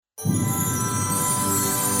It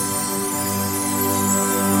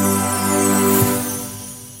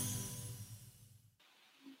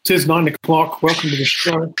is 9 o'clock. Welcome to the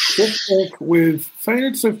show. Talkback with Thane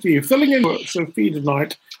and Sophia. Filling in for Sophia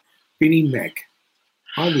tonight, Benny Mac.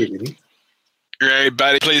 Hi there, Benny. Great,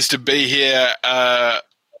 buddy. Pleased to be here.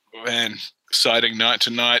 Man, exciting night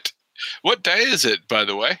tonight. What day is it, by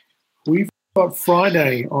the way? We've got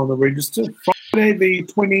Friday on the register. Friday the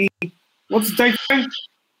 20... What's the date?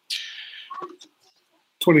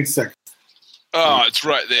 26th. Oh, it's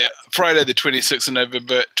right there. Friday the 26th of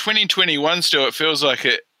November. 2021 still. It feels like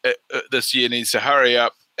it this year needs to hurry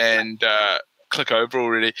up and click over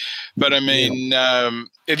already. But, I mean,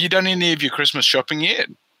 have you done any of your Christmas shopping yet?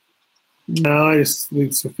 No, I just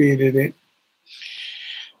need Sophia to do that.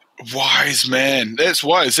 Wise man. That's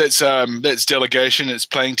wise. That's delegation. It's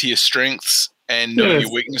playing to your strengths and knowing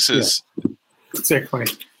your weaknesses. Yeah. Exactly.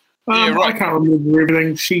 Right. I can't remember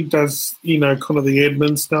everything. She does, kind of the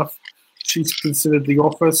admin stuff. She's considered the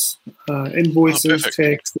office, invoices,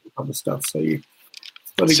 tax, that kind of stuff. So, yeah.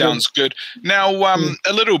 Sounds good. Now,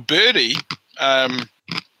 a little birdie told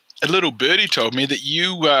me that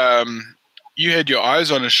you had your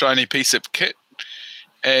eyes on a shiny piece of kit,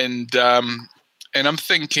 and I'm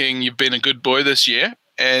thinking you've been a good boy this year,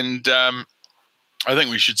 and I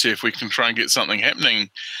think we should see if we can try and get something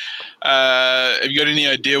happening. Have you got any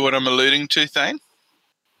idea what I'm alluding to, Thane?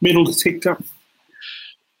 Metal detector.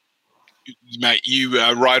 Mate, you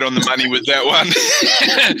are right on the money with that one.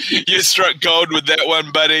 You struck gold with that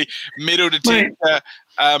one, buddy. Metal detector.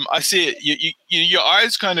 I see it. Your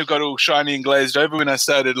eyes kind of got all shiny and glazed over when I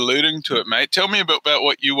started alluding to it, mate. Tell me about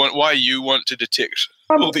what you want, why you want to detect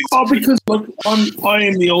all these. Because look, I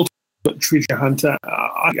am the ultimate treasure hunter.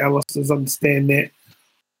 Our listeners understand that.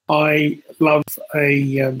 I love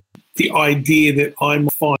the idea that I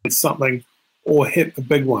might find something or hit the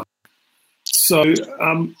big one. So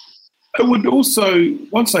I would also,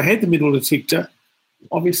 once I had the metal detector,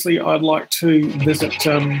 obviously I'd like to visit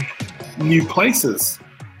new places,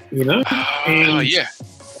 and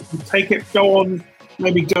take it, go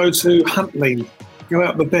to Huntley, go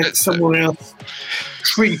out the back somewhere else,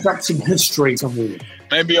 treat back some history somewhere.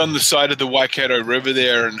 Maybe on the side of the Waikato River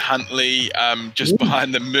there in Huntley, just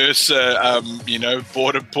behind the Mercer,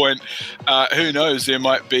 border point. Who knows? There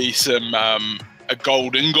might be some a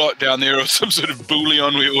gold ingot down there or some sort of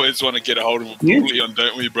bullion. We always want to get a hold of a bullion,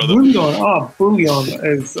 don't we, brother? Bullion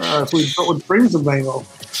is we've got what brings them bang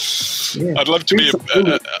off. Yeah. I'd love to be a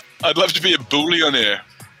bullionaire.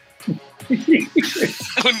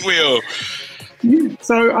 Wouldn't we all? Yeah.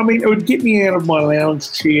 So I mean, it would get me out of my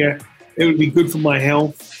lounge chair. It would be good for my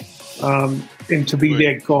health, and to be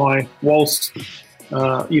that guy whilst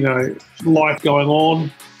life going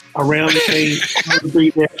on around me. I would be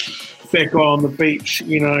that guy on the beach,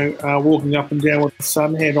 walking up and down with the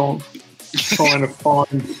sun hat on, trying to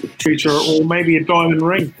find treasure or maybe a diamond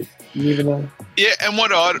ring. You never know. Yeah, and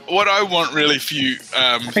what I want really for you,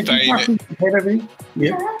 Thane,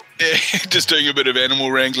 just doing a bit of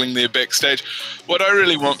animal wrangling there backstage. What I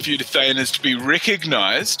really want for you to Thane is to be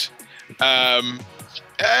recognised.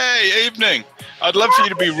 Hey, evening. I'd love for you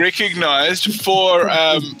to be recognised for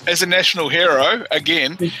as a national hero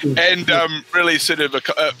again, and really sort of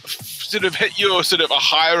hit your sort of a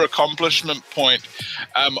higher accomplishment point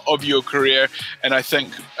of your career. And I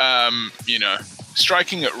think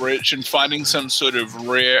striking it rich and finding some sort of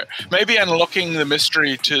rare, maybe unlocking the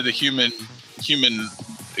mystery to the human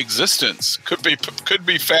existence could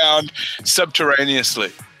be found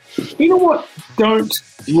subterraneously. You know what? Don't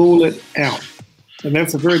rule it out. And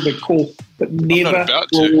that's a very big call, but never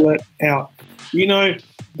rule it out. The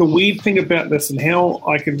weird thing about this and how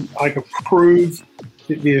I can prove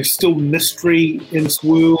that there's still mystery in this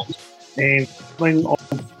world and something of,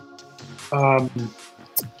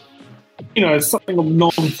 something of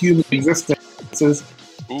non-human existence is,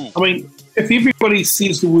 I mean, if everybody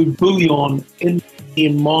says the word bullion in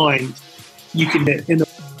their mind, you can get in a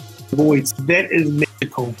voice. That is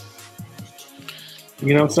magical.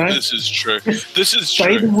 You know what I'm saying? This is true.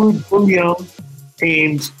 Say the word bullion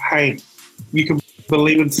and, hey, you can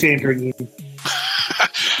believe in Santa again.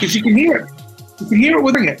 Because you can hear it. You can hear it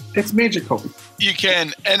within it. It's magical. You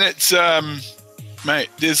can. And it's, mate,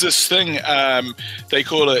 there's this thing, they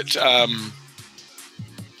call it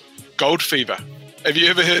gold fever. Have you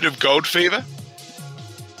ever heard of gold fever?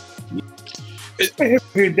 I have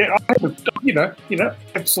heard that.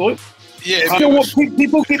 Absolutely. Yeah,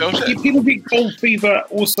 people get gold fever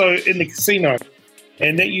also in the casino,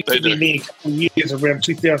 and that used to be me a couple of years. Around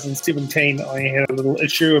 2017, I had a little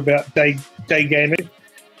issue about day gaming,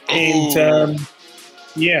 and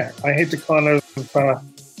I had to kind of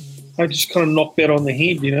I just kind of knocked that on the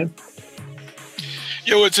head, you know.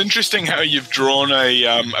 Yeah, well, it's interesting how you've drawn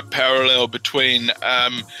a parallel between,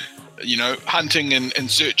 hunting and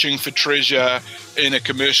searching for treasure in a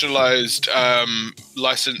commercialized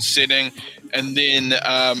licensed setting, and then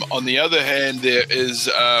on the other hand, there is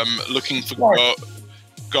looking for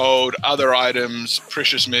gold, other items,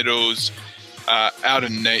 precious metals, out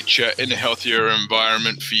in nature in a healthier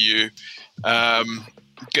environment for you.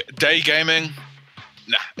 Day gaming.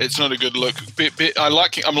 Nah, it's not a good look. I'm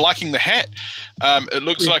liking the hat. It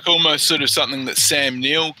looks like almost sort of something that Sam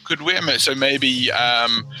Neill could wear. So maybe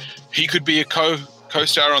he could be a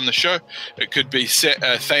co-star on the show. It could be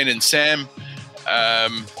Thane and Sam.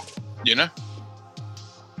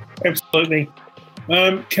 Absolutely.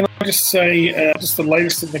 Can I just say, just the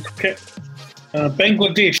latest in the cricket?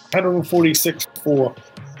 Bangladesh 146 for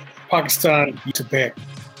Pakistan to back.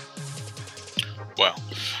 Wow.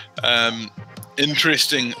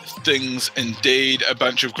 Interesting things indeed. A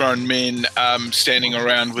bunch of grown men standing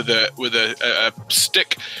around with a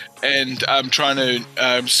stick and trying to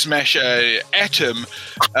smash a atom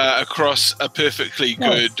across a perfectly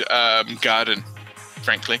good garden,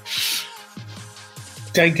 frankly.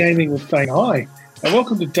 Day Gaming with Thane. Hi, and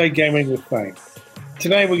welcome to Day Gaming with Thane.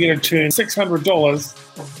 Today we're going to turn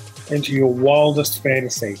 $600 into your wildest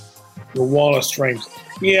fantasy, your wildest dreams.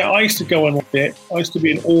 Yeah, I used to go in like that. I used to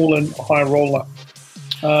be an all-in high roller.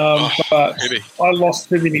 But heavy. I lost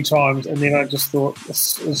too many times, and then I just thought,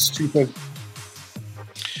 this is stupid.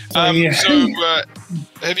 So,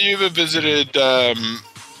 have you ever visited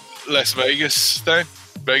Las Vegas, though?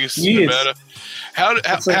 Vegas, yes. Nevada?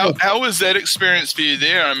 How was that experience for you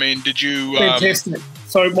there? I mean, did you... Fantastic.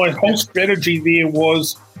 So my whole strategy there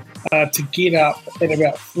was to get up at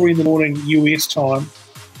about 3 in the morning US time,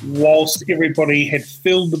 whilst everybody had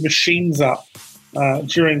filled the machines up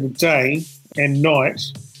during the day and night,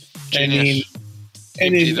 Genius.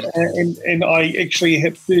 and I actually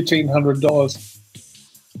hit $1,300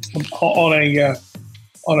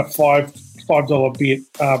 on a $5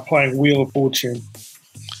 bet playing Wheel of Fortune,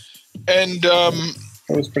 and that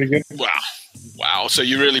was pretty good. Wow! So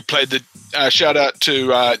you really played the shout out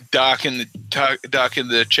to Dark in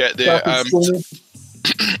the chat there.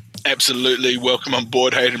 Absolutely, welcome on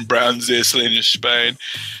board, Hayden Brown's there, Selena Spain,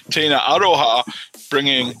 Tina Aroha,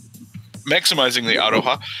 maximizing the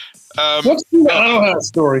Aroha. What's the Aroha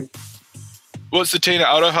story? What's the Tina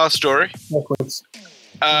Aroha story? Backwards.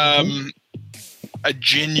 A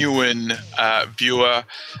genuine viewer.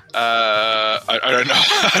 I don't know.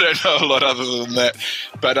 I don't know a lot other than that.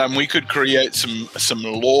 But we could create some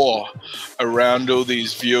lore around all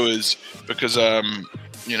these viewers because their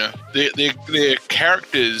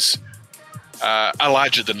characters are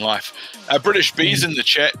larger than life. British B's in the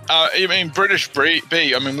chat. British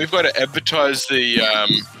B. I mean, we've got to advertise the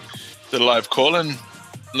live call-in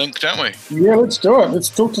link, don't we? Yeah, let's do it. Let's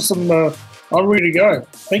talk to some. I'm ready to go.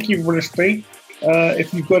 Thank you, British B.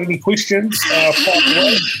 If you've got any questions,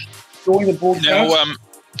 join the broadcast. Now,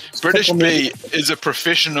 British B is a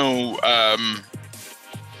professional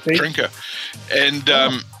drinker, and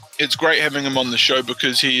it's great having him on the show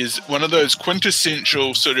because he is one of those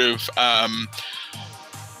quintessential sort of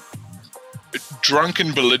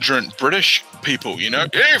drunken, belligerent British people, you know?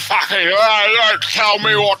 You fucking don't tell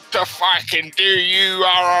me what to fucking do, you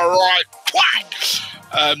are a right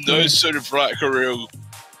twat! Those sort of like a real...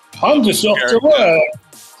 I'm just off to work.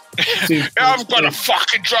 I've got to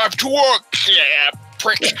fucking drive to work, yeah,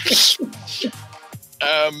 prick.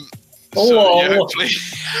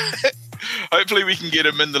 Hopefully we can get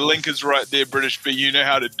him in. The link is right there, British B. You know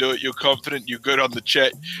how to do it. You're confident. You're good on the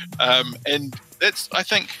chat. And I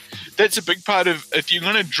think that's a big part of, if you're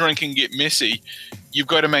going to drink and get messy, you've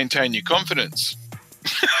got to maintain your confidence.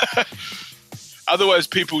 Otherwise,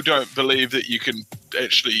 people don't believe that you can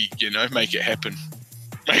actually, make it happen.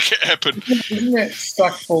 Make it happen. Isn't that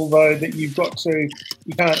suckful, though, that you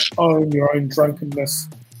can't own your own drunkenness.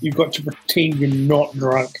 You've got to pretend you're not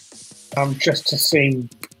drunk just to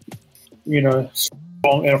seem,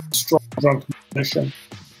 strong drunk condition.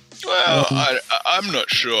 Well, I'm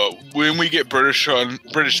not sure. When we get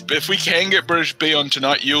if we can get British B on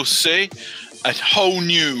tonight, you'll see a whole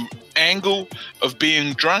new angle of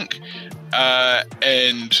being drunk.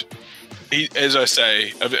 And as I've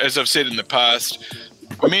said in the past,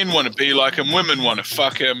 men want to be like him, women want to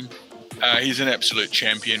fuck him. He's an absolute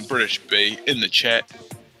champion. British B in the chat.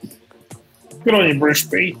 Good on you, British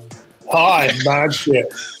B. Hi, Marge. Yeah.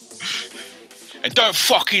 And don't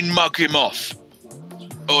fucking mug him off,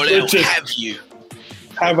 or they'll have you.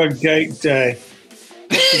 Have a great day.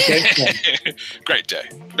 Great day. Great day.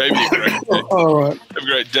 Maybe a great day. All right. Have a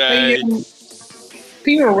great day.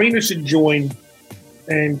 Pina Arena should join,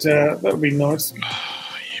 and that would be nice.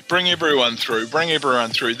 Bring everyone through. Bring everyone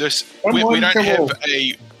through. This we don't have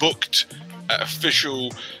a booked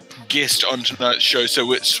official guest on tonight's show,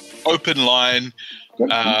 so it's open line.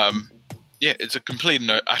 Yeah, it's a complete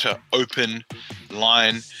and utter open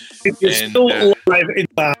line. If you're still alive in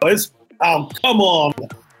hours, oh, come on.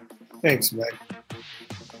 Thanks, mate.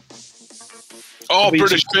 Oh,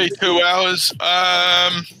 British B, 2 hours.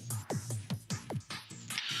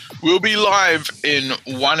 We'll be live in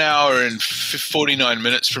 1 hour and 49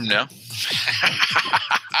 minutes from now.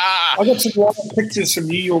 I got some live pictures from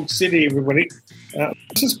New York City, everybody.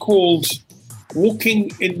 This is called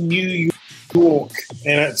Walking in New York,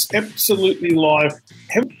 and it's absolutely live.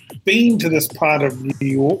 Haven't been to this part of New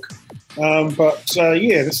York, but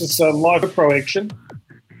this is live pro action.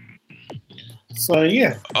 So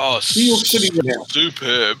yeah, New York City now.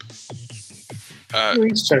 Superb.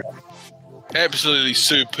 Absolutely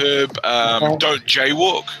superb. Don't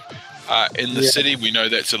jaywalk in the city. We know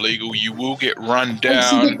that's illegal. You will get run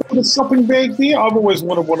down. The shopping bag there. I've always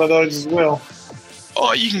wanted one of those as well.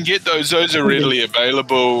 Oh, you can get those. Those are readily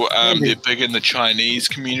available. They're big in the Chinese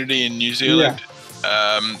community in New Zealand.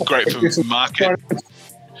 Great for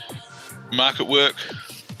market work.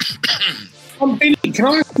 Benny, can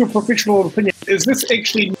I ask your professional opinion? Is this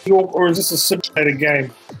actually New York, or is this a simulated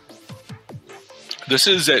game? This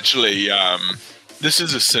is actually this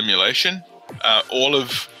is a simulation.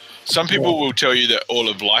 Some people will tell you that all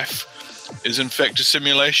of life is in fact a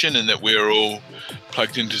simulation, and that we're all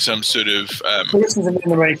plugged into some sort of. This is an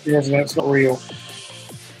animation, isn't it? It's not real.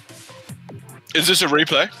 Is this a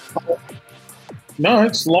replay? No,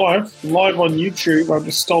 it's live on YouTube. I've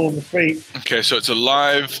just stolen the feed. Okay, so it's a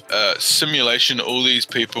live simulation. All these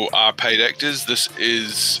people are paid actors. This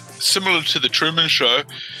is similar to the Truman Show.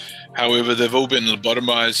 However, they've all been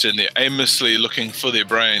lobotomized and they're aimlessly looking for their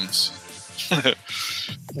brains.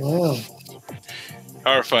 Wow.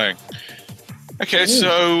 Horrifying. Okay,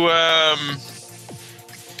 so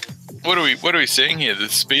what are we seeing here? The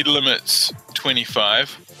speed limit's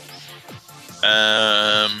 25.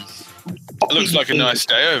 It looks like a nice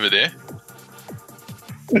day over there.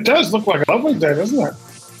 It does look like a lovely day, doesn't it?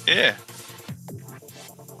 Yeah.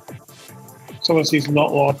 Someone says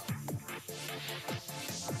not live.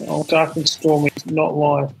 Oh, dark and stormy, not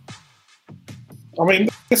live. I mean,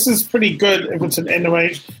 this is pretty good if it's an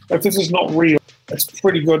animation. If this is not real, it's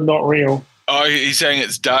pretty good not real. Oh, he's saying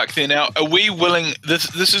it's dark there now. Are we willing...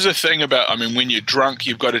 This is a thing about... I mean, when you're drunk,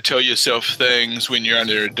 you've got to tell yourself things. When you're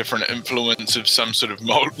under a different influence of some sort of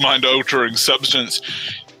mind-altering substance,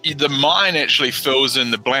 the mind actually fills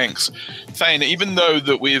in the blanks. Saying, even though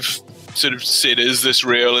that we've sort of said, is this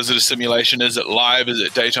real? Is it a simulation? Is it live? Is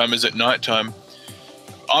it daytime? Is it nighttime?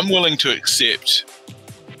 I'm willing to accept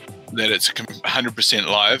that it's 100%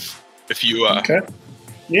 live if you are. Okay.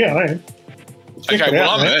 Yeah, I am. Okay, well,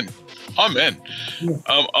 I'm in.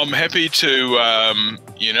 Yeah. I'm happy to,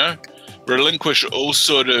 relinquish all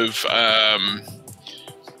sort of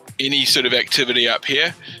any sort of activity up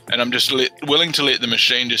here, and I'm just willing to let the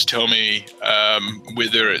machine just tell me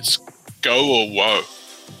whether it's go or whoa.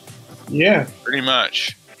 Yeah. Pretty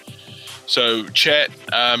much. So, chat,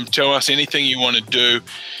 tell us anything you want to do.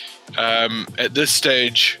 At this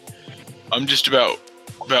stage, I'm just about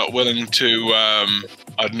willing to,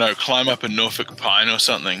 I don't know, climb up a Norfolk pine or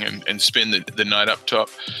something and spend the night up top.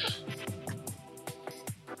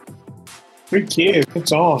 Who cares?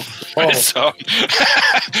 It's on. Oh. It's on.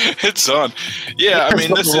 It's on. Yeah, I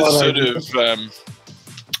mean, this is sort of...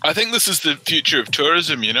 I think this is the future of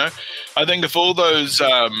tourism, you know? I think if all those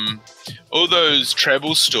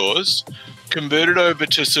travel stores converted over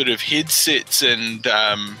to sort of headsets and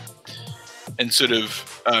sort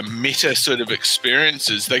of meta sort of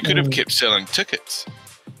experiences, they could have kept selling tickets.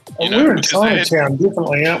 We're in Chinatown,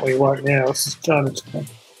 definitely, aren't we, right now? This is Chinatown.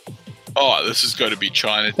 Oh, this has got to be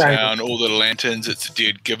Chinatown. All the lanterns, it's a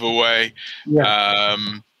dead giveaway. Yeah.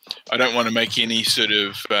 I don't want to make any sort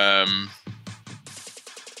of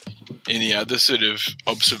any other sort of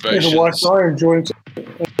observations. Wi-Fi enjoying.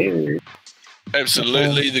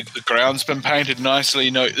 Absolutely, the ground's been painted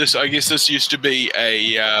nicely. No, I guess this used to be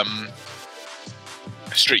a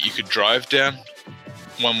street you could drive down,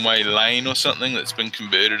 one-way lane or something that's been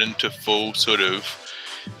converted into full sort of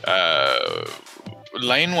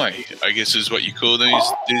laneway, I guess is what you call these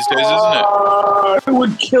days, isn't it? I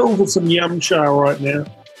would kill for some yum cha right now.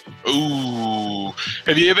 Ooh.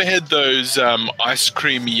 Have you ever had those ice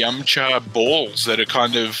cream yum cha balls that are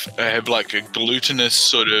kind of have like a glutinous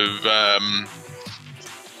sort of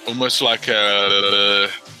almost like a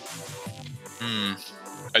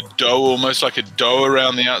dough, almost like a dough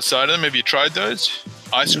around the outside of them? Have you tried those?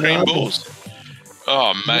 Ice cream balls.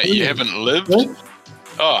 Oh, mate, you haven't lived? What?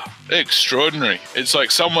 Oh, extraordinary. It's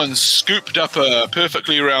like someone scooped up a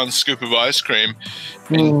perfectly round scoop of ice cream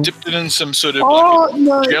and dipped it in some sort of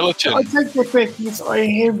gelatin. I take that back. Yes, I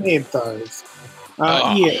have had those.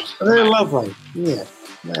 Yeah, they're lovely. Yeah.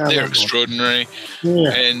 They're extraordinary.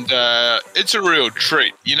 Yeah. And it's a real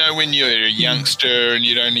treat. You know, when you're a youngster and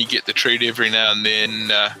you'd only get the treat every now and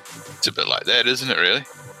then, it's a bit like that, isn't it, really?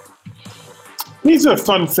 Here's a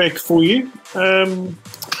fun fact for you.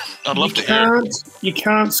 I'd love to hear it. You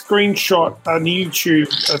can't screenshot a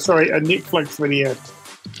Netflix video.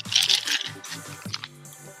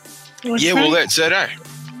 Okay. Yeah, well, that's it, eh?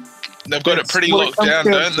 They've got it pretty locked down,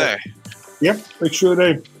 don't they? Yep, they sure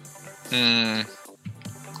do. They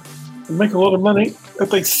make a lot of money, but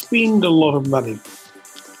they spend a lot of money.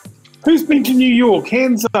 Who's been to New York?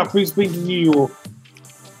 Hands up, who's been to New York?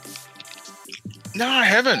 No, I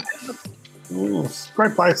haven't. It's a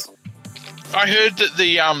great place. I heard that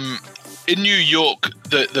the in New York,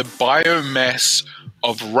 the biomass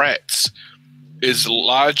of rats is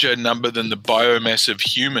larger number than the biomass of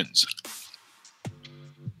humans.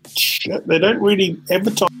 Shit, they don't really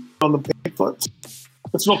advertise on the pamphlets.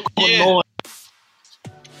 It's not common knowledge.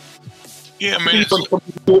 Yeah, I mean, people from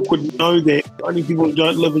New York would know that. Only people who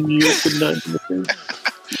don't live in New York would know.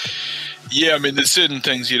 Yeah, I mean, there's certain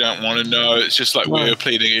things you don't want to know. It's just like we're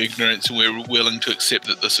pleading ignorance and we're willing to accept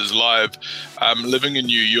that this is live. Living in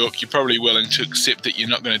New York, you're probably willing to accept that you're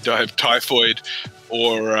not going to die of typhoid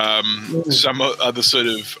or some other sort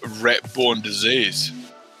of rat-borne disease.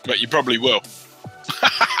 But you probably will.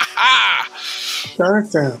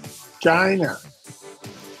 China.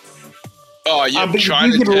 Oh, yeah, but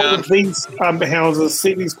Chinatown. You get a lot of these houses,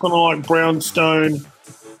 see these kind of like brownstone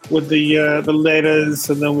with the ladders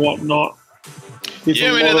and then whatnot. There's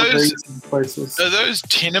are those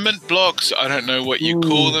tenement blocks? I don't know what you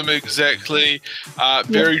call them exactly.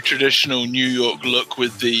 Very traditional New York look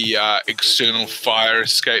with the external fire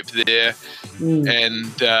escape there.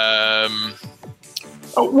 And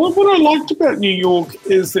what I liked about New York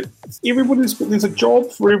is that there's a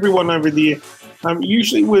job for everyone over there.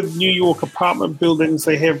 Usually with New York apartment buildings,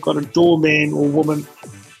 they have got a doorman or woman,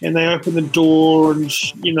 and they open the door and,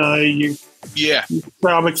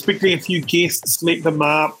 I'm expecting a few guests, let them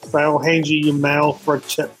up, they'll hand you your mail for a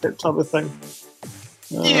tip, that type of thing.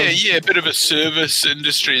 A bit of a service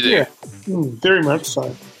industry there. Yeah, very much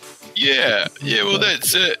so. Yeah, well,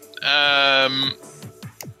 that's it.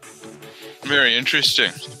 Very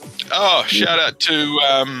interesting. Oh, shout out to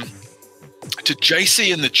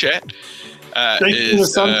JC in the chat. JC the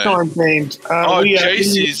Sunshine Band.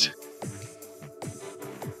 JC's...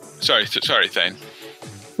 Sorry, Thane.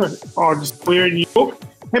 We're in New York.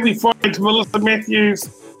 Happy Friday to Melissa Matthews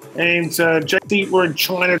and JC. We're in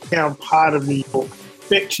Chinatown, part of New York.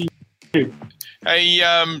 Back to you. Hey,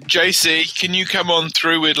 JC, can you come on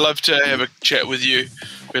through? We'd love to have a chat with you.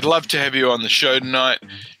 We'd love to have you on the show tonight.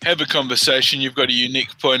 Have a conversation. You've got a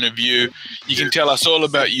unique point of view. You can tell us all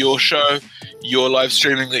about your show, your live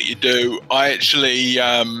streaming that you do. I actually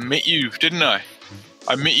met you, didn't I?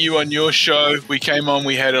 I met you on your show. We came on.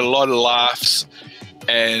 We had a lot of laughs.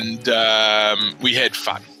 And we had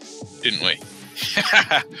fun, didn't we?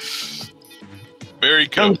 Very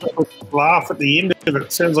cool. Laugh at the end of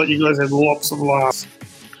it. Sounds like you guys had lots of laughs.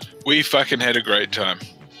 We fucking had a great time.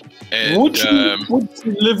 And, would you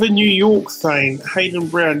live in New York, Thane? Hayden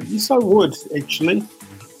Brown? Yes, I would, actually.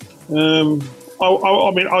 I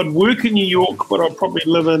mean, I'd work in New York, but I'd probably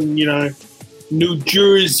live in, New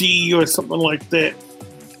Jersey or something like that.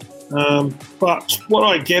 But what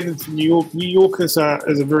I gathered from New York is a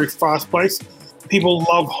very fast place. People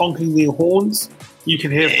love honking their horns. You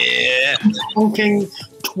can have honking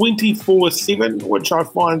 24/7, which I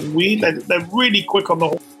find weird. They're really quick on the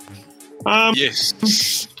horn. Yes.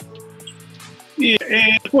 Yeah,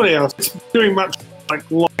 and what else? It's very much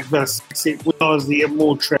like this, except when I was there,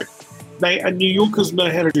 more trick. New Yorkers know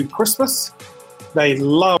how to do Christmas. They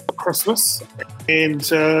love Christmas. And,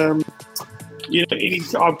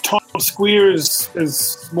 Times Square is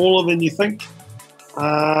smaller than you think.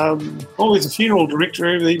 There's a funeral director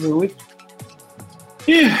over there to the left.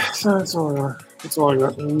 Yeah, so that's all I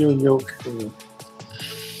got in New York.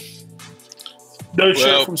 No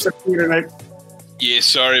shit from 16 and 8. Yeah,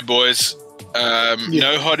 sorry, boys.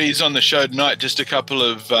 No hotties on the show tonight, just a couple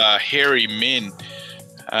of hairy men.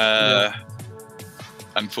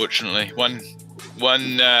 Unfortunately. One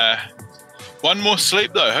more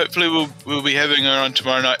sleep, though. Hopefully we'll be having her on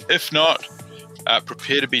tomorrow night. If not,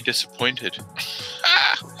 prepare to be disappointed.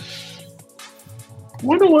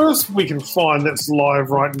 Wonder what else we can find that's live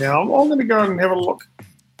right now. I'm going to go and have a look.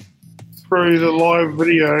 through the live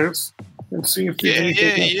videos and see if there's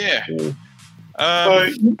anything. Yeah. So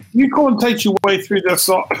you commentate your way through this.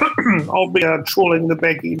 I'll be trawling the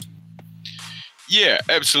back end. Yeah,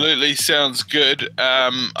 absolutely. Sounds good.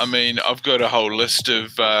 I mean, I've got a whole list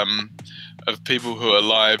of people who are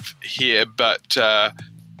live here, but I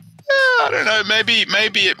don't know. Maybe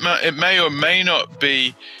it may or may not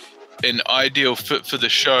be an ideal fit for the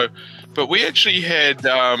show. But we actually had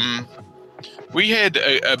a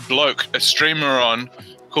bloke, a streamer on,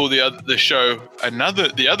 called the show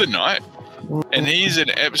the other night, and he's an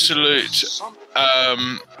absolute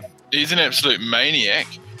maniac.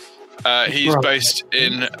 He's based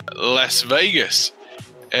in Las Vegas,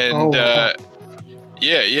 and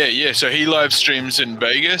yeah. So he live streams in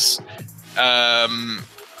Vegas.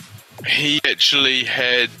 He actually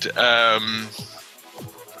had.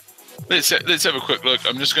 Let's have a quick look.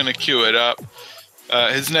 I'm just going to cue it up.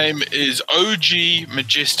 His name is OG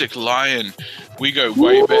Majestic Lion. We go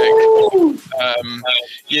way back.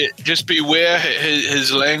 Yeah, just beware.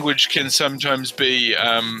 His language can sometimes be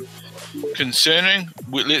concerning.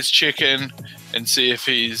 Let's check in and see if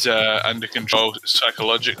he's under control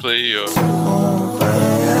psychologically or.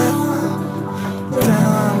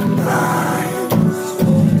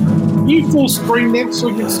 You full screen that so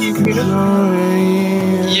you can see it better?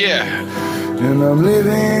 Yeah. And I'm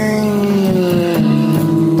living.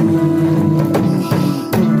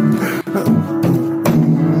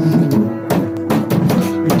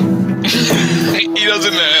 He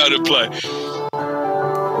doesn't know how to play.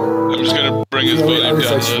 I'm just going to bring his volume down a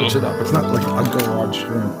little. Switch it up. It's not like a garage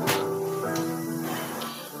stream.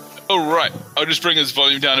 All right. I'll just bring his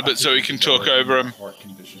volume down a bit so he can talk over him.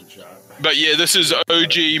 But yeah, this is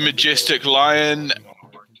OG Majestic Lion.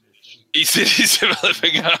 He said he's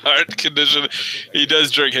developing a heart condition. He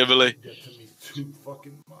does drink heavily.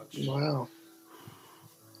 Wow.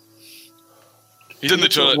 He's in the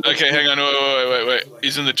toilet. Okay, hang on. Wait.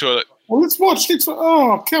 He's in the toilet. Well, let's watch.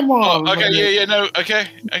 Oh, come on. Oh, okay, yeah, no, okay.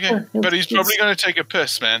 But he's probably going to take a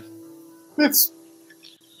piss, man. I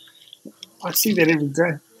see that every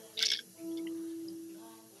day.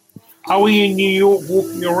 Are we in New York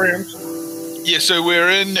walking around? Yeah, so we're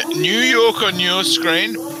in New York on your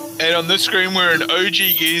screen, and on this screen we're in OG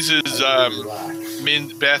Geezer's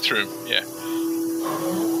men's bathroom. Yeah.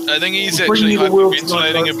 I think he's actually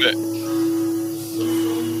hyperventilating a bit.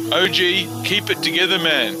 OG, keep it together,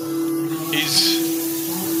 man. He's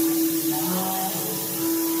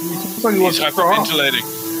hyperventilating.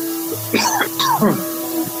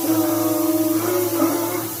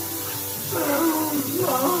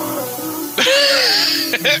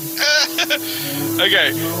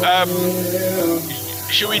 Okay.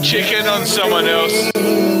 Should we check in on someone else?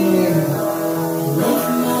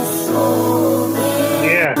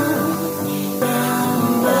 Yeah.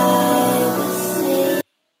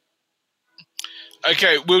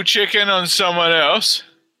 Okay, we'll check in on someone else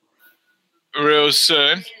real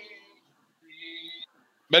soon.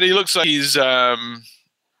 But he looks like he's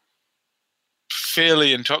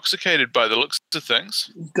fairly intoxicated by the looks of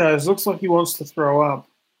things. It does. Looks like he wants to throw up.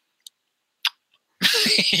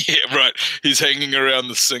 Yeah, right. He's hanging around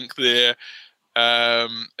the sink there.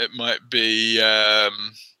 It might be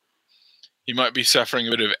he might be suffering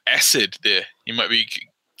a bit of acid there. He might be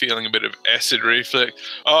feeling a bit of acid reflux.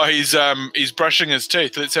 Oh, he's brushing his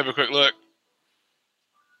teeth. Let's have a quick look.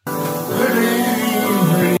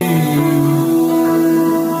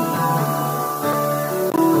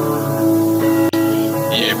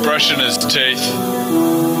 Yeah, brushing his teeth.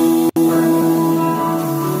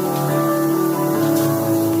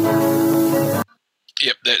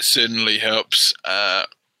 Yep, that certainly helps.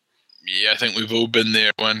 Yeah, I think we've all been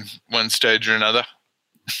there at one stage or another.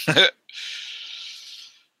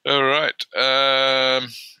 All right.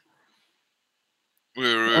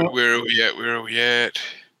 Where are we at?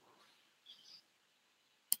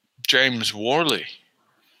 James Worley.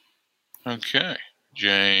 Okay.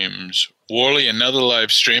 James Worley, another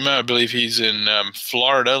live streamer. I believe he's in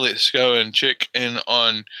Florida. Let's go and check in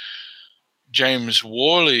on James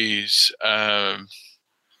Worley's.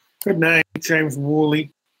 Good name, James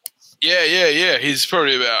Worley. Yeah. He's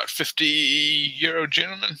probably about 50-year-old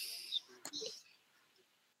gentleman.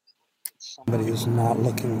 Somebody who's not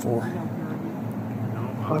looking for.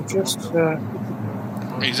 I just.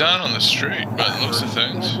 He's out on the street by the looks of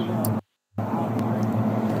things.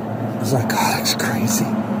 He's like, God, that's crazy.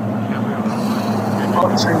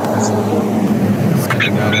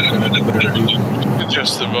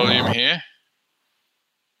 Adjust the volume here.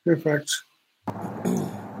 Perfect.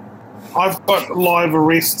 I've got live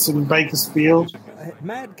arrests in Bakersfield.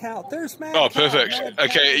 Mad Cow, there's Mad Oh, Cow, perfect. Mad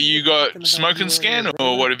Okay, Cow. you got smoke and scan,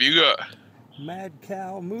 or what have you got? Mad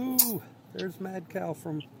Cow, moo! There's Mad Cow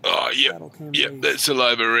from Oh, Battle Cam yep, Days. that's a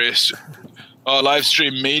live arrest. Oh, live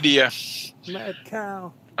stream media. Mad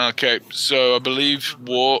Cow. Okay, so I believe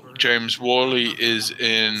James Worley is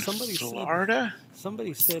in Florida.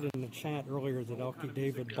 Somebody said in the chat earlier that Elkie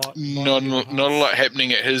David bought Not a lot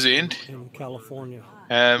happening at his end. in California.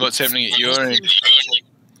 What's happening at your end?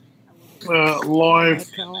 Live.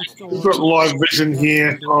 We've got live vision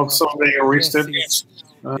here of someone being arrested. It's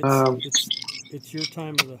your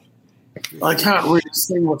time of the. I can't really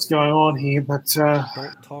see what's going on here, but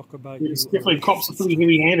Don't talk about it's definitely cops are pretty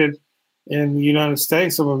heavy-handed in the United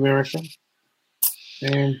States of America.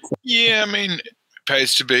 And Yeah, I mean, it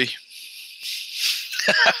pays to be.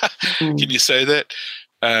 Can you say that?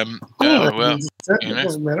 Well, you know,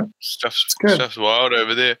 doesn't matter. stuff's wild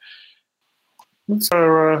over there.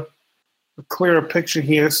 So a clearer picture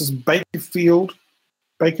here. This is Bakersfield.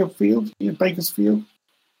 Yeah, Bakersfield.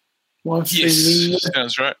 Yes,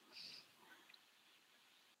 sounds right.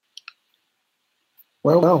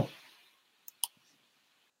 Well.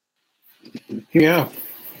 Yeah.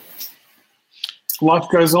 Life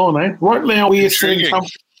goes on, eh? Right now we are sitting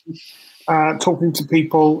talking to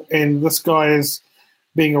people, and this guy is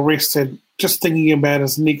being arrested, just thinking about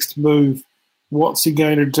his next move. What's he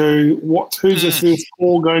going to do? Who's his first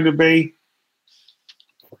call going to be?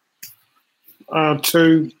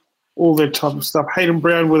 To all that type of stuff. Hayden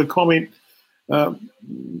Brown with a comment.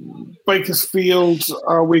 Bakersfield,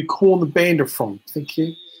 where Corn the Band are from. Thank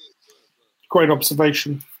you. Great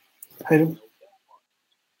observation, Hayden.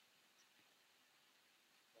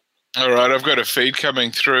 All right, I've got a feed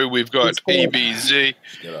coming through. We've got EBZ.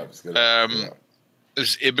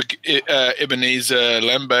 This Ebenezer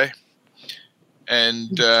Lambe.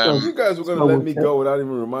 And you guys were going to let me go without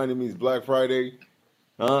even reminding me it's Black Friday.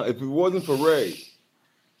 If it wasn't for Ray.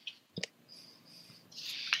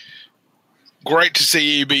 Great to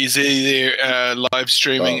see EBZ there live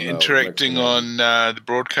streaming, interacting on the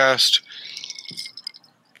broadcast.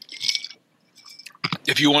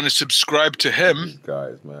 If you want to subscribe to him, these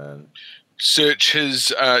guys, man, search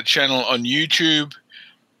his channel on YouTube.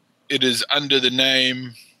 It is under the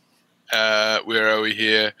name, where are we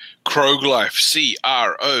here? Kroag Life,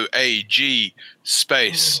 CROAG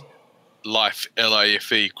space Life,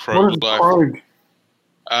 LIFE, Kroag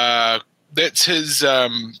Life. That's his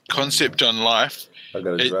concept on life.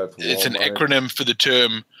 It's an acronym for the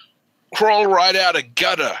term crawl right out of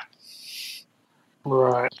gutter.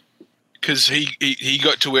 Right. Because he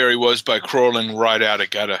got to where he was by crawling right out of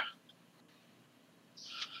gutter.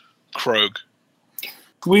 Kroag.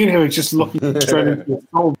 Weird how he's just looking straight into the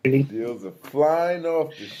soul, really. Deals are flying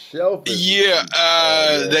off the shelf. Yeah,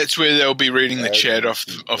 that's where they'll be reading the chat off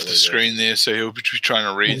the screen there, so he'll be trying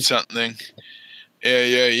to read something.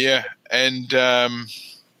 Yeah. And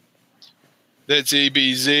that's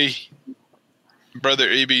EBZ. Brother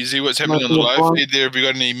EBZ, what's happening on the live feed there? Have you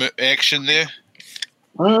got any action there?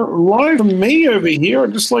 Live from me over here.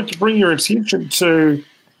 I'd just like to bring your attention to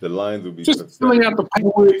the lines will be just filling out the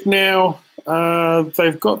paperwork now.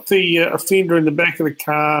 They've got the offender in the back of the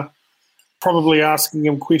car, probably asking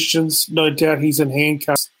him questions. No doubt he's in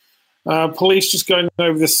handcuffs. Police just going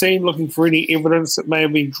over the scene, looking for any evidence that may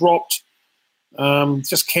have been dropped.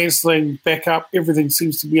 Just cancelling back up. Everything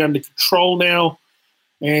seems to be under control now.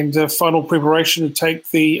 And final preparation to take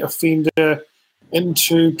the offender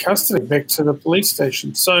into custody, back to the police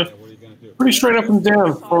station. So pretty straight up and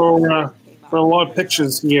down for live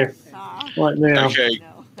pictures here right now. Okay,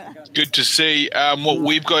 good to see. What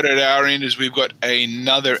we've got at our end is we've got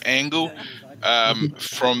another angle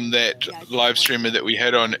from that live streamer that we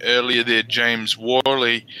had on earlier there, James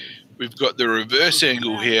Worley. We've got the reverse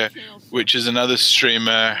angle here, which is another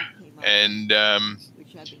streamer, and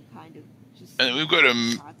we've got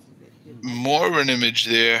more of an image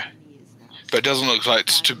there, but it doesn't look like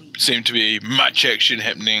to seem to be much action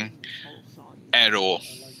happening at all.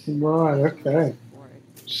 Right, okay.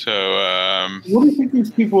 So, what do you think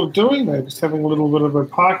these people are doing, though? Just having a little bit of a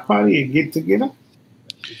park party, a get-together?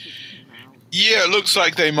 Yeah, it looks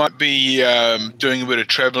like they might be doing a bit of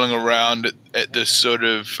traveling around at this sort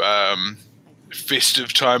of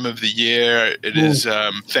festive time of the year. It is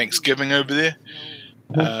Thanksgiving over there.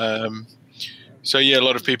 So, yeah, a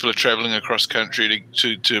lot of people are traveling across country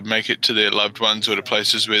to make it to their loved ones or to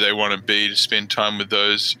places where they want to be, to spend time with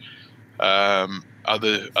those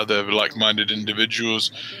other like-minded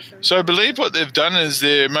individuals. So I believe what they've done is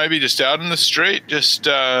they're maybe just out in the street, just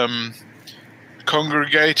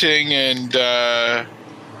congregating and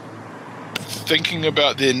thinking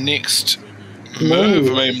about their next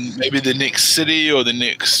move. I mean, maybe the next city or the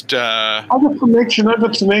next... Other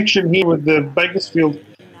connection here with the Bakersfield.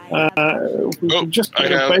 If we can just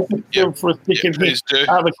get okay, a basic feel for a second here. please do.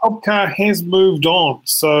 The cop car has moved on,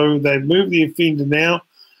 so they've moved the offender now,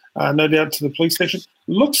 no doubt, to the police station.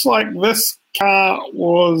 Looks like this car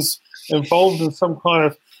was involved in some kind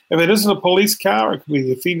of, if it isn't a police car, it could be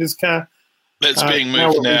the offender's car. That's being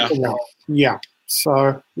moved now. Yeah,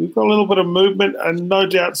 so we've got a little bit of movement and no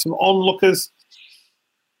doubt some onlookers.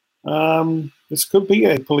 This could be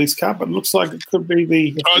a police car, but it looks like it could be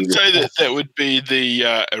the... I'd say that would be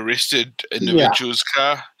the arrested individual's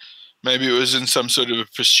car. Maybe it was in some sort of a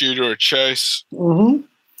pursuit or a chase. Mm-hmm.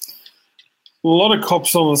 A lot of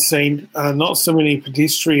cops on the scene, not so many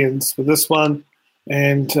pedestrians for this one,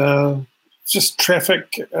 and just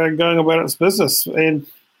traffic going about its business. And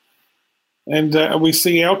we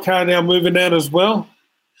see our car now moving out as well.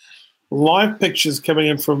 Live pictures coming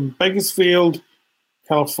in from Bakersfield,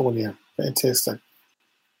 California. Fantastic.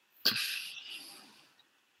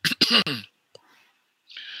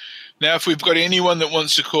 Now, if we've got anyone that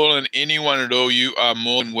wants to call in, anyone at all, you are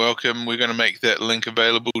more than welcome. We're going to make that link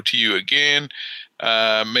available to you again.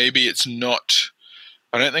 Maybe it's not...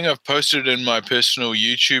 I don't think I've posted it in my personal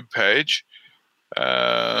YouTube page.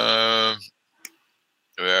 And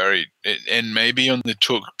maybe on the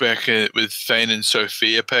Talkback with Thane and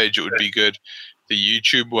Sophia page, it would be good. The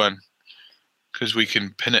YouTube one. Because we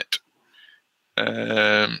can pin it.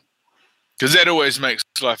 Because that always makes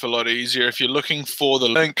life a lot easier. If you're looking for the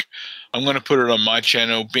link, I'm going to put it on my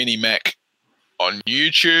channel, Benny Mac, on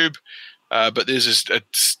YouTube. But there's just a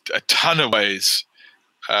ton of ways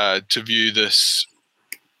to view this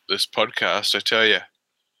podcast. I tell you,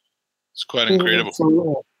 it's quite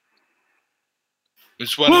incredible.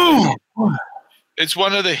 It's one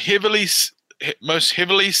of the most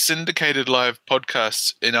heavily syndicated live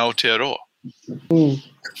podcasts in Aotearoa. When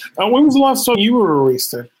was the last time you were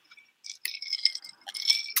arrested?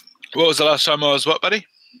 What was the last time I was what, buddy?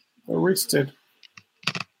 Arrested.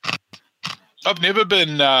 I've never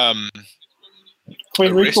been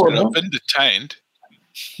Clean arrested. record, huh? I've been detained.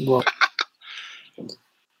 Right.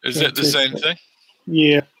 Is that the same thing?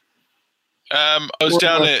 Yeah. I was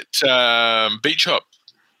down at Beach Hop.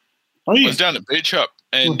 Oh, yeah. I was down at Beach Hop,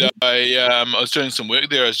 and I was doing some work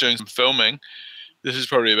there. I was doing some filming. This is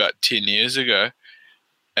probably about 10 years ago.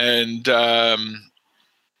 And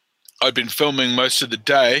I'd been filming most of the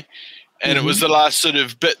day. And it was the last sort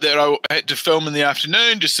of bit that I had to film in the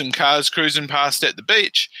afternoon, just some cars cruising past at the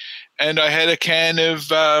beach. And I had a can of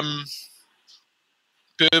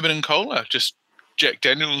bourbon and cola, just Jack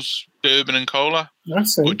Daniels bourbon and cola,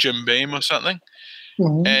 or Jim Beam or something.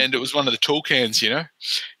 And it was one of the tall cans, you know.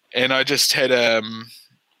 And I just had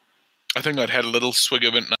I think I'd had a little swig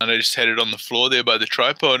of it, and I just had it on the floor there by the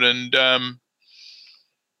tripod. And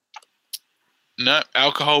no,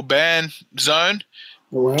 alcohol ban zone.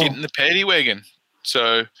 Wow. Get in the paddy wagon.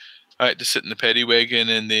 So I had to sit in the paddy wagon,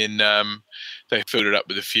 and then they filled it up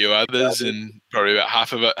with a few others, and probably about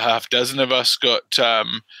half a dozen of us got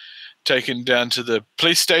taken down to the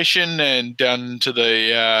police station and down to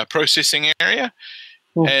the processing area.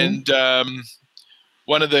 And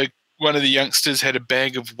one of the youngsters had a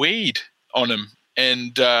bag of weed on him,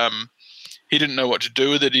 and he didn't know what to do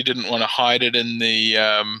with it. He didn't want to hide it in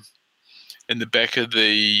the back of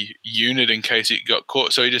the unit in case it got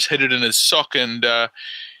caught. So he just hid it in his sock, and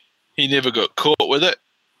he never got caught with it.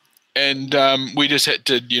 And we just had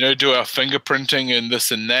to, do our fingerprinting and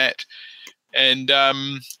this and that. And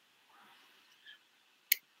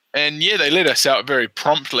yeah, they let us out very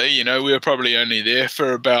promptly. We were probably only there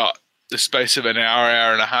for about the space of an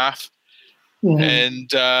hour and a half.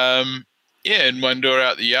 And yeah, in one door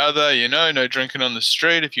out the other, no drinking on the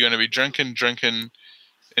street. If you're going to be drinking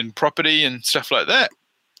in property and stuff like that.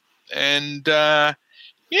 And yeah.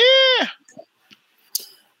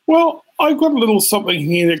 Well, I've got a little something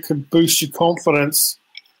here that could boost your confidence.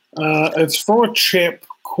 It's from a chap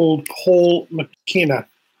called Paul McKenna.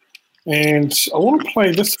 And I want to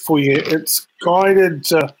play this for you. It's guided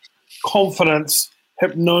confidence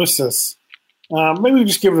hypnosis. Maybe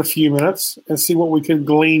just give it a few minutes and see what we can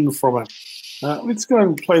glean from it. Let's go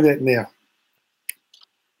and play that now.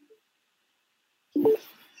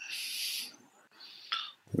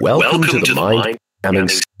 Welcome to the Mind Programming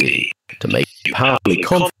City, to make you powerfully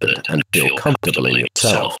confident and feel comfortable in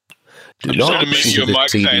yourself. Do not listen to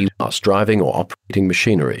this CD whilst driving or operating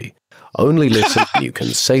machinery. Only listen when you can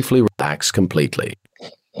safely relax completely.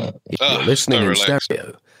 If you're listening in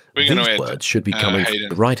stereo, these words should be coming from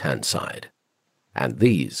the right-hand side, and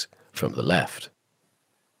these from the left.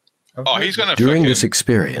 During this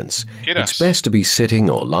experience, it's best to be sitting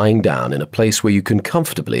or lying down in a place where you can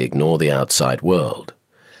comfortably ignore the outside world.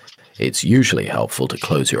 It's usually helpful to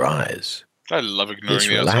close your eyes. I love ignoring This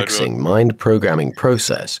the outside relaxing world. mind programming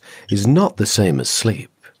process is not the same as sleep.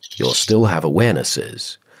 You'll still have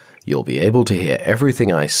awarenesses. You'll be able to hear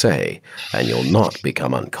everything I say, and you'll not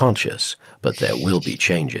become unconscious, but there will be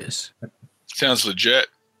changes. Sounds legit.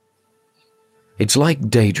 It's like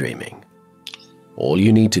daydreaming. All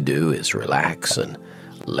you need to do is relax and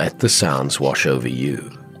let the sounds wash over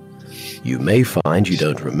you. You may find you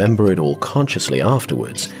don't remember it all consciously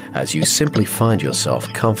afterwards, as you simply find yourself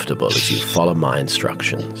comfortable as you follow my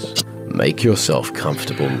instructions. Make yourself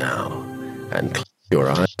comfortable now, and close your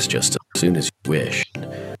eyes just as soon as you wish.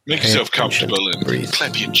 Make yourself comfortable and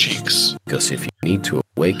clap your cheeks. Because if you need to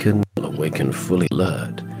awaken, you'll awaken fully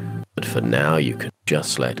alert. But for now, you can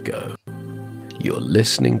just let go. You're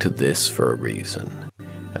listening to this for a reason.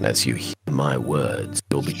 And as you hear my words,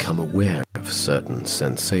 you'll become aware of certain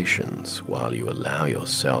sensations while you allow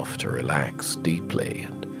yourself to relax deeply.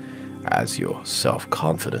 And as your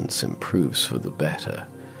self-confidence improves for the better,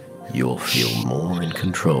 you'll feel more in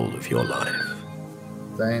control of your life.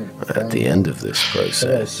 At the end of this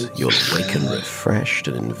process, you'll awaken refreshed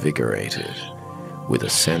and invigorated, with a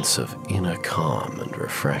sense of inner calm and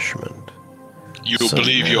refreshment. You'll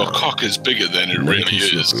believe your cock is bigger than it really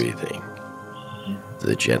is. Notice your breathing,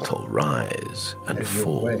 the gentle rise and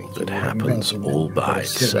fall that happens all by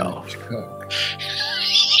itself.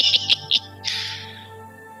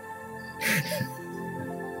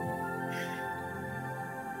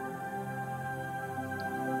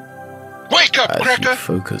 Wake up, As cracker! you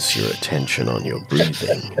focus your attention on your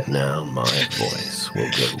breathing, now my voice will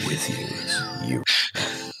go with you as you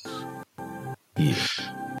here.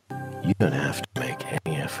 You don't have to make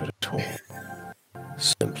any effort at all.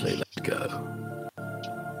 Simply let go.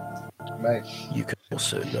 Mate. You can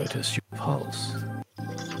also notice your pulse,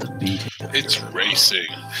 the beating of It's your own racing.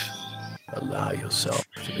 heart. Allow yourself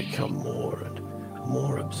to become more and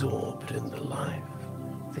more absorbed in the life,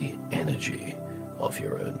 the energy of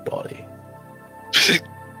your own body.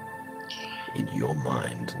 In your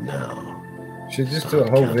mind now. Should just do a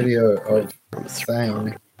whole video of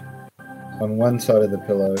Thane on one side of the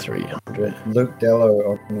pillow, 300, with Luke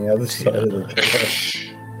Dello on the other side of the pillow.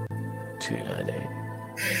 298,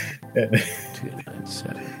 Yeah.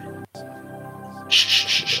 297,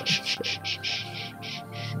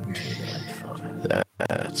 295.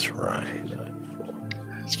 That's right.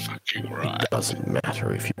 That's fucking right. It doesn't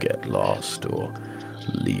matter if you get lost or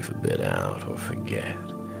leave a bit out or forget.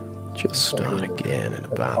 Just start again in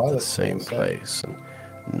about the same place and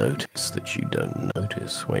notice that you don't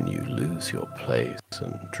notice when you lose your place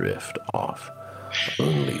and drift off.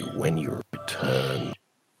 Only when you return.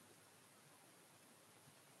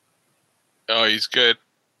 Oh, he's good.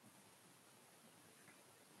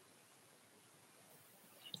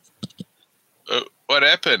 What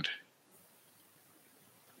happened?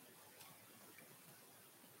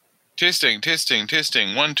 Testing. 1,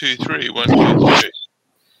 2, 3. 1, 2, 3.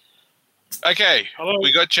 Okay, Hello.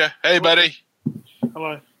 we got you. Hey, buddy.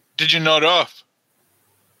 Hello. Did you nod off?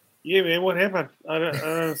 Yeah, man. What happened? I don't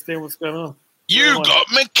understand what's going on. You got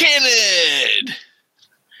McKinnon!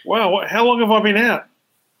 Wow. How long have I been out?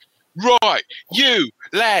 Right, you,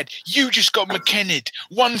 lad, you just got McKenned.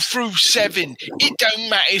 1 through 7. It don't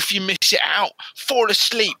matter if you miss it out. Fall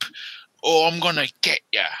asleep, or I'm going to get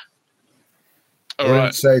ya. All Don't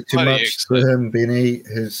right. say too Bloody much excellent. to him, Benny.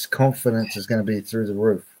 His confidence is going to be through the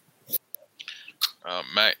roof. Oh,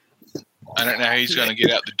 mate, I don't know how he's going to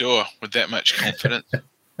get out the door with that much confidence.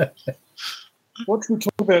 What should we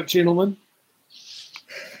talk about, gentlemen?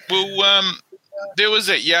 Well, there was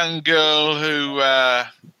that young girl who...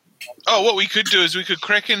 what we could do is we could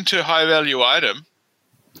crack into high-value item.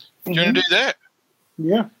 Do you want to do that?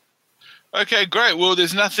 Yeah. Okay, great. Well,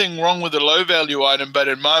 there's nothing wrong with a low-value item, but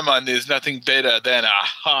in my mind, there's nothing better than a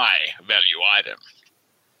high-value item.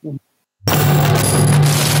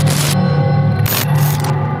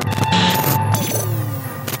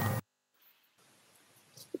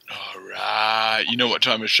 All right. You know what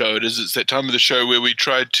time of show it is. It's that time of the show where we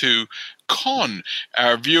try to con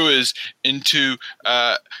our viewers into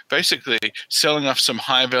basically selling off some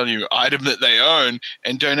high-value item that they own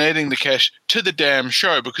and donating the cash to the damn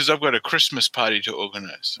show because I've got a Christmas party to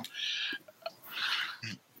organize.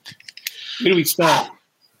 Where do we start?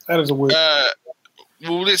 How does it work?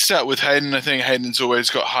 Well, let's start with Hayden. I think Hayden's always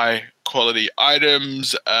got high-quality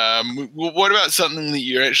items. What about something that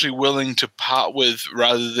you're actually willing to part with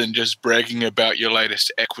rather than just bragging about your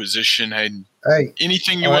latest acquisition, Hayden? Hey,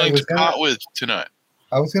 Anything you're willing to part with tonight?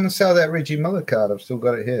 I was going to sell that Reggie Miller card. I've still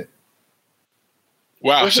got it here.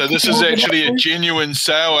 Wow, so this is actually a genuine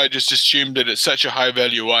sale. I just assumed that it's such a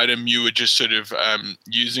high-value item, you were just sort of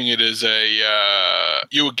using it as a...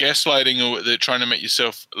 you were gaslighting or they're trying to make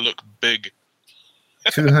yourself look big.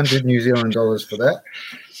 200 New Zealand dollars for that.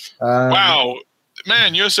 Wow.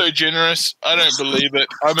 Man, you're so generous. I don't believe it.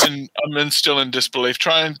 I'm still in disbelief.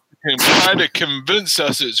 Trying to convince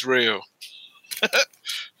us it's real.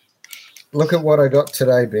 Look at what I got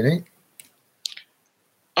today, Benny.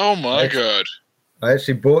 Oh, my God. I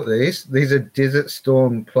actually bought these. These are Desert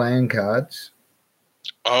Storm playing cards.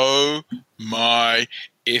 Oh my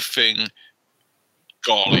effing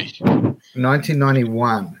golly.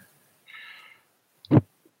 1991.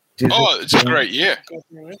 It's a great year.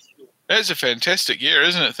 That's a fantastic year,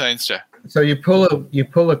 isn't it, Thainster? So you pull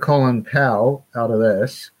a Colin Powell out of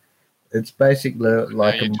this. It's basically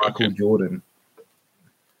like a Michael Jordan.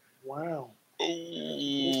 Wow.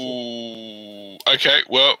 Ooh. Okay,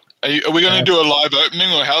 well, are we going to do a live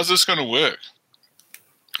opening, or how's this going to work?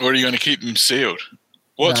 Or are you going to keep them sealed?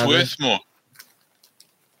 What's worth more?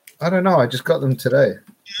 I don't know. I just got them today.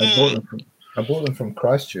 I bought them from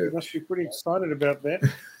Christchurch. You must be pretty excited about that.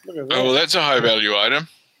 Look at that. Oh, well, that's a high value item.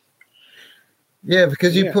 Yeah,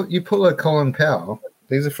 because you pull a Colin Powell.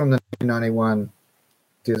 These are from the 1991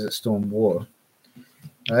 Desert Storm War.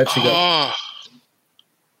 I actually got.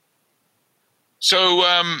 So,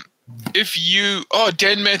 if you... Oh,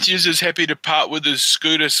 Dan Matthews is happy to part with his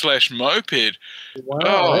scooter/moped.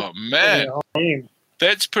 Wow, man.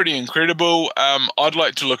 That's pretty incredible. I'd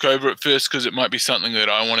like to look over it first because it might be something that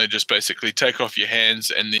I want to just basically take off your hands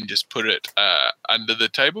and then just put it under the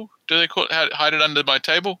table. Do they call it? Hide it under my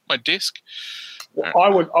table, my desk? Well, I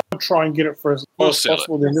would try and get it for as low as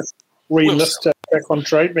possible. Then just relist it back on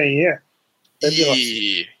Trade Me, yeah.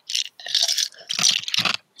 Yeah.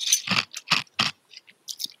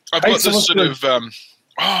 I've got this sort of,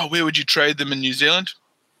 where would you trade them in New Zealand?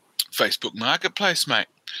 Facebook Marketplace, mate.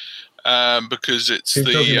 Because it's the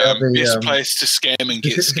best place to scam and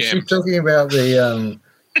get scammed. She's talking about the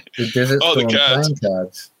Desert Storm playing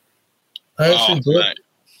cards. I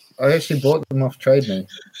actually bought them off Trade Me.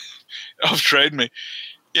 Off Trade Me.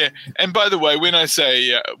 Yeah, and by the way, when I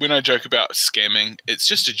say when I joke about scamming, it's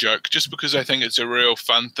just a joke, just because I think it's a real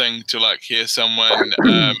fun thing to like hear someone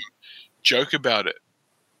joke about it.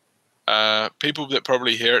 People that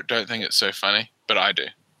probably hear it don't think it's so funny, but I do.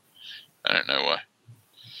 I don't know why.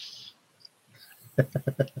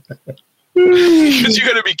 Because you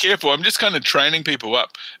got to be careful. I'm just kind of training people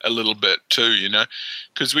up a little bit too, you know,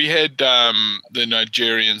 because we had the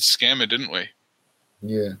Nigerian scammer, didn't we?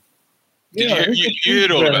 Yeah. You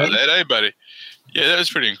heard all about that, eh, buddy? Yeah, that was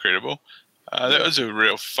pretty incredible. That was a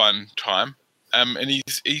real fun time. And he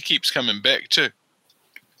keeps coming back too.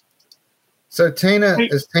 So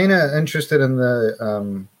is Tina interested in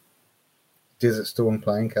the Desert Storm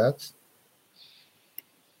playing cards?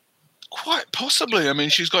 Quite possibly. I mean,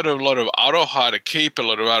 she's got a lot of aroha to keep, a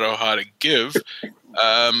lot of aroha to give.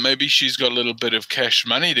 Maybe she's got a little bit of cash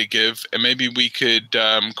money to give, and maybe we could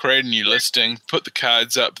create a new listing, put the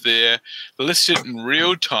cards up there, list it in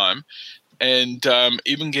real time, and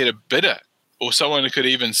even get a bidder or someone who could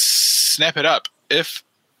even snap it up if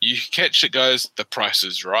you catch it, guys. The price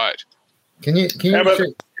is right. Can you How about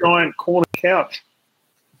the giant corner couch?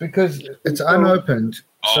 Because it's unopened,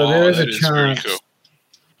 so there is a chance. Cool.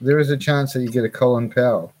 There is a chance that you get a Colin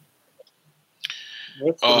Powell.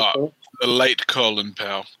 Cool. The late Colin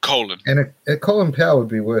Powell. And a Colin Powell would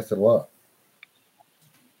be worth a lot.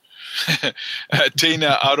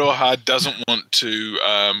 Tina Aroha doesn't want to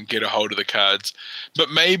get a hold of the cards, but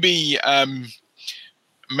maybe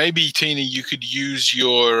Tina, you could use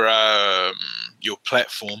your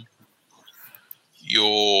platform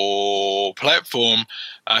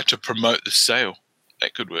to promote the sale.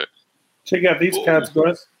 That could work. Check out these cards,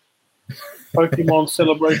 guys. Pokemon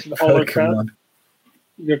Celebration Holo card.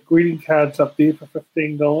 You got greeting cards up there for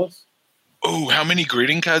 $15. Oh, how many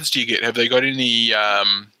greeting cards do you get? Have they got any?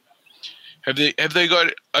 Have they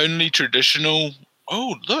got only traditional?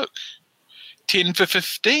 Oh, look, 10 for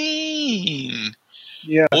 15.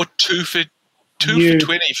 Yeah, or two for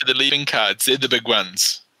 20 for the leaving cards. They're the big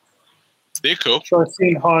ones. They're cool. Try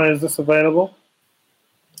seeing hi. Is this available?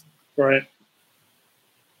 Great.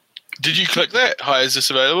 Did you click that? Hi, is this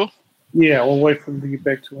available? Yeah, we'll wait for them to get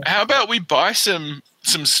back to us. How about we buy some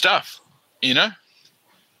stuff, you know?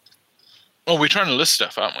 Well, we're trying to list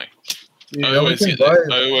stuff, aren't we? Yeah, we can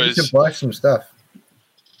buy some stuff.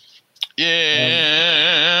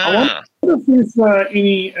 Yeah. I wonder if there's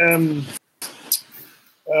any, kind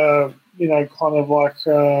of like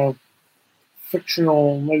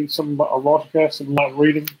fictional, maybe some erotica, some light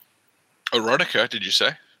reading. Erotica, did you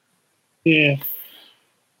say? Yeah.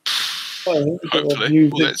 Hopefully.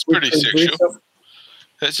 Well, that's pretty sexual.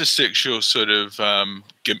 That's a sexual sort of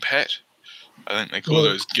gimp hat. I think they call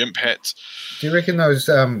those gimp hats. Do you reckon those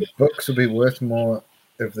books will be worth more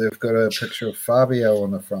if they've got a picture of Fabio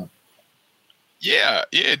on the front? Yeah,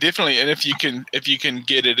 definitely. And if you can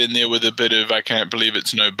get it in there with a bit of "I can't believe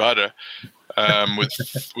it's no butter,"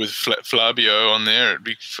 with Flavio on there, it'd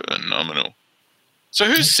be phenomenal. So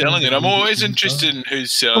who's selling it? I'm always interested in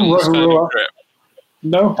who's selling this kind of crap.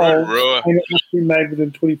 No holds. Payment must be made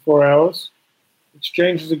within 24 hours.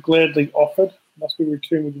 Exchanges are gladly offered. Must be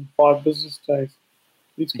returned within 5 business days.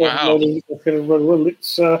 Let's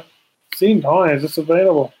send. Hi, is this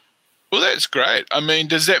available? Well, that's great. I mean,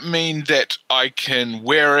 does that mean that I can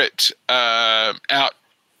wear it out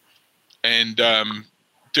and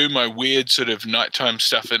do my weird sort of nighttime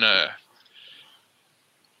stuff in an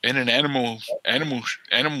animal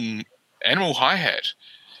hi hat,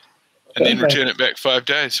 and then return it back 5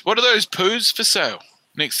 days? What are those poos for sale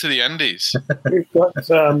next to the undies? We've got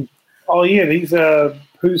these are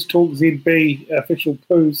Poos Talk ZB official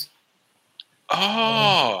poos.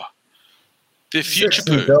 Oh. The future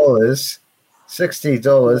 $60.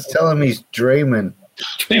 $60. Tell him he's dreaming.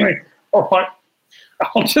 Dreaming. All right.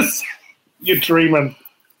 You're dreaming.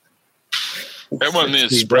 That one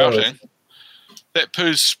there's sprouting. That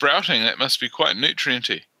poo's sprouting. That must be quite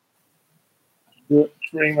nutrienty. You're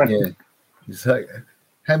dreaming. Yeah. He's like,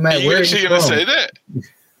 hey, mate, are you actually going to say that?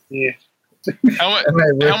 Yeah. How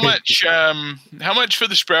much for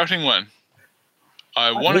the sprouting one?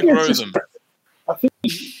 I want to grow them. I think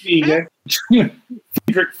you go.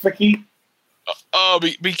 Frederick Ficky. Oh,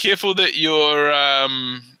 be careful that your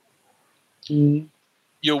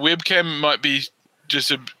webcam might be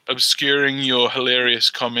just obscuring your hilarious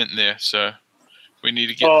comment there. So we need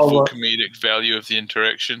to get the full comedic value of the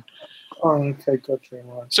interaction. Oh, okay, gotcha.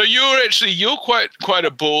 So you're quite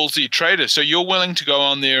a ballsy trader. So you're willing to go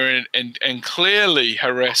on there and clearly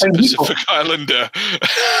harass a Pacific Islander.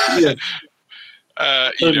 Yeah.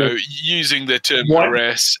 Using the term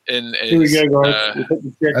harass in as, here we go, guys.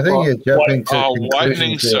 I think you're jumping to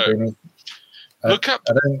whitening soap. Look up.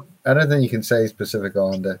 I don't think you can say Pacific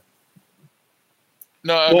Islander.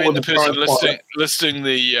 No, I mean the person listing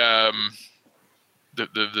the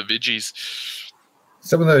veggies.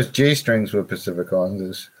 Some of those G strings were Pacific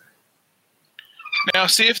Islanders. Now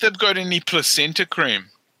see if they've got any placenta cream.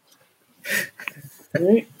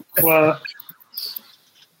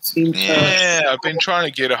 Yeah, I've been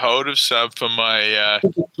trying to get a hold of some for my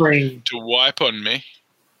to wipe on me.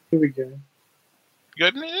 Here we go. You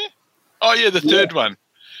got any there? Oh yeah, the third one.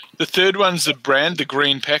 The third one's the brand, the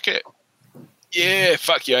green packet. Yeah,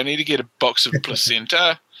 fuck yeah! I need to get a box of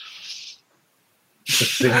placenta.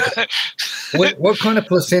 What kind of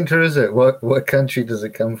placenta is it? What country does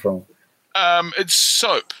it come from? It's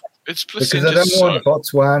soap. It's placenta. Because I don't want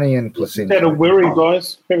Botswanian placenta. Had a worry,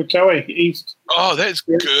 guys. Pematawe, East. Oh, that's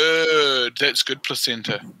good. That's good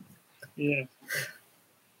placenta. Yeah.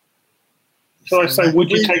 So I say,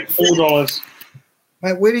 would you take $4?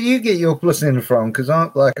 Mate, where do you get your placenta from? Because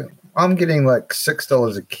I'm getting like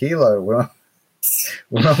 $6 a kilo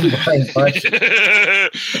when I'm buying bison.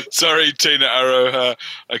 Sorry, Tina Aroha,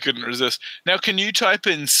 I couldn't resist. Now, can you type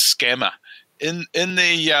in scammer in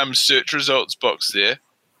the search results box there?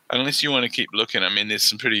 Unless you want to keep looking, I mean, there's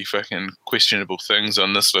some pretty fucking questionable things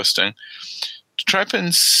on this listing. Type in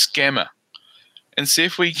scammer and see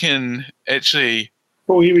if we can actually.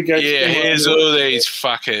 Oh, here we go. Yeah, here's all these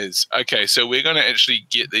fuckers. Okay, so we're going to actually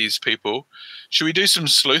get these people. Should we do some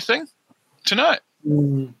sleuthing tonight?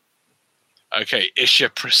 Okay, Isha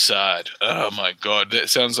Prasad. Oh my god, that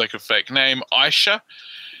sounds like a fake name. Aisha,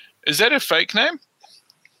 is that a fake name?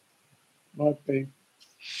 Might be.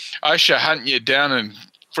 Aisha hunt you down and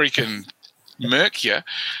freaking murk you.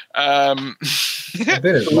 I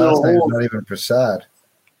bet his last name's not even Prasad.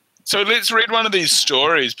 So let's read one of these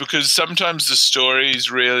stories because sometimes the stories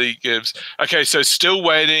really gives. Okay, so still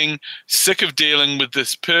waiting, sick of dealing with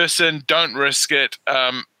this person, don't risk it.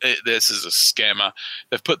 This is a scammer.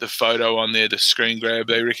 They've put the photo on there, the screen grab.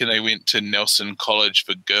 They reckon they went to Nelson College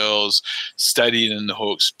for Girls, studied in the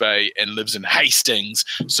Hawke's Bay and lives in Hastings.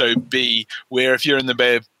 So beware if you're in the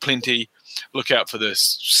Bay of Plenty, look out for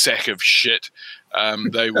this sack of shit.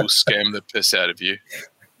 They will scam the piss out of you.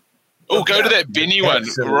 Oh, go to that Benny one.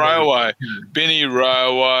 Raiwai. Benny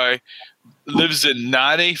Raiwai lives in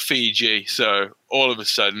Nadi, Fiji. So all of a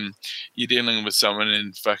sudden, you're dealing with someone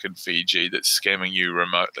in fucking Fiji that's scamming you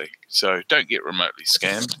remotely. So don't get remotely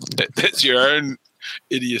scammed. That's your own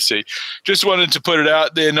idiocy. Just wanted to put it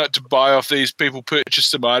out there, not to buy off these people.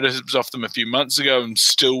 Purchased some items off them a few months ago. I'm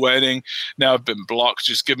still waiting. Now I've been blocked.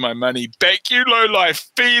 Just give my money back, you low-life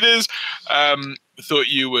feeders. Thought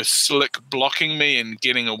you were slick blocking me and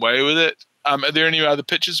getting away with it. Are there any other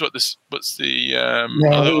pictures? What's the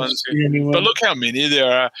other ones? But look how many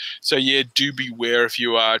there are. So yeah, do beware if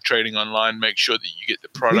you are trading online. Make sure that you get the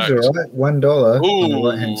product. These are right. $1 on the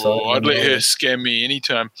right-hand side. I'd let her scam me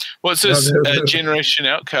anytime. What's this? Generation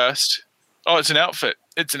Outcast. Oh, it's an outfit.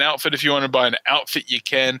 It's an outfit. If you want to buy an outfit, you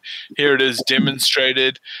can. Here it is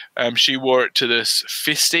demonstrated. She wore it to this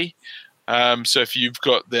festy. So if you've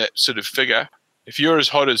got that sort of figure, if you're as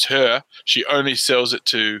hot as her, she only sells it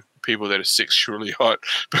to people that are sexually hot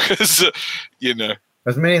because,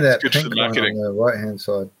 There's many of that pink one on the right-hand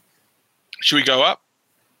side. Should we go up?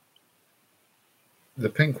 The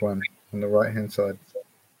pink one on the right-hand side.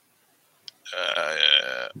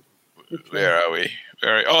 Where are we?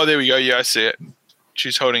 Oh, there we go. Yeah, I see it.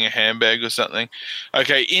 She's holding a handbag or something.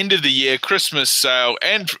 Okay, end of the year, Christmas sale,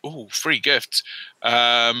 and free gifts.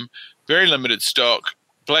 Very limited stock.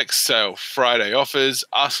 Black Sale Friday offers.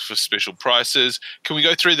 Ask for special prices. Can we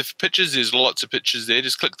go through the pictures? There's lots of pictures there.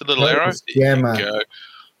 Just click the little arrow. There you go.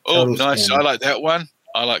 Oh, nice. I like that one.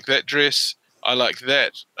 I like that dress. I like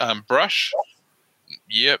that brush.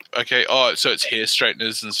 Yep. Okay. Oh, so it's hair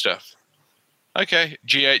straighteners and stuff. Okay.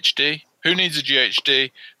 GHD. Who needs a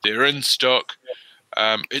GHD? They're in stock.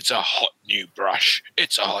 It's a hot new brush.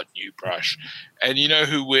 It's a hot new brush. And you know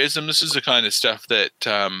who wears them? This is the kind of stuff that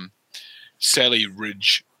Sally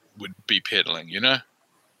Ridge would be peddling,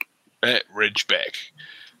 that Ridgeback.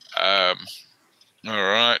 All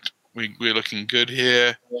right, we're looking good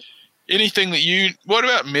here. Anything that what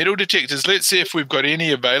about metal detectors? Let's see if we've got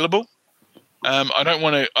any available. I don't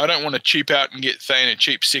want to cheap out and get Thane a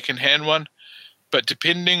cheap secondhand one, but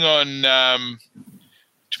depending on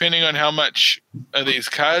how much of these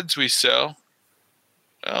cards we sell,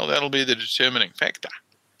 well, that'll be the determining factor.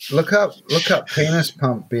 Look up penis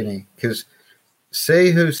pump, Benny, because see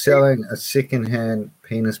who's selling a second-hand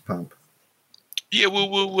penis pump. Yeah,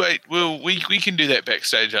 we'll wait. We can do that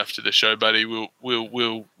backstage after the show, buddy. We'll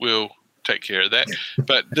take care of that.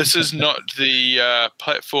 But this is not the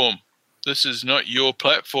platform. This is not your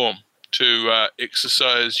platform to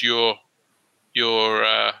exercise your.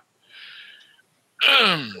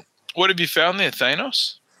 What have you found there,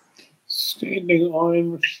 Thanos? Standing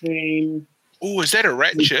iron machine. Oh, is that a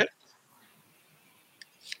ratchet?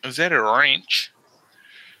 Is that a wrench?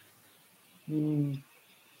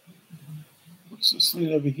 What's this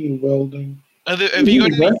thing over here? Welding. Are there any?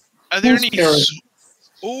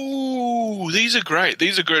 Oh, these are great.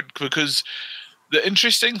 These are good because the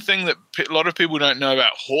interesting thing that a lot of people don't know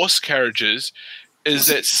about horse carriages is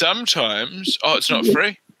that sometimes, it's not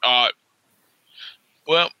free.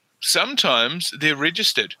 Well, sometimes they're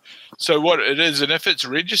registered. So what it is, and if it's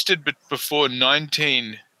registered before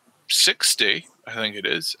 1960, I think it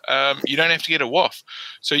is, you don't have to get a WAF.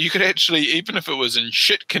 So you could actually, even if it was in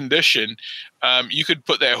shit condition, you could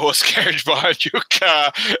put that horse carriage behind your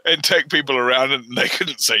car and take people around and they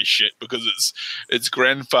couldn't say shit because it's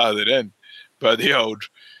grandfathered in by the old.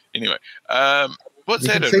 Anyway, what's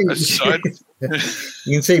that? A side?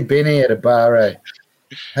 You can see Benny at a bar, eh?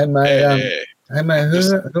 Hey, mate, who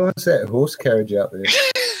wants that horse carriage out there?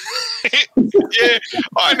 Yeah,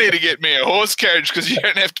 I need to get me a horse carriage because you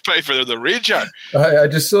don't have to pay for the rego. I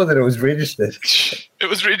just saw that it was registered. It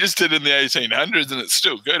was registered in the 1800s and it's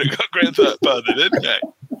still good. It got grandfathered in, mate.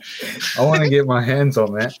 I want to get my hands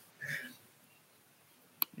on that.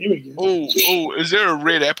 Here we go. Oh, is there a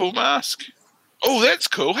red apple mask? Oh, that's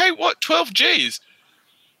cool. Hey, what? 12 Gs?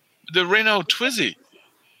 The Renault Twizy.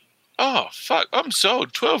 Oh, fuck. I'm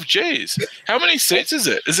sold. 12 Gs. How many seats is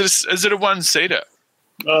it? Is it a one-seater?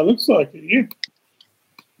 Looks like it, yeah.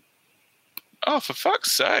 Oh, for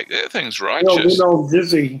fuck's sake. That thing's righteous.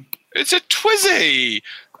 Dizzy. It's a Twizy.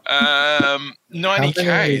 90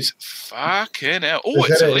 Ks. Fucking hell. Oh,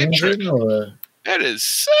 it's electric. That is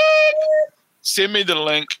sick. Send me the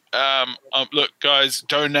link. Look, guys,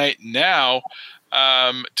 donate now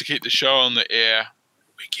to keep the show on the air.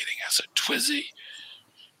 We're getting us a Twizy.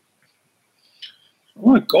 I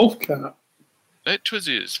want a golf cart. That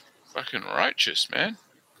Twizy is fucking righteous, man.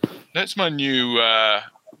 That's my new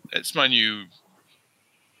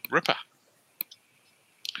Ripper.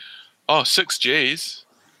 Oh, 6 Gs.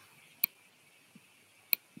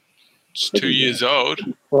 It's 2 years old.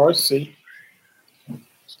 Pricey.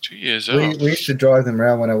 It's 2 years old. We used to drive them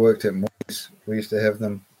around when I worked at Moy's. We used to have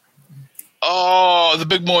them. Oh, the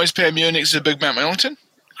big Moy's Pamu next to the Big Mount Wellington,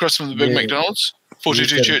 across from the big McDonald's,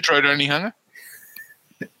 42 Church Road, Onehunga.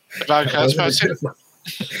 About Cars Parts Centre?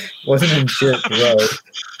 Wasn't in Church Road.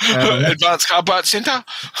 Advanced Car Parts Centre?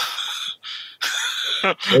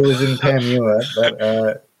 It was in Panmure, but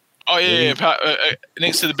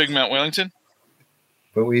next to the Big Mount Wellington.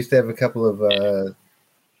 But we used to have a couple of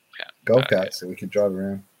golf carts that we could drive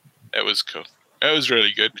around. That was cool. That was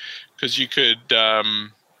really good because you could,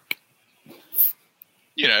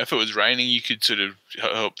 if it was raining, you could sort of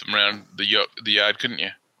help them around the yard, couldn't you?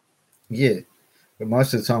 Yeah, but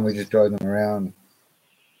most of the time we just drove them around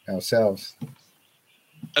ourselves.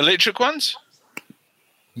 Electric ones?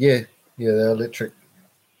 Yeah, they're electric.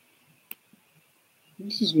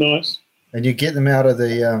 This is nice. And you get them out of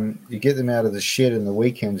the shed in the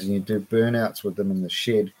weekends, and you do burnouts with them in the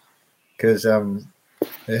shed because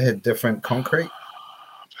they had different concrete.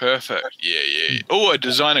 Perfect. Yeah. Oh, a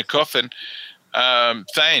designer coffin.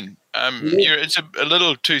 Thane, it's a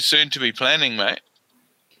little too soon to be planning, mate.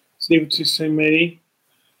 It's never too soon, matey.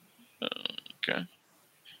 Okay.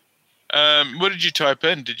 What did you type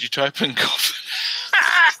in? Did you type in coffin?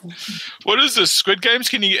 What is this? Squid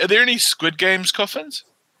Games? Are there any Squid Games coffins?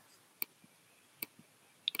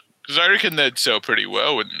 Because I reckon they'd sell pretty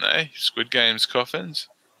well, wouldn't they? Squid Games coffins.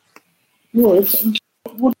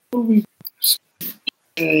 What are we?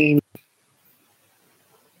 Game.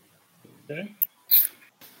 Okay.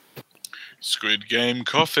 Squid Game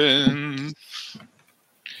coffin.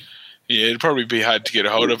 Yeah, it'd probably be hard to get a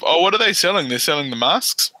hold of. Oh, what are they selling? They're selling the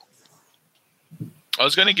masks? I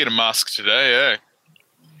was going to get a mask today, eh?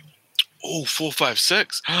 Oh,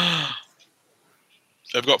 456.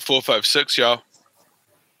 They've got 456, y'all.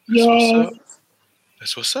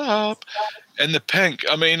 That's what's up. And the pink,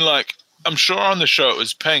 I mean, like, I'm sure on the show it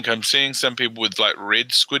was pink. I'm seeing some people with, like,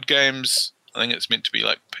 red Squid Games. I think it's meant to be,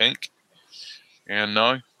 like, pink. Yeah,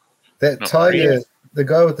 no. That tiger, red. The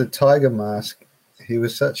guy with the tiger mask, he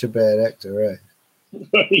was such a bad actor, eh?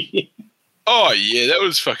 Oh, yeah, that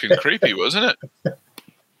was fucking creepy, wasn't it?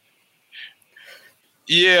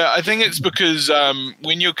 Yeah, I think it's because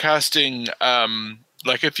when you're casting,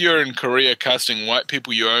 like if you're in Korea casting white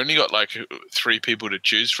people, you only got like 3 people to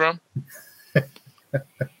choose from.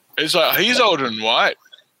 It's like, he's old and white.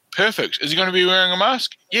 Perfect. Is he going to be wearing a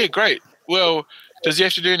mask? Yeah, great. Well, does he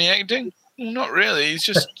have to do any acting? Well, not really. He's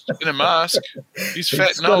just in a mask. He's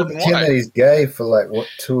fat and old and white. He's gay for like, what,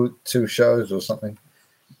 two shows or something.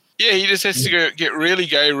 Yeah, he just has to get really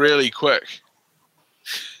gay really quick.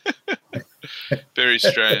 Very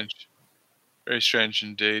strange. Very strange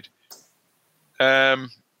indeed.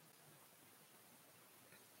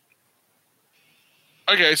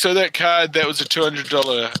 Okay, so that card, that was a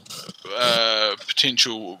 $200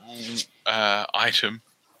 potential item.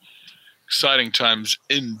 Exciting times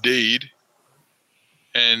indeed.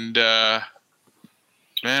 And, man,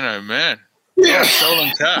 oh, man. Yeah.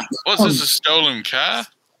 Stolen car. What's this, a stolen car?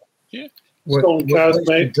 Yeah. Stolen cars,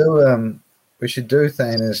 mate. We should do,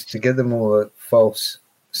 Thane, is to give them all a false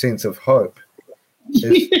sense of hope.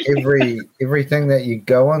 Everything that you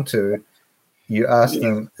go onto, you ask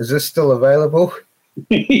them, is this still available?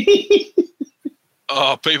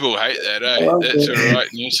 Oh, people hate that, eh? That's a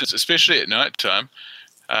right nuisance, especially at night time.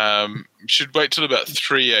 Should wait till about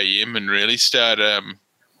 3 a.m. and really start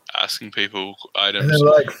asking people items. And they're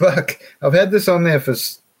like, fuck, I've had this on there for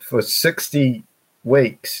 60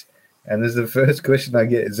 weeks. And this is the first question I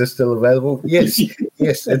get: is this still available? Yes,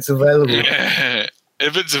 yes, it's available. Yeah.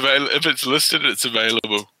 If it's listed, it's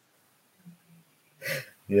available.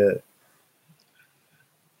 Yeah.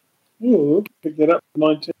 Ooh, pick it up,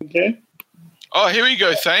 19K. Oh, here we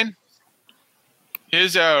go, Thane.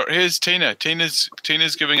 Here's Tina. Tina's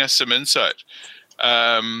giving us some insight.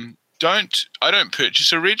 I don't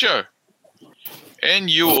purchase a rego.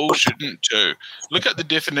 And you all shouldn't too. Look at the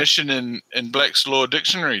definition in Black's Law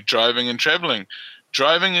Dictionary, driving and travelling.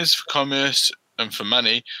 Driving is for commerce and for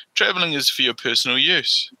money. Travelling is for your personal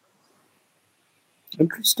use.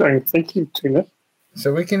 Interesting. Thank you, Tina.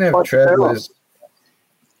 So we can have travellers.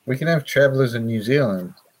 We can have travellers in New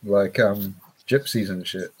Zealand, like gypsies and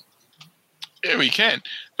shit. Yeah, we can.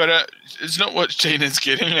 But it's not what Tina's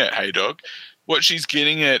getting at, hey dog. What she's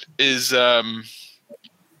getting at is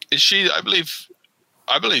she, I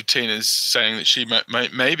believe Tina's saying that she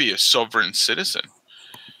may be a sovereign citizen.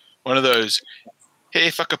 One of those, hey,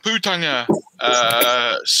 whakaputanga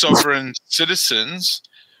sovereign citizens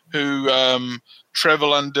who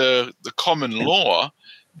travel under the common law.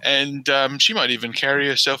 And she might even carry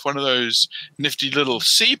herself one of those nifty little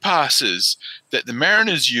sea passes that the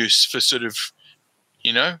mariners use for sort of,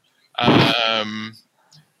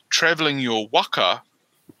 traveling your waka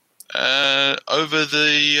over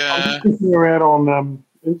the. I'm checking her out on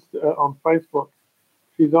Facebook.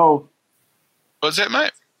 She's old. What's that,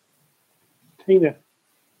 mate? Tina.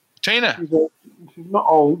 Tina. She's not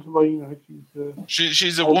old, but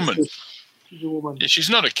she's a woman. She's a woman. Yeah, she's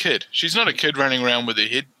not a kid. She's not a kid running around with her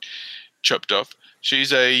head chopped off.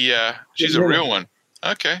 She's a real one.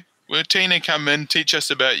 Okay. Well, Tina, come in, teach us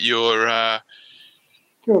about your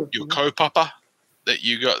kaupapa that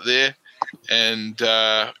you got there, and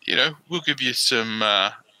we'll give you some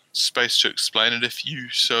space to explain it if you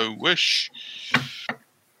so wish.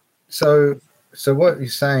 So what you're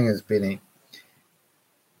saying is, Benny,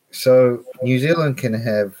 so New Zealand can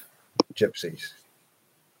have gypsies.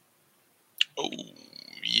 Oh,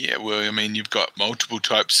 yeah. Well, I mean, you've got multiple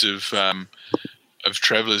types of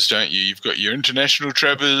travellers, don't you? You've got your international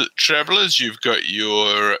travellers. You've got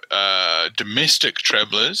your domestic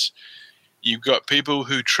travellers. You've got people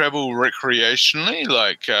who travel recreationally,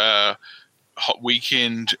 like hot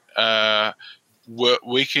weekend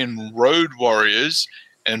road warriors,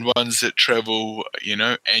 and ones that travel,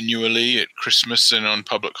 annually at Christmas and on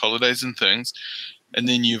public holidays and things. And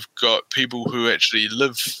then you've got people who actually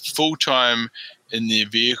live full-time in their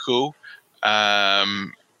vehicle as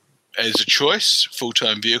a choice,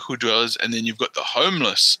 full-time vehicle dwellers. And then you've got the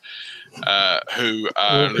homeless who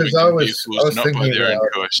are living in vehicles not by their own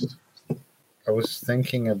choice. I was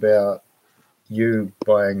thinking about you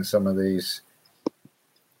buying some of these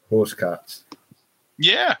horse carts.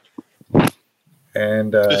 Yeah.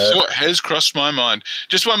 And the thought has crossed my mind.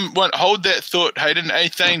 Just one hold that thought, Hayden. Hey,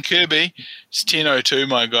 Thane Kirby, it's 10:02,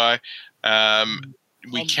 my guy.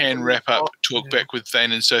 We can wrap up Talkback with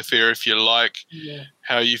Thane and Sophia if you like. Yeah.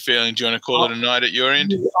 How are you feeling? Do you want to call it a night at your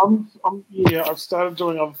end? I've started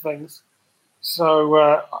doing other things. So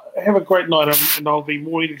have a great night, and I'll be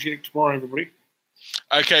more energetic tomorrow, everybody.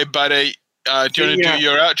 Okay, buddy. Do you want to do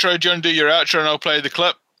your outro? Do you want to do your outro and I'll play the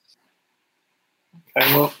clip?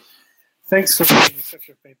 Okay, well, thanks for being such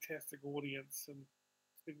a fantastic audience. And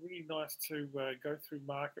it's been really nice to go through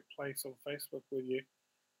Marketplace on Facebook with you.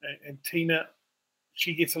 And Tina,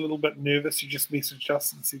 she gets a little bit nervous. She just messaged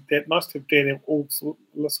us and said that. Nice to have Dan also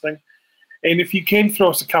listening. And if you can throw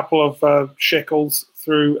us a couple of shekels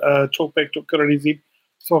through talkback.co.nz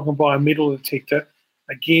so I can buy a metal detector.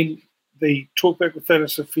 Again, the Talkback with Thane and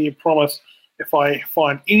Sophia promise, if I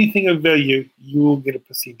find anything of value, you will get a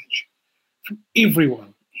percentage. From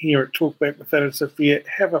everyone here at Talkback with Thane and Sophia,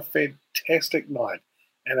 have a fantastic night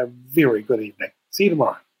and a very good evening. See you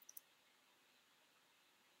tomorrow.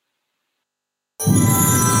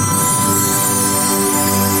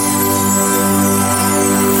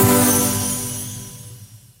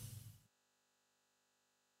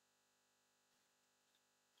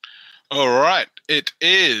 All right. It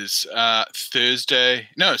is Thursday.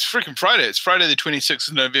 No, it's freaking Friday. It's Friday the 26th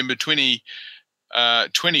of November,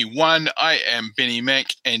 2021. I am Benny Mac,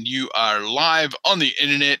 and you are live on the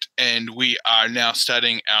internet, and we are now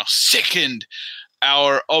starting our second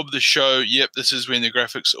hour of the show. Yep, this is when the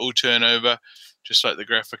graphics all turn over, just like the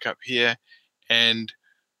graphic up here. And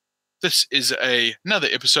this is another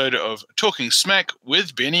episode of Talking Smack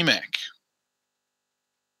with Benny Mac.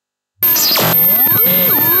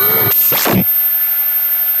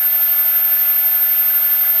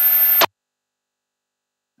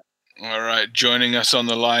 All right, joining us on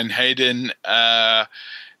the line, Hayden, our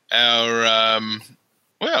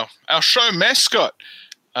show mascot,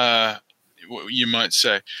 you might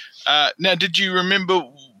say. Now, did you remember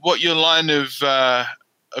what your line of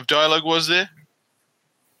dialogue was there?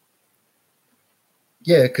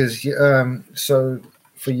 Yeah, because so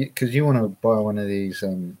for you, because you want to buy one of these.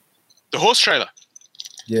 The horse trailer.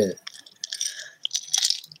 Yeah.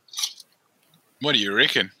 What do you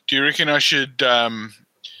reckon? Do you reckon I should?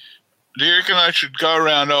 Do you reckon I should go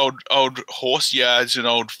around old horse yards and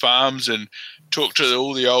old farms and talk to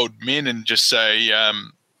all the old men and just say,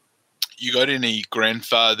 you got any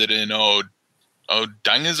grandfathered in old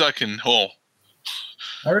dungers I can haul?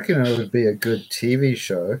 I reckon it would be a good TV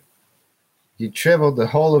show. You travel the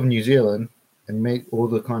whole of New Zealand and meet all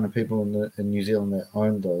the kind of people in New Zealand that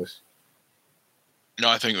own those. No,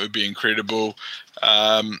 I think it would be incredible.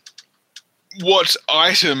 What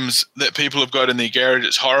items that people have got in their garage,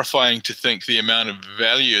 it's horrifying to think the amount of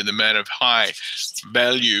value and the amount of high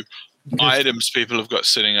value items people have got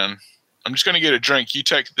sitting on. I'm just going to get a drink. You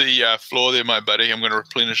take the floor there, my buddy. I'm going to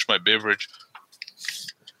replenish my beverage.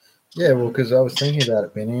 Yeah, well, because I was thinking about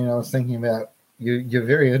it, Benny, and I was thinking about you're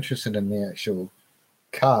very interested in the actual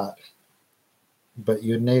cart, but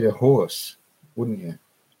you'd need a horse, wouldn't you?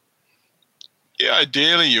 Yeah,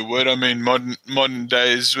 ideally you would. I mean, modern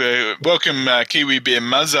days. Welcome, Kiwi Bear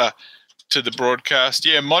Muzza, to the broadcast.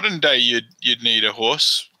 Yeah, modern day you'd need a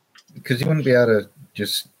horse because you wouldn't be able to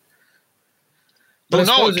just. Well,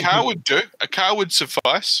 no, a car would do. A car would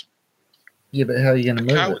suffice. Yeah, but how are you going to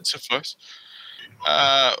move car it? would suffice.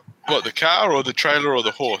 What, the car or the trailer or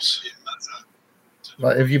the horse?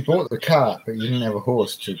 Like, if you bought the cart but you didn't have a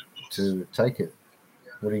horse to take it,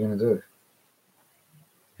 what are you going to do?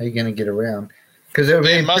 How are you going to get around? Because it would be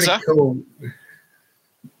pretty Muzzer? cool.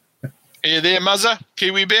 Are you there, Muzzer?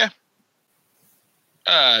 Kiwi bear?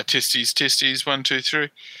 Testes, 1, 2, 3.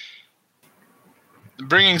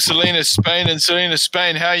 Bringing Selena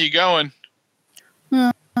Spain, how are you going?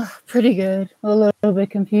 Pretty good. A little bit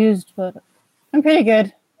confused, but I'm pretty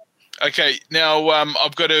good. Okay, now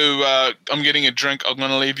I've got to. I'm getting a drink. I'm going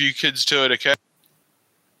to leave you kids to it. Okay.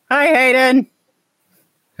 Hi, Hayden.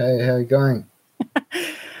 Hey, how you going?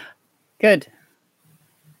 Good.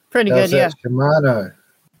 Pretty How's good, yeah. that Shimano?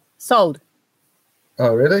 Sold.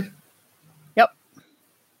 Oh, really? Yep.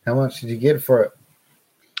 How much did you get for it?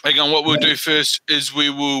 Again, what we'll do first is we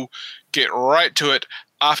will get right to it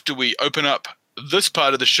after we open up this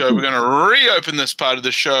part of the show. We're going to reopen this part of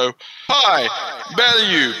the show. High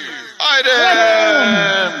value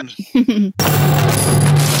items.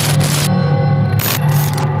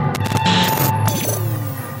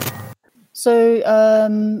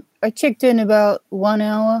 So I checked in about 1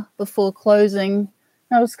 hour before closing.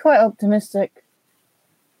 I was quite optimistic.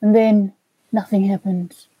 And then nothing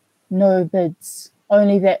happened. No bids.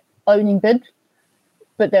 Only that opening bid.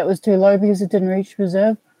 But that was too low because it didn't reach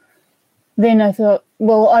reserve. Then I thought,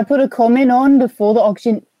 well, I put a comment on before the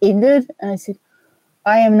auction ended. And I said,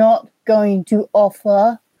 I am not going to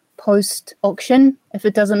offer post-auction if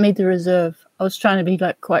it doesn't meet the reserve. I was trying to be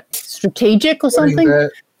like quite strategic or something.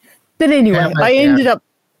 But anyway, I ended up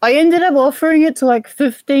offering it to like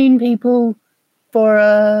 15 people for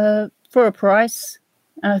a price.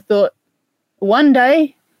 And I thought, one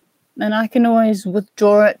day, and I can always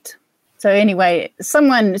withdraw it. So anyway,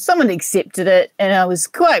 someone accepted it, and I was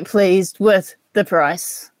quite pleased with the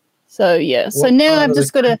price. So yeah, so now I've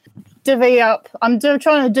just got to divvy up. I'm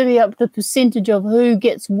trying to divvy up the percentage of who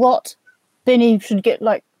gets what. Benny should get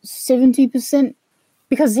like 70%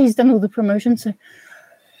 because he's done all the promotions. So,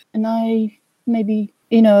 and I maybe,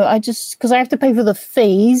 because I have to pay for the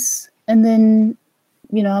fees, and then,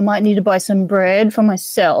 I might need to buy some bread for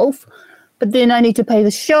myself. But then I need to pay the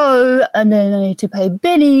show, and then I need to pay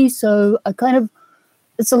Benny. So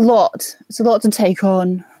it's a lot. It's a lot to take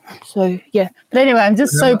on. So yeah. But anyway, I'm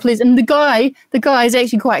just so pleased. And the guy is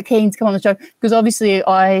actually quite keen to come on the show because obviously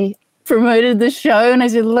I promoted the show and I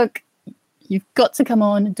said, look, you've got to come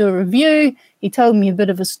on and do a review. He told me a bit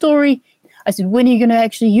of a story. I said, when are you going to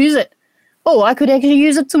actually use it? Oh, I could actually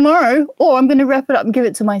use it tomorrow, or I'm going to wrap it up and give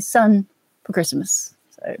it to my son for Christmas.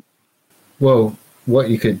 So, well, what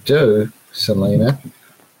you could do, Selena,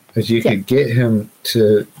 is you could get him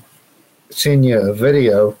to send you a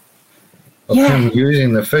video of him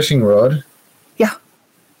using the fishing rod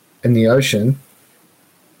in the ocean.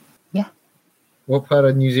 Yeah. What part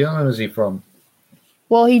of New Zealand is he from?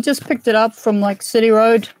 Well, he just picked it up from like City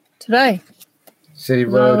Road today. City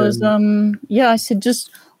Road. I said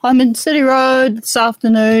I'm in City Road this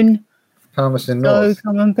afternoon. Palmerston North. So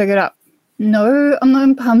come and pick it up. No, I'm not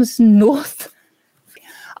in Palmerston North.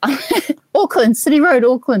 Auckland, City Road,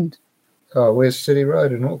 Auckland. Oh, where's City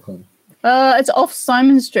Road in Auckland? It's off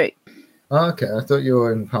Simon Street. Oh, okay. I thought you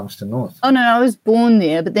were in Palmerston North. Oh, no, I was born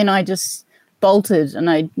there, but then I just bolted and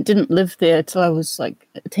I didn't live there till I was like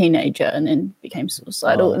a teenager and then became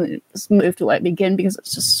suicidal and then just moved away again because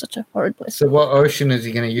it's just such a horrid place. So what ocean is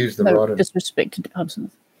he going to use the rod in? Disrespect to Palmerston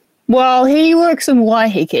North. Well, he works in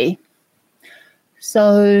Waiheke.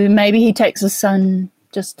 So maybe he takes his son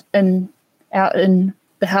just out in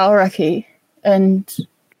the Hauraki, and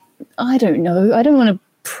I don't know. I don't want to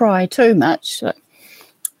pry too much.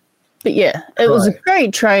 But yeah, it was a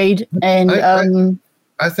great trade, and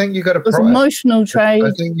I think you got to pry. It was an emotional trade.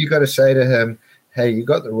 I think you got to say to him, "Hey, you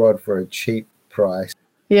got the rod for a cheap price.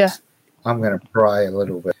 Yeah, I'm going to pry a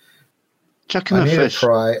little bit. Chucking a fish. To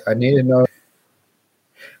pry. I need to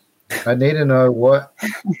know what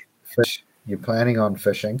fish you're planning on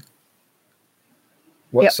fishing.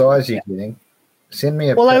 What size you're getting. Send me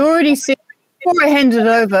a I already said before I handed it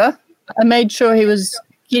over, I made sure he was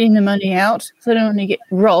getting the money out so I don't want to get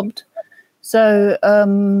robbed. So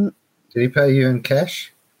did he pay you in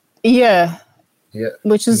cash? Yeah. Yeah.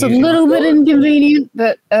 Which is a little bit inconvenient,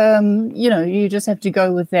 but you just have to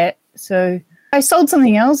go with that. So I sold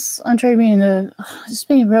something else on Trade Me just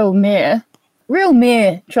being a real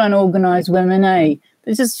mare trying to organise women, eh?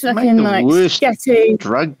 It's just fucking like scatty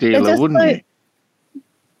drug dealer, wouldn't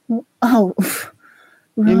you? Oh,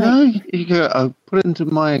 right. You go. Put it into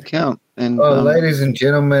my account. And ladies and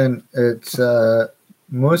gentlemen, it's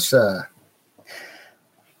Musa.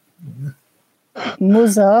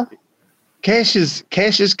 Musa. Cash is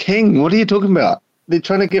king. What are you talking about? They're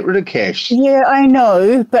trying to get rid of cash. Yeah, I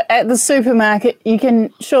know, but at the supermarket, you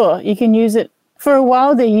can use it. For a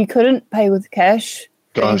while there, you couldn't pay with cash.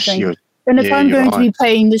 Gosh, and if I'm going to be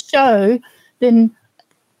paying the show, then,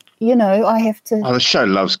 I have to... Oh, the show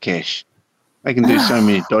loves cash. They can do so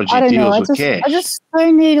many dodgy deals with cash. I just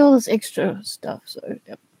don't need all this extra stuff. So,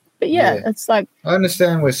 but it's like... I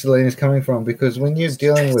understand where Selena's coming from, because when you're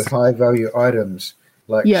dealing with high-value items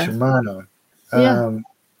like Shimano,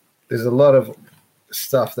 there's a lot of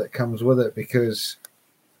stuff that comes with it, because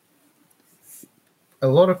a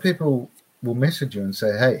lot of people will message you and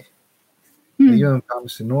say, hey, are you in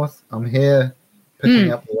Palmerston North? I'm here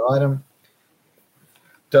picking up the item.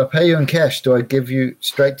 Do I pay you in cash? Do I give you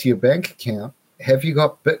straight to your bank account? Have you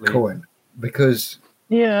got Bitcoin? Because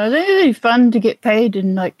I think it'd be fun to get paid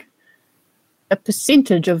in like a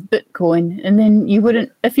percentage of Bitcoin, and then you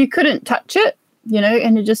wouldn't, if you couldn't touch it,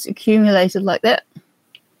 and it just accumulated like that.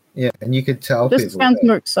 Yeah, and you could tell this people. Sounds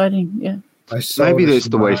more exciting. Yeah. Maybe that's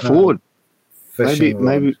the way forward. Maybe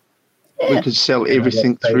we could sell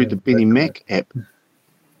everything through the Benny Mac app,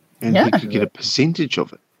 and we could get a percentage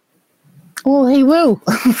of it. Well, he will,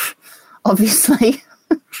 obviously.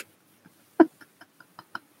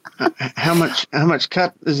 How much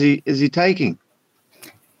cut is he taking?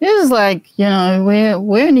 This is like, we're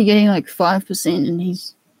only getting like 5%, and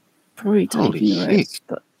he's probably taking the rest.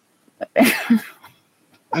 But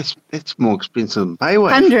that's more expensive than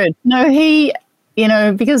Paywave. 100. No, he,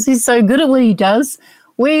 because he's so good at what he does,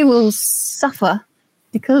 we will suffer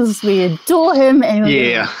because we adore him, and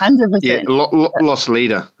we're 100%. Yeah, lost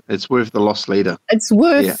leader. It's worth the lost leader. It's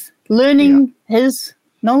worth learning his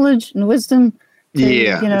knowledge and wisdom.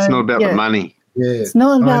 It's not about the money. Yeah, it's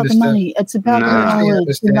not about the money. It's about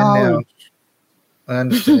the knowledge. I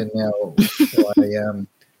understand now why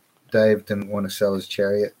Dave didn't want to sell his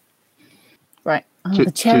chariot. Right.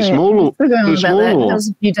 The chariot. Too small. We're going on about that. That was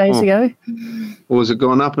a few days ago. Or was it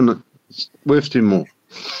gone up and it's worth too more?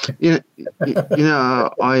 I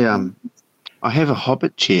have a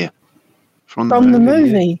Hobbit chair from the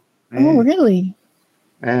movie. Yeah. Oh, really?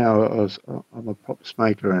 Yeah, I'm a props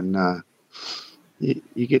maker, and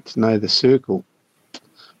you get to know the circle.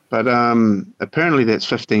 But apparently that's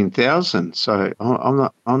 15,000. So I'm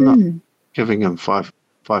not giving him 5%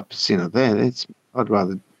 of that. I'd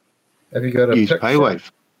rather have you got a use picture?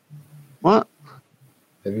 Paywave. What?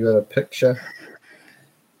 Have you got a picture?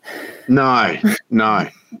 No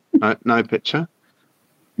picture.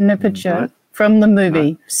 No picture from the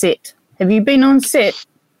movie set. Have you been on set?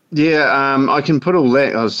 Yeah, I can put all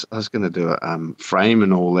that. I was going to do a frame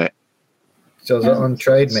and all that. So is it on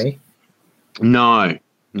Trade Me? No,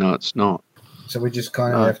 it's not. So we just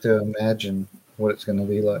kind of have to imagine what it's going to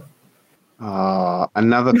be like.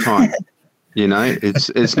 Another time.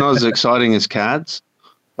 It's not as exciting as cards,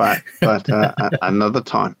 but another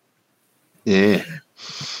time. Yeah.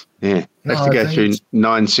 Have to go through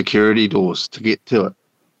 9 security doors to get to it.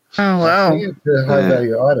 Oh, wow. It's a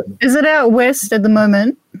high-value item. Is it out west at the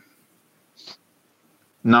moment?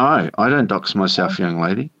 No, I don't dox myself, young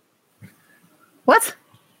lady. What?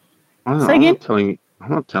 I'm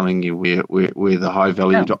not telling you where the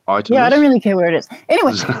high-value item is. Yeah, I don't really care where it is.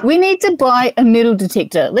 Anyway, we need to buy a metal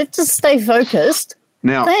detector. Let's just stay focused.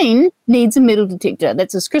 Now, Thane needs a metal detector.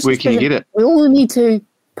 That's his Christmas present. We can get it. We all need to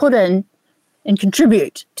put in and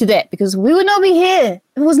contribute to that, because we would not be here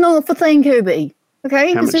if it was not for Thane Kirby.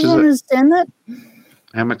 Okay? Does everyone understand that?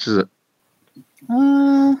 How much is it?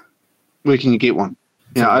 Where can you get one?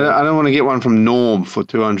 Yeah, I don't want to get one from Norm for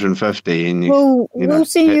 250. And we'll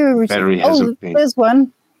see you a receipt. Battery hasn't been. There's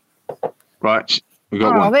one. Right, we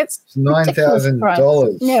got one. That's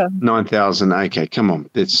 $9,000. Yeah, 9,000. Okay, come on.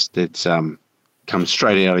 That's comes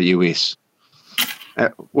straight out of US.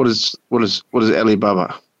 What is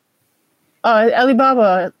Alibaba?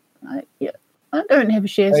 Alibaba. I don't have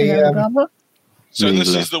shares in Alibaba. So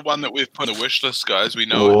this is the one that we've put on a wish list, guys. We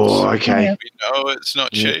know okay. We know it's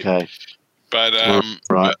not cheap. Okay. But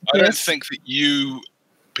right. I don't think that you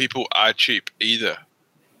people are cheap either.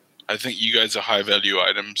 I think you guys are high value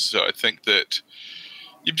items. So I think that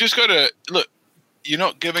you've just got to look. You're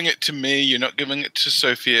not giving it to me. You're not giving it to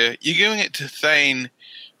Sophia. You're giving it to Thane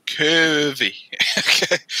Kirby.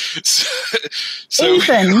 Okay. So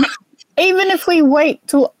even if we wait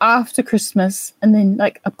till after Christmas and then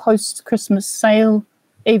like a post-Christmas sale,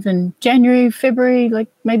 even January, February, like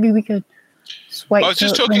maybe we could just wait. I was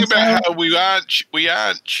just talking about how we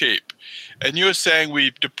aren't cheap, and you're saying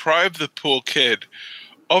we've deprived the poor kid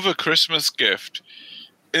of a Christmas gift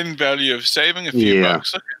in value of saving a few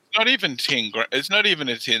bucks. Look, it's not even It's not even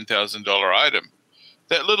a $10,000 item.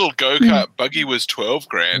 That little go-kart buggy was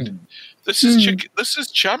 $12,000. This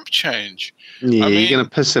is chump change. Yeah, I mean, you're going to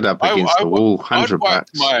piss it up against the wall, $100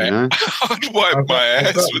 bucks. I'd wipe my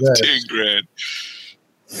ass with 10 grand.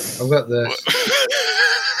 I've got this.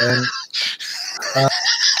 And,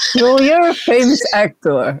 well, you're a famous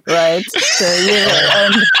actor, right? So you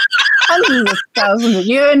earn hundreds of thousands.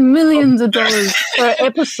 You earn millions of dollars per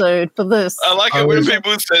episode for this. I like it when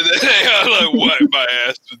people say that. I like wipe my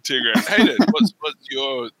ass with 10 grand. Hayden, what's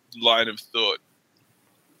your line of thought?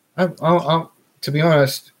 To be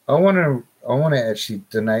honest, I want to actually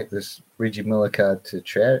donate this Reggie Miller card to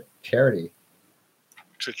charity.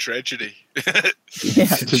 To tragedy. Yeah.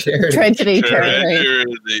 To charity.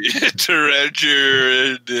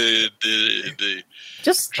 Tragedy.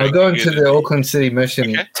 Just I'll go into the Auckland City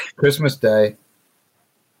Mission Christmas Day,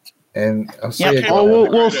 and I'll see it. Oh,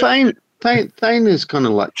 well, Thane is kind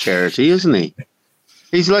of like charity, isn't he?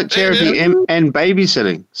 He's like charity and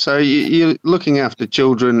babysitting. So you're looking after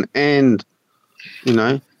children and, you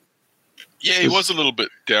know. Yeah, he was a little bit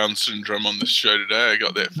Down syndrome on this show today. I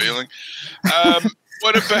got that feeling.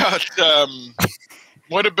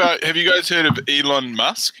 What about, have you guys heard of Elon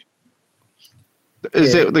Musk?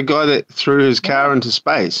 Is that the guy that threw his car into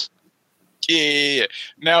space? Yeah.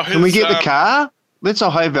 Now, can we get the car? That's a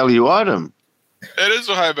high value item. It is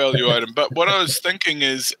a high value item. But what I was thinking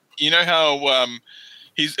is, you know how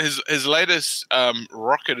his latest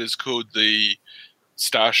rocket is called the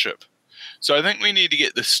Starship. So I think we need to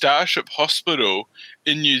get the Starship Hospital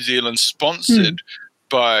in New Zealand sponsored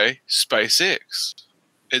by SpaceX.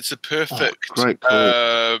 It's a perfect great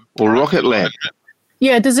call. Or Rocket Lab.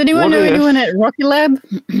 Yeah, does anyone know anyone at Rocket Lab?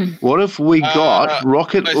 What if we got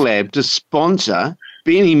Rocket Lab to sponsor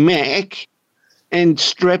Benny Mac and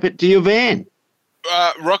strap it to your van?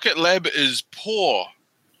 Rocket Lab is poor.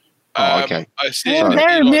 Okay. I said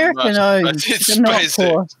they're American owned. I said They're not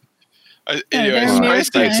poor. Anyway,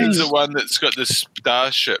 SpaceX is the one that's got the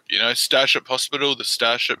Starship, Starship Hospital, the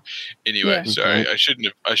Starship. Anyway, sorry, I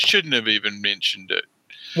shouldn't have even mentioned it.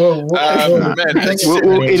 Well, we'll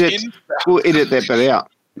edit that bit out.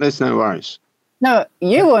 There's no worries. No,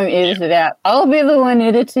 you won't edit it out. I'll be the one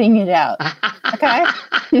editing it out. Okay?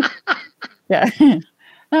 Yeah.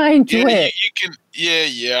 I enjoy it. You can.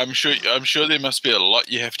 Yeah. I'm sure there must be a lot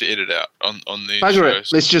you have to edit out on these shows.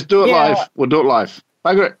 It. Let's just do it live. We'll do it live.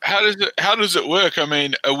 Bugger it. How does it work? I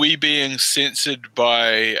mean, are we being censored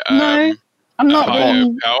by no, I'm not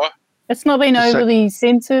power? It's not been overly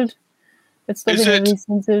censored. It's not been overly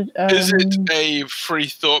censored. Is it a free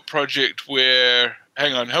thought project where?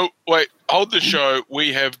 Hang on, hold the show.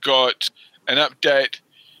 We have got an update.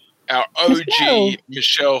 Our OG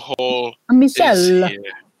Michelle Hall is here.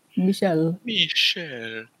 Michelle,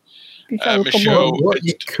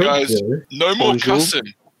 guys, no more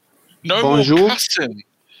cussing. No more cussing.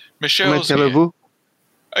 Michelle's here.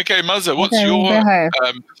 Okay, Muzza, what's your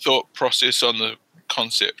thought process on the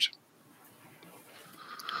concept?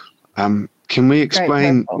 Can we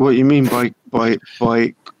explain what you mean by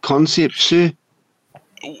concept, sir?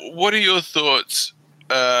 What are your thoughts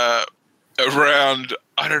around?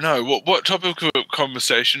 I don't know. What topic of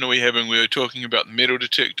conversation are we having? We were talking about the metal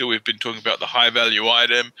detector. We've been talking about the high value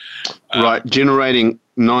item. Right, generating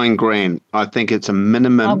 $9 grand. I think it's a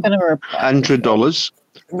minimum $100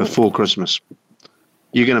 before Christmas.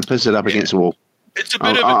 You're going to piss it up against the wall. It's a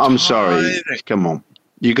bit of I'm sorry. Come on.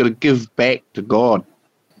 You got to give back to God,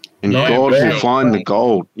 and God will find the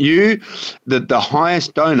gold. The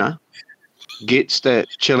highest donor gets to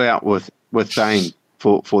chill out with Thane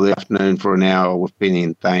for the afternoon for an hour with Penny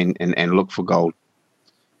and Thane and look for gold.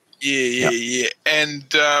 Yeah. And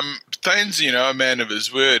Thane's, a man of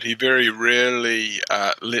his word. He very rarely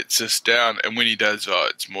lets us down, and when he does,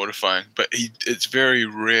 it's mortifying. But it's very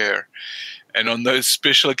rare. And on those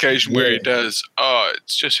special occasions where he does, it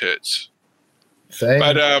just hurts.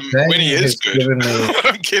 But when he is good,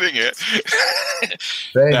 I'm kidding it.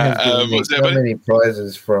 Thane has given me so many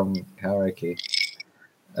prizes from Hauraki.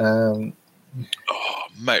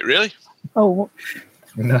 Mate, really? Oh.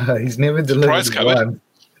 No, he's never delivered one.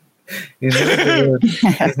 He's never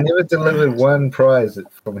delivered one prize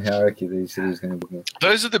from Hauraki that he said he was going to give me.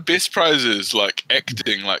 Those are the best prizes, like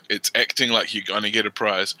acting like you're going to get a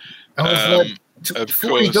prize. I was like,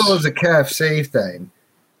 $40 a KFC thing.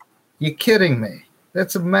 You're kidding me.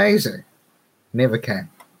 That's amazing. Never came.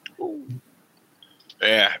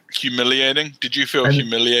 Yeah, humiliating. Did you feel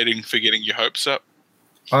humiliating for getting your hopes up?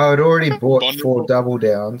 I had already bought 4 double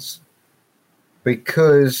downs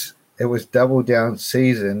because it was double down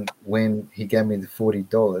season when he gave me the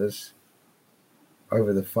 $40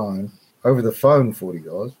 over the phone. Over the phone,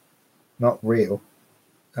 $40, not real.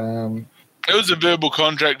 It was a verbal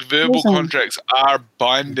contract. Verbal contracts are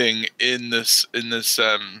binding in this in this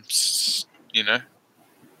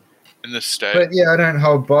state. But yeah, I don't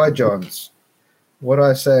hold bygones. What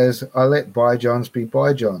I say is I let bygones be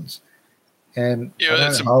bygones. And yeah,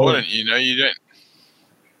 that's important. You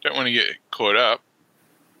don't want to get caught up.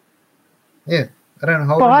 Yeah, I don't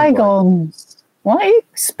hold bygones. Why?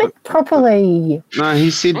 Speak properly. No, he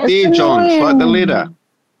said dear Johns, like the letter.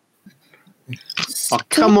 Oh,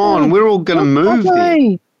 come on. We're all going to move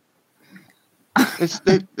there.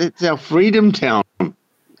 It's our freedom town.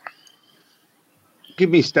 Get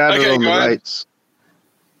me started on the rates.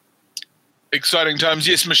 Exciting times.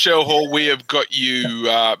 Yes, Michelle Hall, we have got you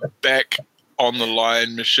back on the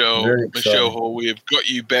line, Michelle Hall. We have got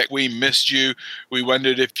you back. We missed you. We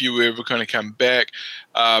wondered if you were ever going to come back.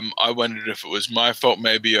 I wondered if it was my fault.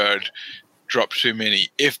 Maybe I'd dropped too many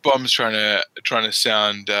F-bombs trying to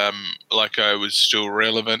sound like I was still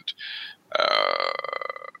relevant.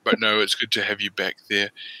 But no, it's good to have you back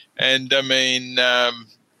there. And I mean,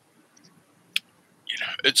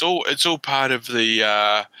 it's all part of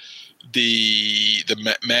the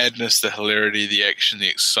madness, the hilarity, the action, the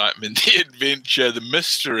excitement, the adventure, the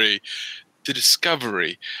mystery, the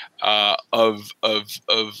discovery of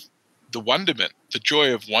the wonderment, the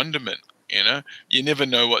joy of wonderment. You never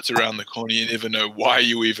know what's around the corner. You never know why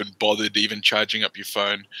you even bothered even charging up your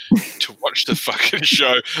phone to watch the fucking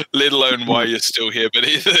show, let alone why you're still here. But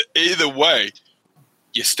either way,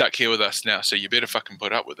 you're stuck here with us now, so you better fucking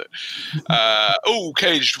put up with it.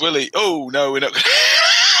 Caged Willie. Oh, no, we're not going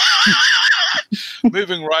to.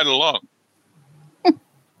 Moving right along.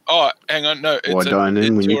 Oh, hang on. No, it's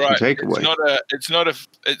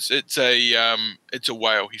it's a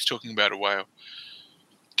whale. He's talking about a whale.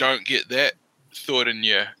 Don't get that thought in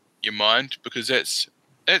your mind, because that's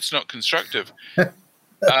not constructive.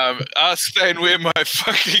 Ask Stan where my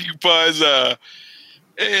fucking pies are.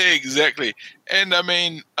 Exactly. And I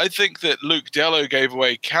mean, I think that Luke Dello gave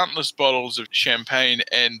away countless bottles of champagne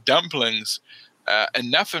and dumplings,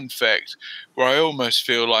 enough in fact, where I almost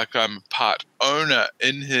feel like I'm part owner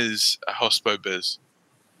in his hospo biz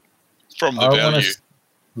from the value.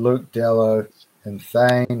 Luke Dello and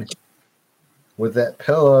Thane with that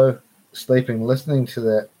pillow, sleeping, listening to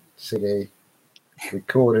that CD,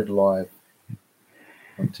 recorded live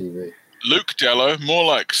on TV. Luke Dello, more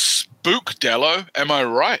like Spook Dello, am I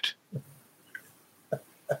right?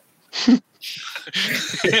 But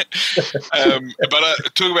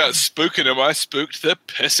talk about spooking him. I spooked the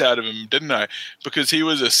piss out of him, didn't I? Because he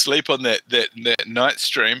was asleep on that night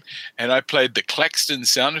stream, and I played the Claxton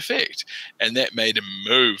sound effect, and that made him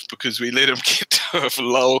move because we let him get to a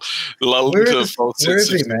lull into a false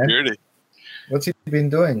sense of security. What's he been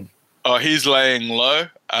doing? Oh, he's laying low.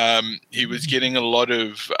 He was getting a lot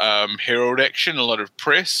of herald action, a lot of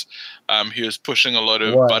press. He was pushing a lot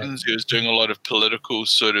of buttons. He was doing a lot of political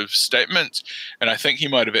sort of statements. And I think he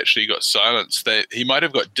might have actually got silenced. He might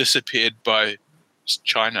have got disappeared by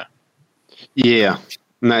China. Yeah.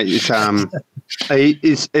 No, it's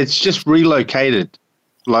just relocated.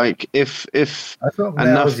 Like if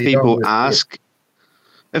enough people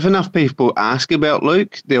ask about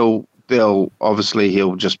Luke, they'll obviously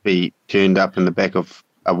he'll just be turned up in the back of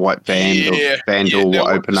a white van or will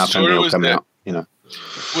open up and he'll come out,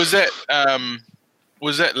 Was that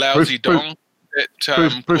Lousy Dong?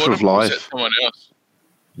 Proof of life. Was that someone else?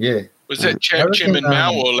 Yeah. Was that Chairman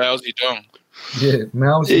Mao or Lousy Dong? Yeah,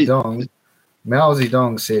 Mousy Dong. Mousy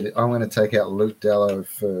Dong said, "I'm going to take out Luke Dello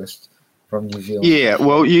first from New Zealand." Yeah,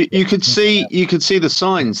 well, you could see the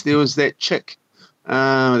signs. There was that chick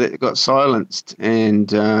that got silenced,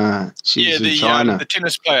 and she's in China. The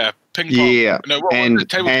tennis player, ping pong. Yeah, no, table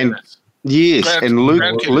tennis. Yes, and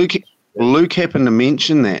Luke happened to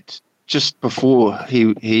mention that just before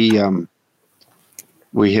he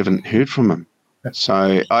we haven't heard from him.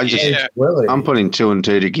 So I'm putting two and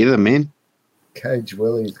two together, man. Cage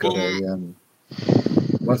Willie's got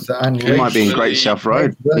wants to unleash. He might be in Great South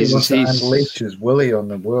Road. Willie wants to unleash his Willie on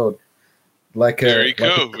the world. Very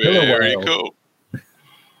cool.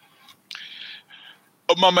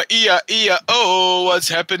 Oh, mama, oh, what's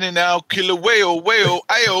happening now? Killer whale,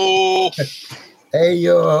 ayo.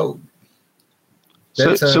 Ayo.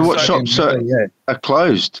 So what shops are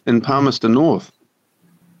closed in Palmerston North?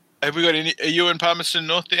 Have we got any? Are you in Palmerston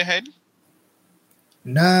North there, Hayden?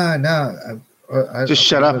 No. Just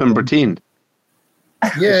shut up and pretend.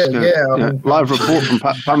 Yeah. Live report from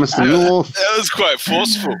Palmerston North. That was quite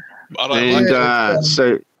forceful.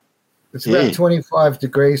 It's about 25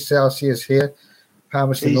 degrees Celsius here,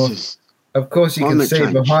 Palmerston North. Of course, you can see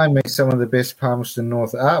behind me some of the best Palmerston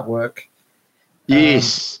North artwork.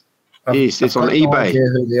 Yes. Yes, it's on I've got no eBay. idea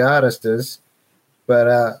who the artist is, but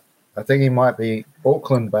I think he might be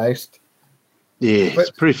Auckland based. Yeah, But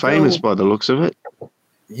it's pretty famous still- by the looks of it.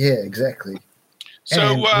 Yeah, exactly.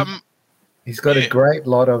 So, And he's got a great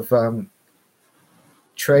lot of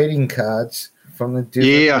trading cards from the different.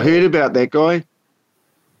 Yeah, I heard about that guy.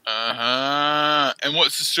 And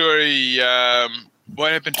what's the story?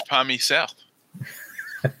 What happened to Palmy South?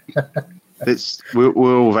 We're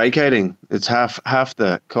all vacating. It's half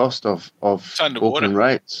the cost of Auckland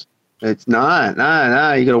rates. It's no.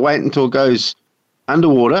 You got to wait until it goes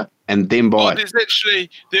underwater and then buy.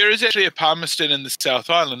 There is actually a Palmerston in the South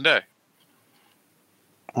Island, eh?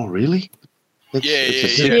 Oh, really?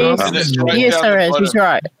 Yes, there is. He's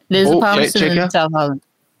right. There's a Palmerston in the South Island.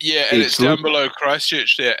 Yeah, and it's down below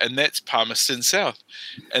Christchurch there, and that's Palmerston South.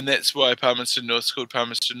 And that's why Palmerston North's called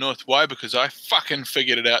Palmerston North. Why? Because I fucking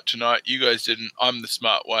figured it out tonight. You guys didn't. I'm the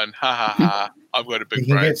smart one. Ha ha ha. I've got a big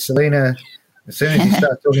You brain. get Selena, as soon as you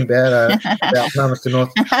start talking about Palmerston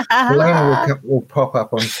North, Selena will pop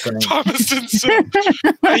up on screen. Palmerston South.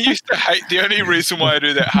 I used to hate, the only reason why I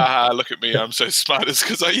do that, ha ha, look at me, I'm so smart, is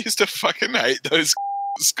because I used to fucking hate those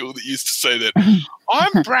at school that used to say that,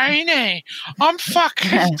 I'm brainy, I'm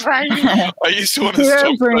fucking brainy. I used to want to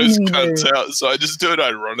stop those cunts out, so I just do it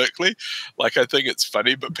ironically. Like, I think it's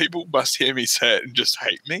funny, but people must hear me say it and just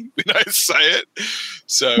hate me when I say it.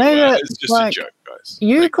 So it's just a joke, guys.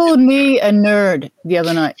 You called me a nerd the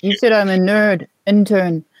other night. You said I'm a nerd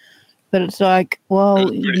intern. But it's like,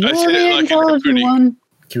 well, you're the intelligent one.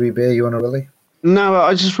 Kiwi Bear, you want to really? No,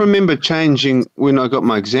 I just remember changing when I got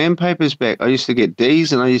my exam papers back. I used to get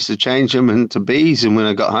D's and I used to change them into B's, and when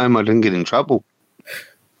I got home, I didn't get in trouble.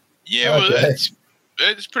 Yeah, well,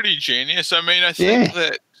 that's pretty genius. I mean, I think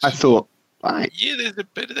that... I thought, right. Yeah, there's a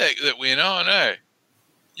bit of that went on, eh?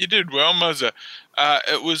 You did well, Muzza.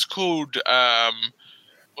 It was called...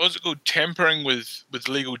 what was it called? Tampering with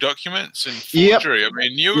legal documents and forgery. Yep. I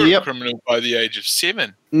mean, you were a criminal by the age of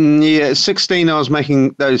 7. Yeah, at 16, I was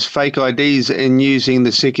making those fake IDs and using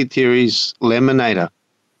the secretary's laminator.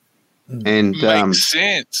 And makes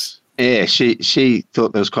sense. Yeah, she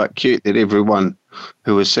thought that was quite cute that everyone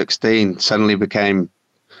who was 16 suddenly became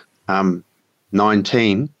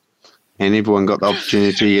 19, and everyone got the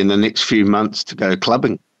opportunity in the next few months to go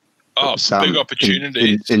clubbing. Oh, big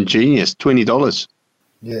opportunities. Ingenious, $20.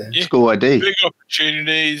 Yeah. School ID. Big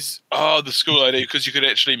opportunities. Oh, the school ID, because you could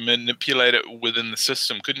actually manipulate it within the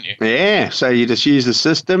system, couldn't you? Yeah. So you just use the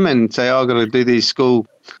system and say, I've got to do these school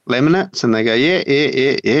laminates. And they go, yeah.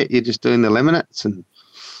 You're just doing the laminates. And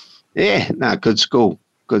good school.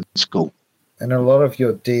 Good school. And a lot of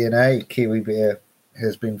your DNA, Kiwi Bear,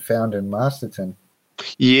 has been found in Masterton.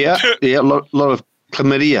 Yeah. A lot of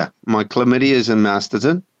chlamydia. My chlamydia is in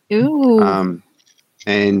Masterton. Ooh.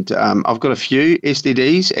 And I've got a few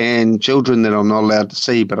STDs and children that I'm not allowed to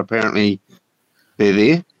see, but apparently they're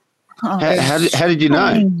there. Oh, how did you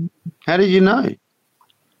know? How did you know?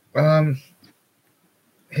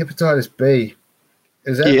 Hepatitis B.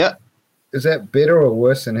 Is that better or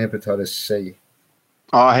worse than hepatitis C?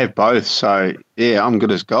 Oh, I have both, so yeah, I'm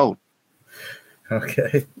good as gold.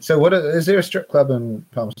 Okay. So is there a strip club in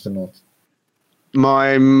Palmerston North?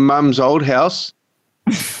 My mum's old house.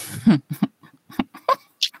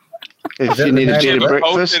 If you need a bit of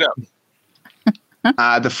breakfast.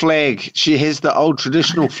 The flag. She has the old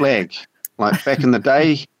traditional flag. Like back in the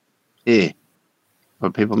day. Yeah.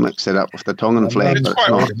 Well, people mix that up with the Tongan flag.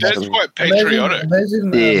 That's quite patriotic. Imagine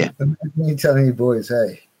me telling you boys,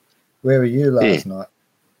 hey, where were you last night?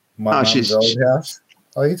 My mum's old house.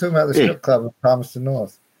 Oh, you're talking about the strip club in Palmerston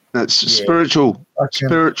North? That's spiritual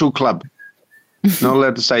club. Not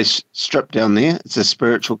allowed to say strip down there. It's a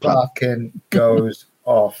spiritual club. Fucking goes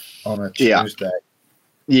off on a Tuesday.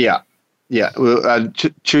 Yeah. Well,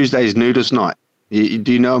 Tuesday's nudist night. Do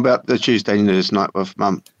you know about the Tuesday nudist night with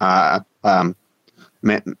Mum?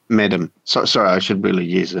 Madam. Sorry, I should really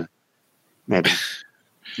use a Madam.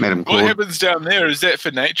 Madam Claude. What happens down there? Is that for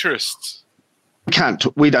naturists?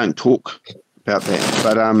 We don't talk about that.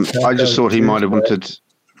 But I just thought he might have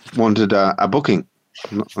wanted a booking.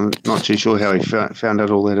 I'm not too sure how he found out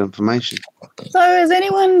all that information. So has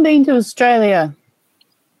anyone been to Australia?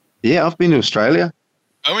 Yeah, I've been to Australia.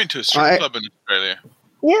 I went to a strip club in Australia.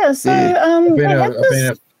 Yeah, so I've been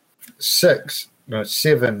to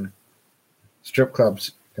 7 strip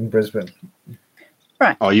clubs in Brisbane.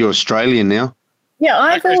 Right. Oh, you're Australian now? Yeah,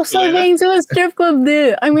 I've also been to a strip club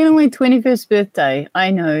there. I went on my 21st birthday.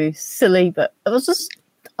 I know, silly, but I was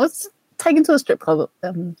taken to a strip club.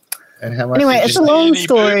 And how much? Anyway, it's a long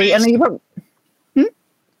story. And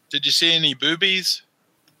Did you see any boobies?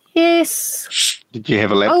 Yes. Did you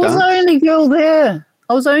have a lap I was the only girl there.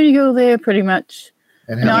 I was the only girl there pretty much.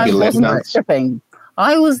 And And how I did you wasn't like it? stripping.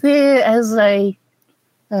 I was there as a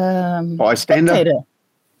Bystander? spectator.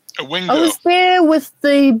 A wing I girl. was there with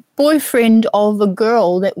the boyfriend of a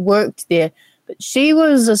girl that worked there, but she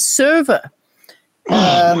was a server.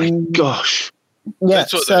 Oh my gosh. Yeah,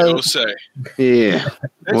 That's what so they all say. Yeah.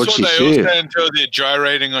 That's What'd what she they all serve? say until they're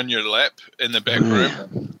gyrating on your lap in the back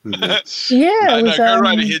room. yeah, it No, was, go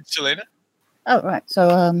right ahead, Selena. Oh right,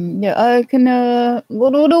 so yeah, I can.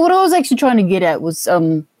 What I was actually trying to get at was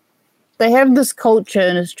they have this culture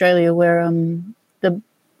in Australia where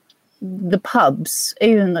the pubs,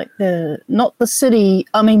 even like not the city.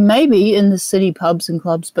 I mean, maybe in the city pubs and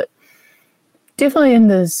clubs, but definitely in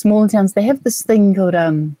the smaller towns, they have this thing called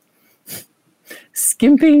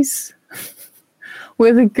skimpies,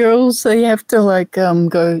 where the girls they have to like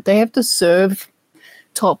they have to serve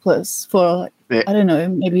topless for like, Yeah. I don't know,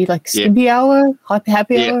 maybe like skimpy hour,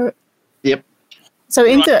 happy Yeah. hour. Yep. So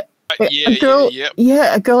into a girl,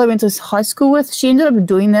 yeah. a girl I went to high school with, she ended up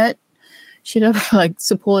doing that. She ended up like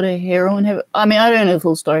support her heroin habit. I mean, I don't know the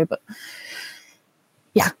full story, but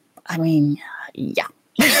yeah, I mean, yeah.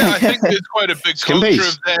 Yeah, I think there's quite a big culture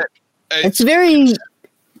of that. It's very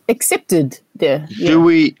accepted there. Yeah.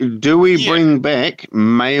 Do we bring back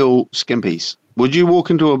male skimpies? Would you walk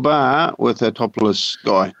into a bar with a topless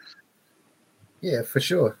guy? Yeah, for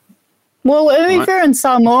sure. Well, if Right. you're in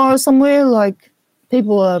Samoa or somewhere, like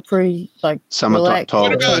people are pretty like Summer relaxed.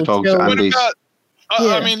 togs, chill. What undies. about?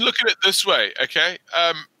 Yeah. I mean, look at it this way, okay?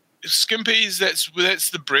 Skimpies, that's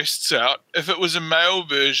the breasts out. If it was a male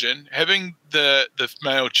version, having the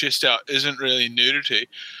male chest out isn't really nudity.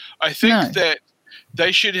 I think that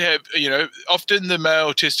they should have, often the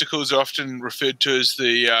male testicles are often referred to as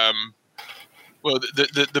the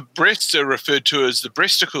the breasts are referred to as the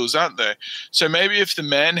breasticles, aren't they? So maybe if the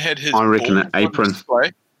man had his I reckon balls an apron. on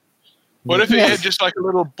display, what if he had just like a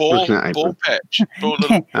little ball patch?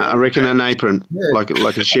 I reckon an apron, like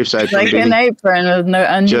a chef's apron. Like an apron with no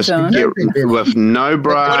undies Just on. with no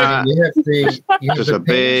bra, You have just a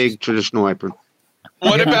big traditional apron.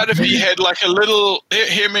 What about if he had like a little?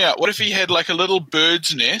 Hear me out. What if he had like a little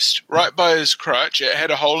bird's nest right by his crotch? It had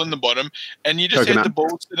a hole in the bottom, and you just had the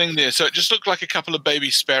ball sitting there, so it just looked like a couple of baby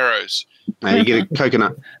sparrows. Now you get a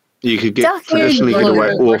coconut. You could get traditionally get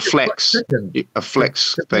away or flex, a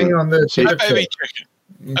flex thing. A baby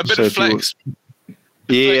chicken, a bit of flex.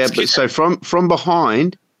 Yeah, but so from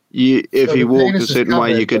behind, if you walked a certain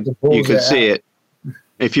way, you could see it.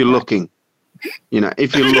 If you're looking,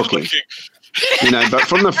 if you're looking. But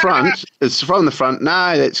from the front,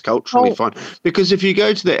 no, that's culturally fine. Because if you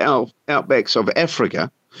go to the outbacks of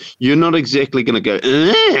Africa, you're not exactly going to go,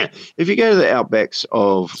 if you go to the outbacks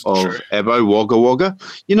of Abo, Wagga Wagga,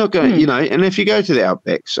 you're not going, and if you go to the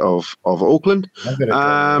outbacks of Auckland,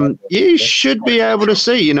 you should be able to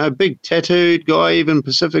see, big tattooed guy, even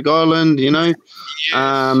Pacific Island,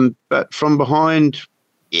 but from behind,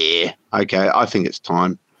 okay, I think it's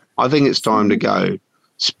time. I think it's time to go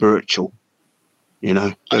spiritual.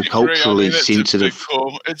 Go culturally sensitive.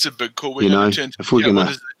 It's a big call. If we're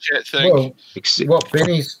gonna,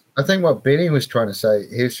 I think what Benny was trying to say,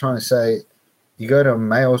 he was trying to say, you go to a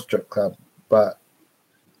male strip club, but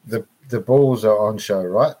the balls are on show,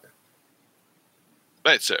 right?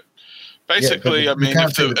 That's it. Basically, I mean,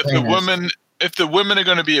 if the women are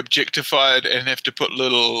going to be objectified and have to put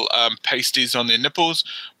little pasties on their nipples,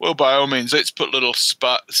 well, by all means, let's put little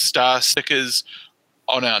star stickers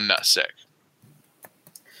on our nutsack.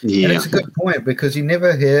 Yeah. And it's a good point because you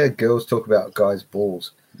never hear girls talk about guys'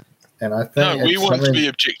 balls. And I think we want to be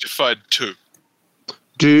objectified too.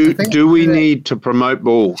 Do we need to promote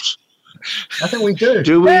balls? I think we do.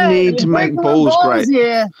 Do we need to make balls great?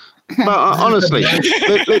 Yeah. But honestly,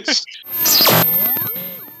 let's.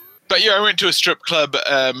 But yeah, I went to a strip club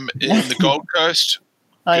in the Gold Coast.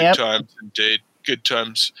 Good times indeed. Good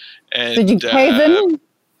times. And, did you pay them?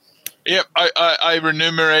 Yep, I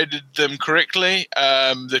remunerated them correctly.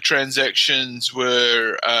 The transactions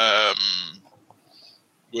were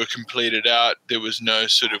completed out. There was no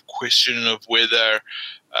sort of question of whether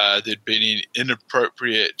there'd been any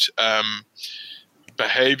inappropriate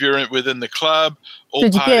behavior within the club.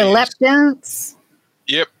 Did you get a lap dance?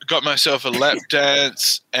 Yep, got myself a lap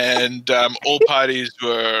dance, and all parties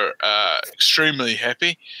were extremely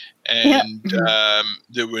happy, and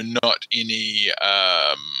there were not any.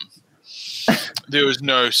 There was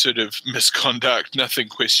no sort of misconduct, nothing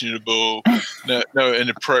questionable, no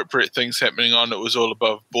inappropriate things happening on. It was all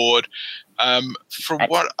above board. From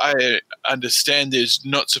what I understand, there's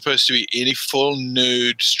not supposed to be any full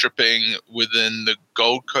nude stripping within the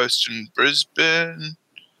Gold Coast in Brisbane.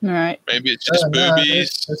 Right. Maybe it's just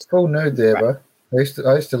boobies. It's full nude there, bro. I used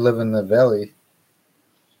to live in the valley.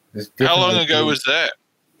 How long ago was that?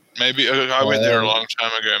 Maybe I went there a long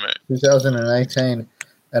time ago, mate. 2018,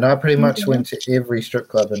 and I pretty much went to every strip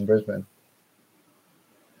club in Brisbane.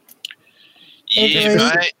 Yeah,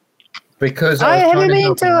 mate. Because I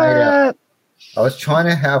was trying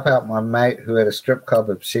to help out my mate who had a strip club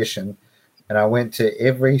obsession, and I went to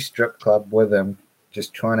every strip club with him,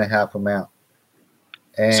 just trying to help him out.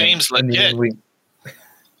 And seems legit.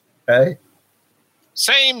 Hey?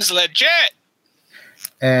 Seems legit.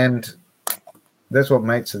 And that's what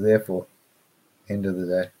mates are there for, end of the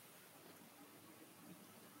day.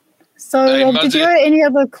 So did you go to any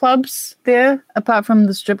other clubs there, apart from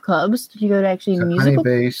the strip clubs? Did you go to actually musical?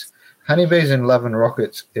 Honeybees and Love and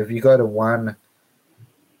Rockets, if you go to one,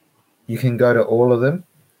 you can go to all of them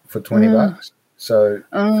for $20. So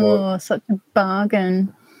such a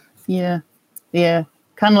bargain. Yeah. Yeah.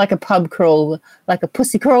 Kind of like a pub crawl, like a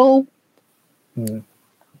pussy crawl.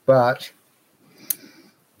 But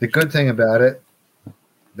the good thing about it,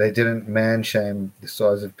 they didn't man shame the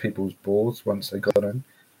size of people's balls once they got in.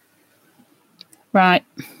 Right.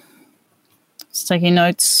 Just taking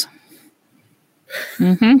notes.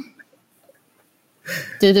 Mm-hmm.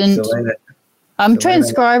 Didn't. Selena, I'm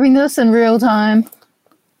transcribing this in real time.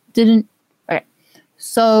 Didn't. Okay.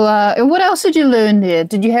 So, what else did you learn there?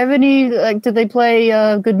 Did you have any? Did they play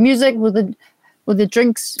good music? Were the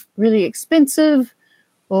drinks really expensive,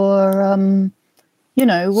 or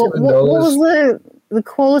what was the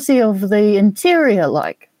quality of the interior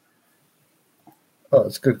like? Oh,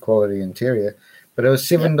 it's good quality interior, but it was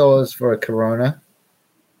 $7 for a Corona.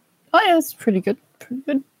 Oh yeah, that's pretty good. Pretty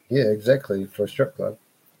good. Yeah, exactly, for a strip club.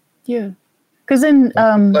 Yeah, because then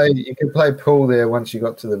you could play pool there once you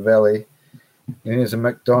got to the valley. And there's a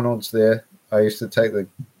McDonald's there. I used to take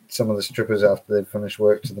some of the strippers after they'd finished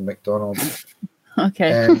work to the McDonald's.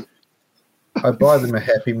 Okay. And I buy them a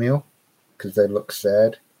Happy Meal because they look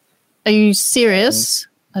sad. Are you serious?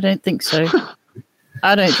 I don't think so.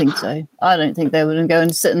 I don't think so. I don't think they would go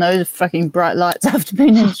and sit in those fucking bright lights after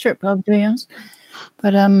being in a strip club, to be honest.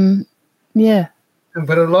 But yeah.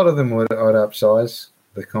 But a lot of them I'd upsize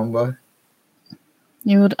the combo.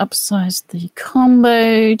 You would upsize the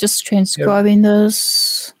combo. Just transcribing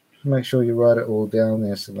this. Make sure you write it all down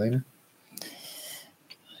there, Selena.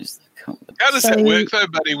 How does that work, though,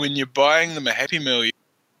 buddy? When you're buying them a Happy Meal,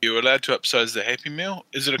 you're allowed to upsize the Happy Meal?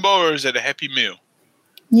 Is it a combo or is it a Happy Meal?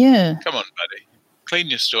 Yeah. Come on, buddy. Clean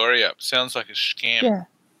your story up. Sounds like a scam. Yeah.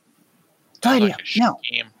 Tidy up.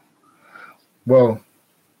 No.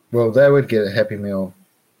 Well, they would get a Happy Meal,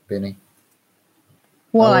 Benny.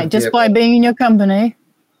 Why? Just by being in your company?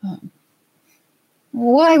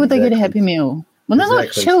 Why would they get a Happy Meal? Well, they're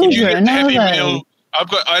not children, are they?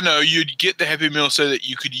 I know you'd get the Happy Meal so that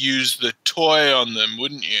you could use the toy on them,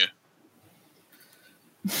 wouldn't you?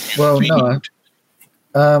 Well, no.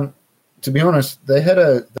 To be honest, they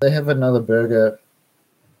have another burger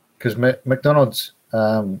because McDonald's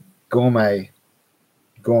gourmet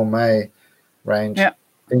range. Yeah.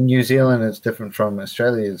 In New Zealand, it's different from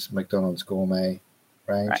Australia's McDonald's gourmet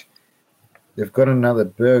range. Right. They've got another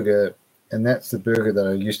burger, and that's the burger that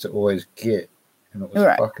I used to always get, and it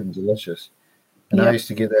was fucking delicious. And I used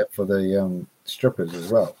to get that for the strippers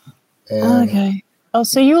as well. And okay. Oh,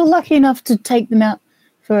 so you were lucky enough to take them out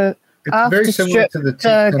for it's very similar to the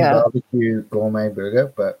chicken barbecue gourmet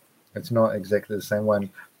burger, but it's not exactly the same one.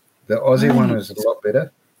 The Aussie one was a lot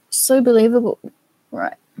better. So believable.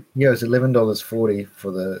 Right. Yeah, it was $11.40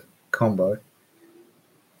 for the combo.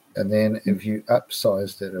 And then if you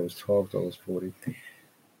upsized it, it was $12.40.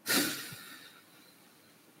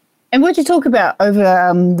 And what did you talk about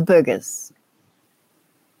over the burgers?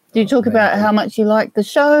 Did you talk about how much you liked the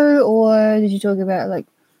show, or did you talk about,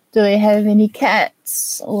 do they have any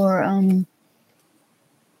cats, or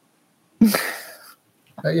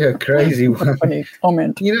You're a crazy one. Funny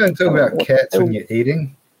comment. You don't talk about cats when you're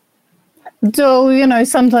eating. So,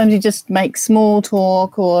 sometimes you just make small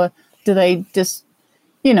talk, or do they just,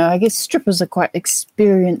 I guess strippers are quite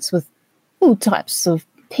experienced with all types of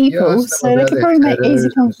people, so they can probably make easy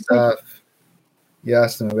conversation. You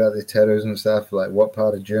ask them about their tattoos and stuff, like what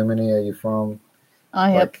part of Germany are you from?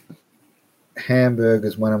 Yep. Hamburg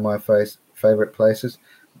is one of my favorite places.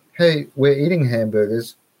 Hey, we're eating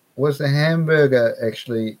hamburgers. Was the hamburger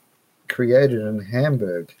actually created in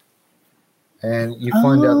Hamburg? And you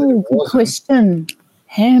find out that it wasn't. Good question.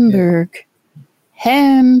 Hamburg.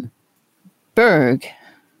 Yeah. Hamburg.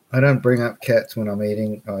 I don't bring up cats when I'm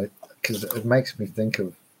eating because it makes me think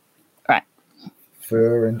of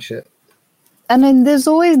fur and shit. And then there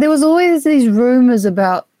was always these rumors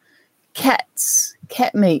about cat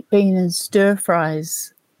meat being in stir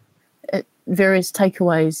fries. various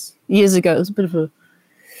takeaways years ago. It was a bit of a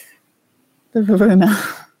rumor.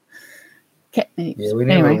 Cat meat. Yeah, we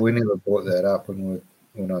never brought that up when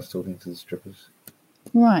I was talking to the strippers.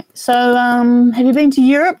 Right. So, have you been to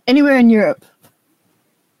Europe? Anywhere in Europe?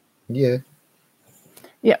 Yeah.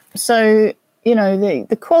 Yeah. So,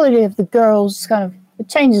 the quality of the girls it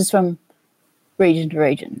changes from region to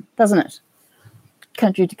region, doesn't it?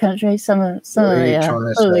 Country to country. Some of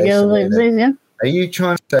the girls. Yeah. Are you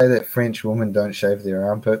trying to say that French women don't shave their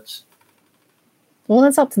armpits? Well,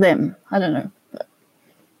 that's up to them. I don't know.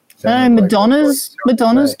 Madonna's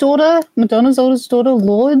oldest daughter,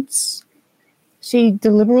 Lourdes, she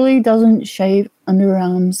deliberately doesn't shave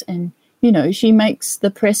underarms, and she makes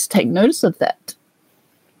the press take notice of that.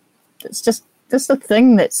 It's just a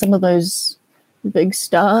thing that some of those big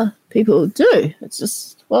star people do. It's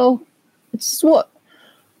just what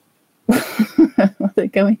they're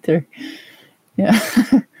going through. Yeah,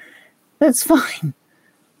 that's fine.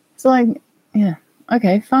 It's like, yeah,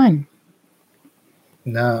 okay, fine.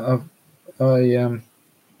 No, I'm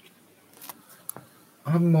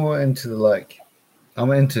more into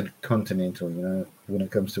I'm into continental, when it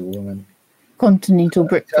comes to women. Continental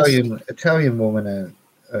breakfast. Italian women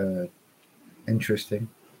are interesting.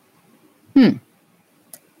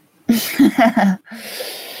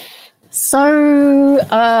 So,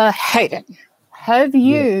 Hayden, have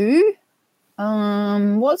you?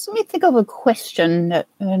 Let me think of a question that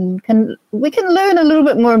we can learn a little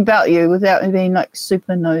bit more about you without being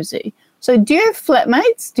super nosy. So, do you have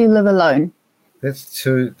flatmates? Do you live alone? That's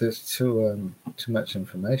too much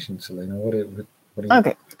information, Selena. What do you?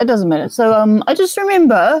 Okay, it doesn't matter. So, I just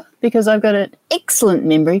remember, because I've got an excellent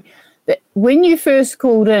memory, that when you first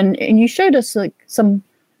called in and you showed us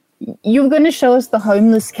you were going to show us the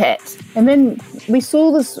homeless cat, and then we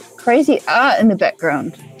saw this crazy art in the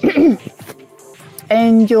background.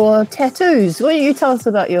 And your tattoos. What do you tell us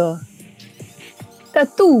about your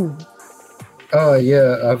tattoo? Oh,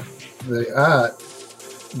 yeah. The art.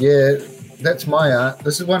 Yeah, that's my art.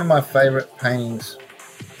 This is one of my favourite paintings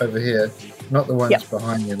over here. Not the ones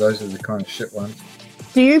behind you. Those are the kind of shit ones.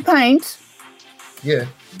 Do you paint? Yeah.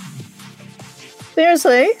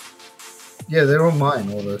 Seriously? Yeah, they're all mine,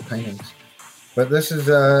 all those paintings. But this is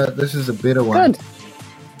a better one.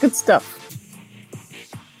 Good stuff.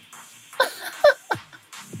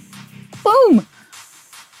 Boom!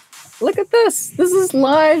 Look at this. This is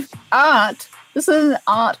live art. This is an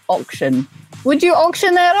art auction. Would you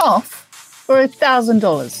auction that off for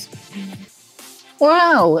 $1,000?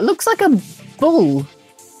 Wow, it looks like a bull.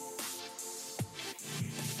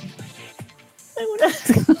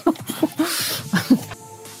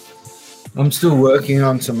 I'm still working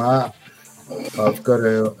on some art. I've got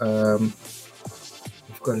to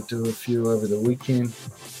do a few over the weekend,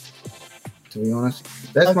 to be honest.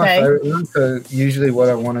 That's my favorite one. So usually what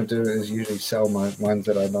I want to do is usually sell my ones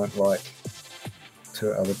that I don't like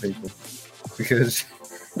to other people. Because,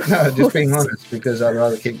 just being honest, because I'd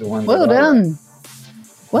rather keep the ones Well that done. I like.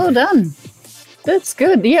 Well done. That's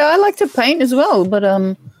good. Yeah, I like to paint as well, but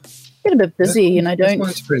get a bit busy and I don't. This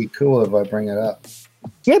one's pretty cool if I bring it up.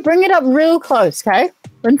 Yeah, bring it up real close, okay?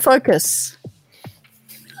 In focus.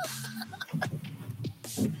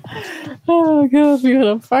 Oh, God, we got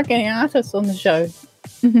a fucking artist on the show.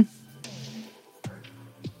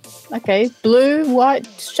 Okay, blue, white,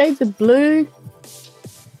 shades of blue.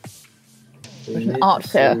 There's an art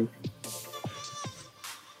fair.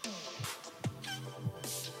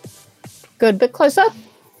 Good, bit closer.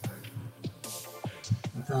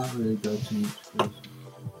 I can't really go too much closer.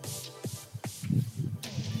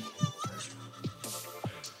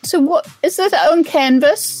 So what, is this on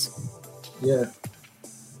canvas? Yeah.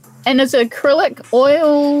 And is it acrylic,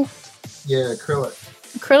 oil? Yeah, acrylic.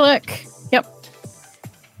 Acrylic, yep.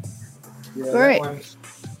 Yeah, great.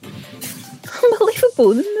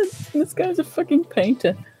 Unbelievable. This guy's a fucking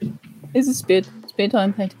painter. He's a spare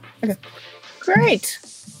time painter. Okay. Great.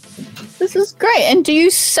 This is great. And do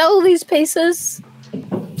you sell these pieces?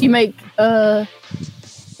 Do you make, are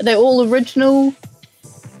they all original?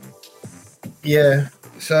 Yeah.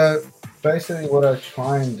 So basically what I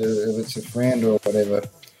try and do, if it's a friend or whatever,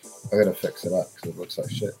 I gotta fix it up because it looks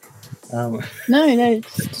like shit. No,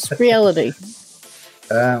 it's just reality.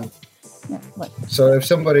 So if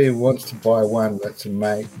somebody wants to buy one that's a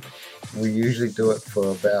mate, we usually do it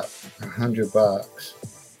for about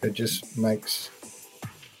 $100. It just makes,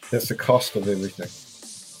 that's the cost of everything.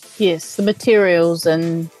 Yes, the materials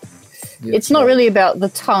and it's not really about the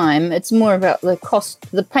time. It's more about the cost.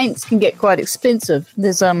 The paints can get quite expensive.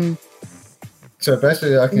 There's So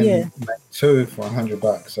basically, I can make two for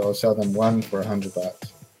 $100. So I'll sell them one for $100.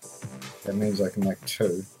 That means I can make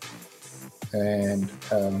two. and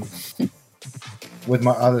with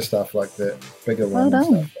my other stuff like the bigger one, and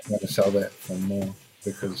stuff, I'm going to sell that for more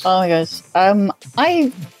because. Oh my gosh!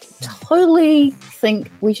 I totally think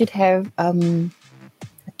we should have a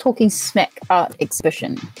Talking Smack art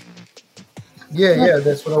exhibition. Yeah,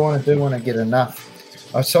 that's what I want to do when I get enough.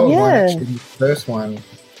 I sold one actually. The first one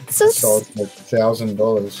sold for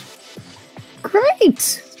 $1,000.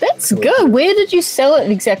 Great, that's good. Where did you sell it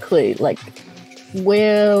exactly? Like,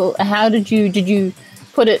 where? How did you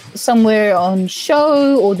put it somewhere on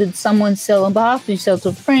show, or did someone sell on behalf? Did you sell to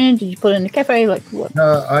a friend? Did you put it in a cafe? Like what?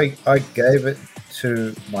 No, I gave it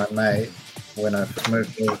to my mate when I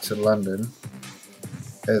moved over to London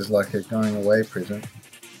as like a going away present.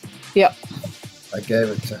 Yep. I gave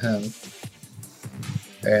it to him.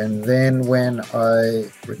 And then when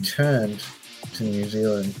I returned to New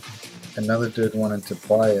Zealand, another dude wanted to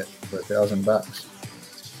buy it for $1,000.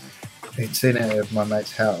 He'd seen it at my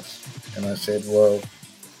mate's house. And I said, well,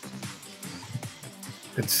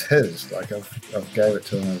 it's his. Like, I've gave it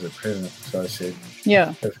to him as a present. So I said,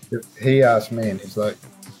 yeah. If he asked me and he's like,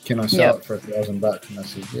 can I sell it for $1,000? And I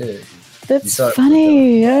said, yeah. That's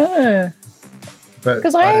funny, yeah. But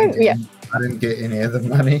because I didn't get any of the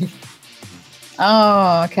money.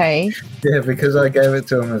 Oh, okay. Yeah, because I gave it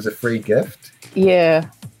to him as a free gift. Yeah.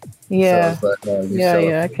 Yeah. So I was like,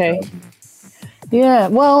 oh, okay. Yeah.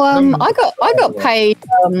 Well, I got paid.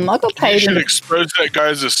 I got paid. You should expose that guy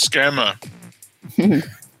as a scammer.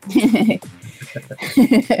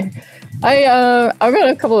 I got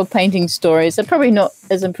a couple of painting stories. They're probably not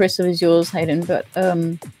as impressive as yours, Hayden, but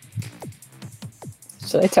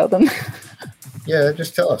should I tell them? Yeah,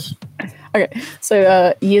 just tell us. Okay,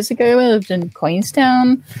 so years ago I lived in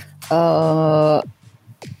Queenstown, and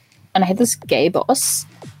I had this gay boss,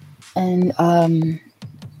 and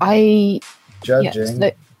Judging.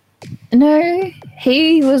 Yeah, no,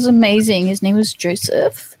 he was amazing. His name was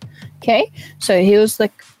Joseph. Okay, so he was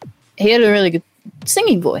he had a really good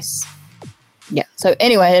singing voice. Yeah, so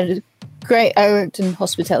anyway, I had I worked in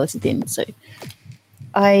hospitality then, so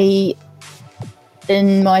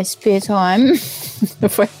in my spare time,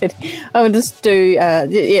 I would just do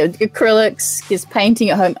acrylics, just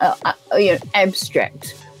painting at home,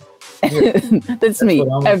 abstract. Yeah. That's me,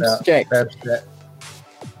 abstract.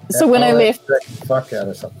 So when I left, fuck out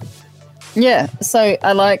of something. Yeah, so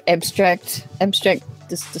I like abstract. Abstract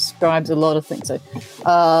just describes a lot of things. So,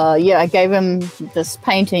 I gave him this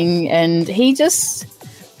painting, and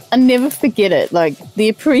I never forget it, like the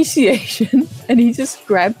appreciation. And he just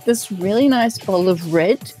grabbed this really nice bottle of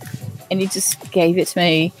red and he just gave it to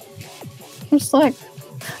me. I was like,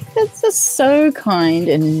 that's just so kind,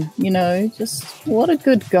 and, just what a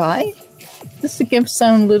good guy. Just to give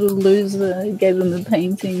some little loser, he gave him the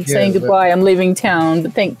painting, saying goodbye, I'm leaving town,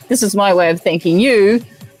 but this is my way of thanking you.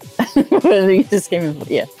 He just gave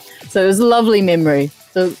me, So it was a lovely memory.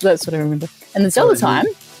 So that's what I remember. And this other time...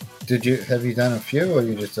 Have you done a few, or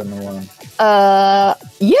you just done the one?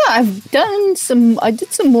 I've done some. I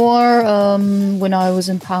did some more when I was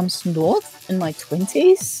in Palmerston North in my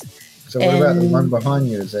 20s. So what about the one behind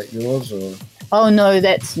you? Is that yours, or? Oh no,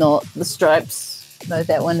 that's not the stripes. No,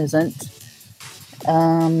 that one isn't.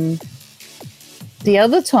 The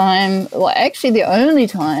other time, actually the only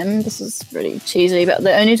time, this is pretty cheesy, but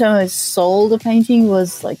the only time I sold a painting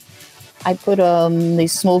was I put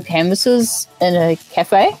these small canvases in a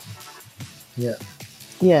cafe. Yeah.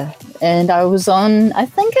 Yeah, and I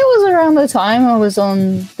think it was around the time I was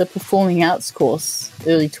on the performing arts course,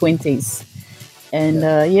 early 20s. And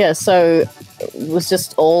so it was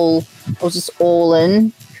just all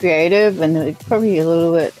in creative, and probably a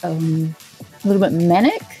little bit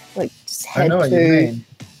manic, just had I know what to. you mean.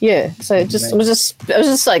 Yeah, so it was just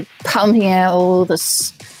pumping out all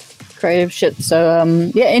this creative shit. So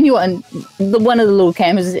one of the little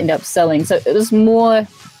canvases ended up selling. So it was more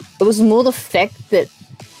the fact that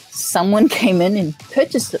someone came in and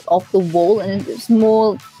purchased it off the wall, and it's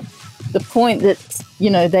more the point that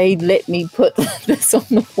they let me put this on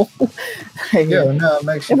the wall. It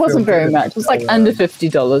makes you. It wasn't very much. It was under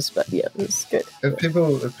 $50, but it was good. If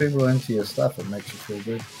people are into your stuff, it makes you feel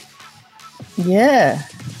good. Yeah,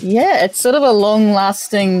 it's sort of a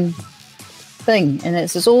long-lasting thing, and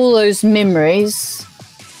it's just all those memories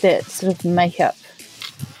that sort of make up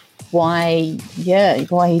why he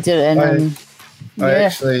did it. And I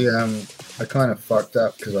actually I kind of fucked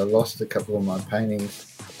up because I lost a couple of my paintings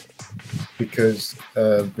because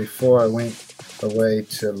before I went away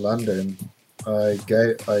to London, I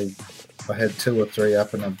had 2 or 3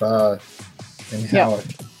 up in a bar in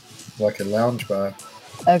Howard, like a lounge bar.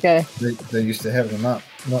 Okay. They used to have them up.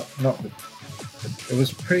 Not. It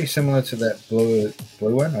was pretty similar to that blue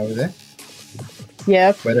one over there.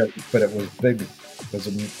 Yeah. But it was big. It was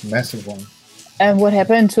a massive one. And what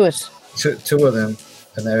happened to it? Two of them,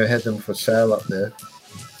 and they had them for sale up there.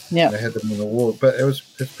 Yeah. They had them on the wall, but it's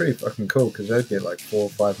pretty fucking cool because they'd get like 400 or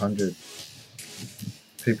 500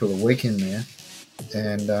 people a week in there,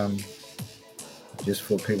 and just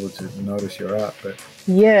for people to notice your art. But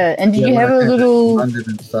yeah, and did you have a little London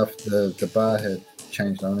and stuff? The bar had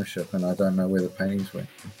changed ownership, and I don't know where the paintings went.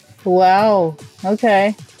 Wow.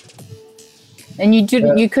 Okay. And you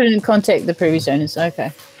couldn't contact the previous owners.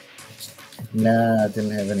 Okay. Nah, I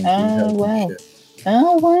didn't have any. Oh wow.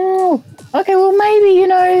 Oh wow. Okay, well maybe you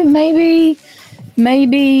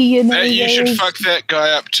should fuck that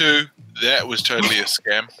guy up too. That was totally a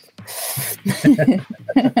scam.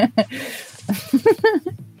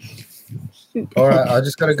 All right, I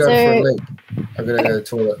just gotta go for a leak. I gotta go to the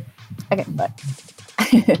toilet. Okay, bye.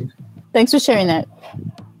 Thanks for sharing that.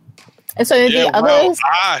 And so the others,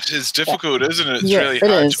 art is difficult, isn't it? It's really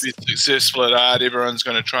hard to be successful at art. Everyone's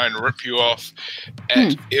going to try and rip you off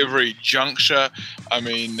at every juncture. I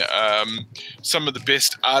mean, some of the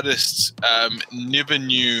best artists never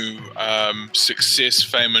knew success,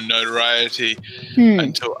 fame, and notoriety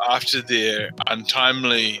until after their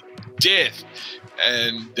untimely death.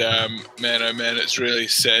 And man, oh man, it's really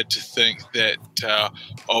sad to think that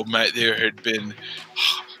old mate there had been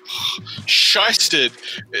shysted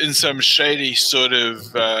in some shady sort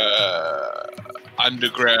of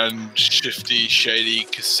underground, shady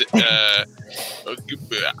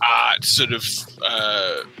art sort of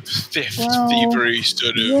theft, thievery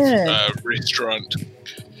sort of restaurant.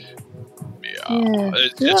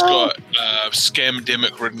 It's got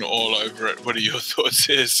scamdemic written all over it. What are your thoughts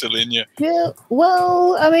here, Selenia? Yeah,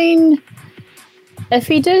 well, I mean, if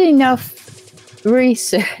he did enough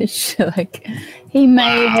research, like he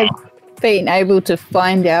may have been able to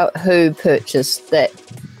find out who purchased that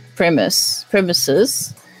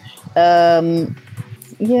premises.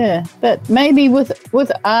 Yeah, but maybe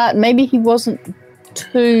with art, maybe he wasn't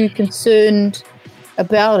too concerned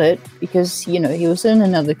about it because he was in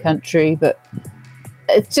another country. But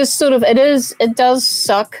it's just sort of it does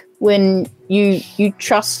suck when you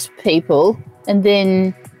trust people and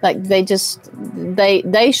then like they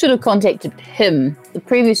should have contacted him. The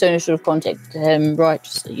previous owner should have contacted him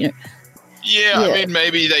righteously, Yeah, I mean,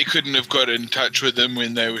 maybe they couldn't have got in touch with him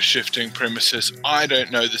when they were shifting premises. I don't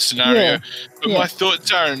know the scenario. But my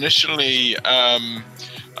thoughts are initially, I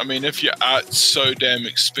mean, if your art's so damn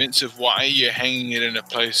expensive, why are you hanging it in a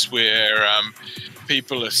place where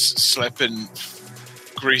people are slapping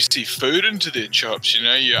greasy food into their chops?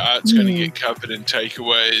 Your art's going to get covered in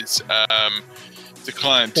takeaways. The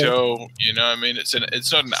clientele, I mean, it's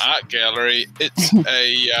not an art gallery.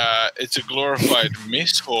 It's a glorified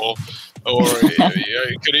mess hall, or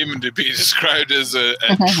it could even be described as a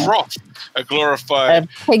trough, a glorified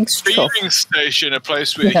feeding station, a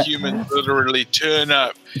place where humans literally turn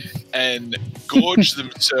up and gorge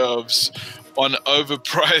themselves on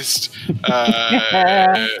overpriced.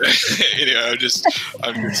 I'm just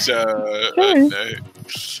I don't know,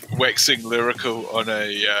 waxing lyrical on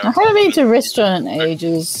a. I haven't been to a restaurant in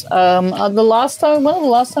ages. One of the last times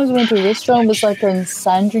I went to a restaurant was like in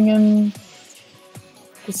Sandringham.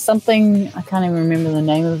 Something I can't even remember the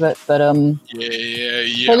name of it, but yeah.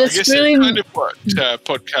 But I it's guess really that's kind of what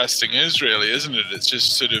podcasting is, really, isn't it? It's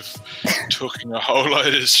just sort of talking a whole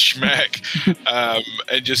load of schmack,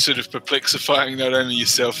 and just sort of perplexifying not only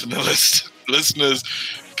yourself and the listeners,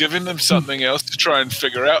 giving them something else to try and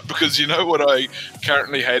figure out. Because what I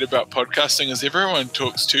currently hate about podcasting is everyone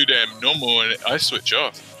talks too damn normal, and I switch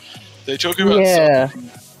off. They talk about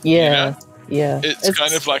something. Yeah. It's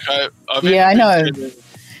kind of like I know.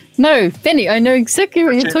 No, Benny, I know exactly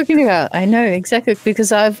what you're talking about. I know exactly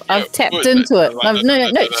because I've tapped into it.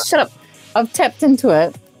 No, shut up. I've tapped into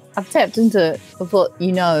it. Of what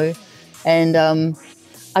and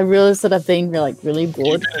I realized that I've been really bored.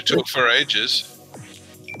 You've been a talk for ages.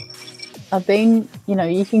 I've been,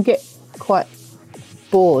 you can get quite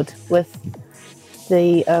bored with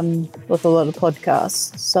the with a lot of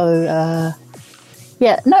podcasts. So.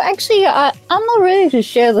 Yeah, no, actually, I'm not ready to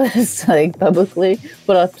share this publicly,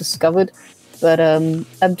 what I've discovered, but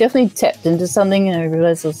I've definitely tapped into something and I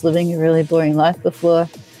realized I was living a really boring life before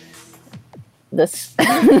this.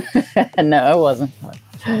 No, I wasn't.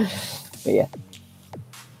 But yeah.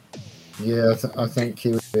 Yeah, I think he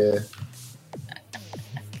was there.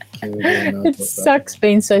 It sucks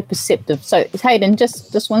being so perceptive. So, Hayden,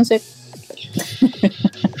 just one sec.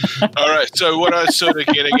 All right, so what I was sort of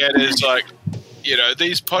getting at is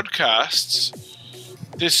these podcasts,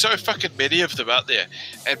 there's so fucking many of them out there,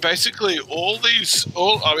 and basically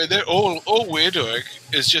they're all we're doing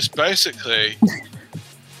is just basically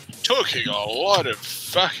talking a lot of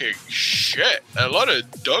fucking shit, a lot of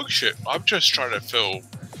dog shit. I'm just trying to fill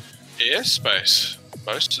airspace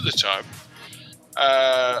most of the time.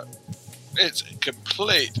 It's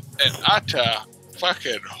complete and utter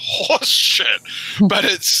fucking horse shit, but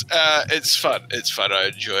it's fun. It's fun. I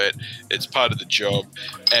enjoy it. It's part of the job,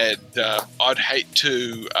 and I'd hate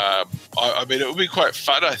to. I mean, it would be quite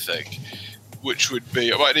fun. I think, which would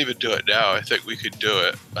be. I might even do it now. I think we could do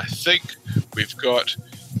it. I think we've got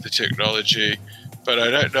the technology, but I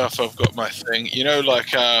don't know if I've got my thing. You know,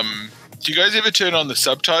 like, do you guys ever turn on the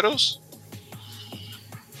subtitles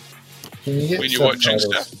when you're watching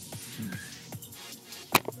stuff?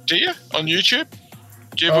 Do you on YouTube?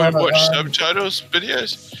 Do you ever watch subtitles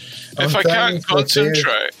videos? If I can't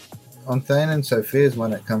concentrate. On Thane and Sophia's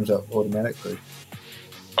one, it comes up automatically.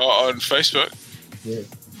 Oh, on Facebook? Yeah.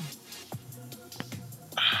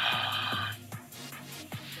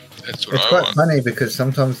 That's what it's I quite want. funny because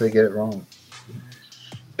sometimes they get it wrong.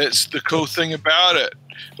 That's the cool thing about it.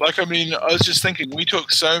 Like, I mean, I was just thinking, I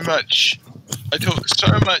talk so much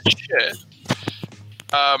shit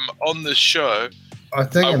on the show. I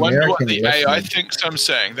wonder what the AI thinks I'm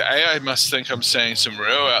saying. The AI must think I'm saying some real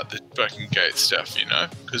out the fucking gate stuff, you know?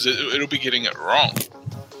 Because it'll be getting it wrong.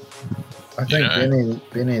 I think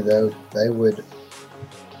Benny, though, they would,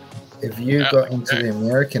 if you got into the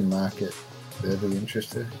American market, they'd be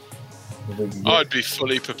interested. I'd be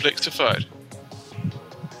fully perplexified.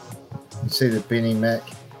 You see the Benny Mac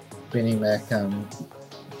getting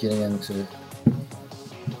into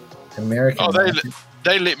American market.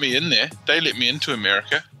 They let me in there. They let me into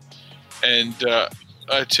America, and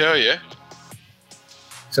I tell you.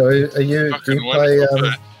 So, are you? Do you play?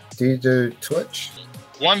 Do you do Twitch?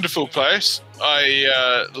 Wonderful place.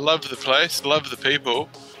 I love the place. Love the people.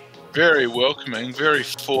 Very welcoming. Very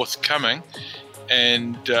forthcoming,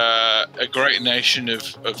 and a great nation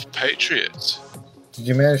of patriots. Did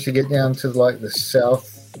you manage to get down to like the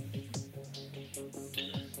south?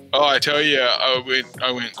 Oh, I tell you, I went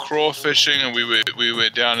crawfishing, and we were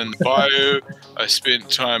down in the bayou. I spent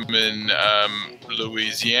time in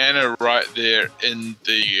Louisiana, right there in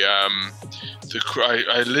the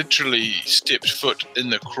I literally stepped foot in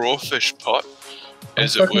the crawfish pot,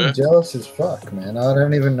 as it were. I'm fucking jealous as fuck, man. I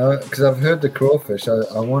don't even know, because I've heard the crawfish.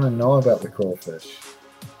 I want to know about the crawfish.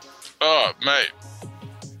 Oh, mate,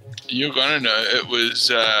 you're gonna know. It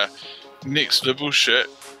was next level shit,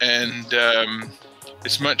 and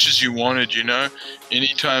as much as you wanted, you know,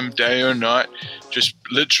 anytime, day or night, just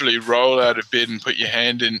literally roll out of bed and put your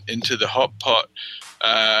hand into the hot pot.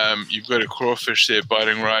 You've got a crawfish there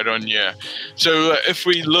biting right on you. So if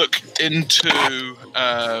we look into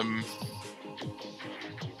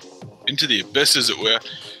the abyss, as it were,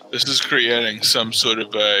 this is creating some sort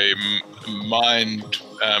of a mind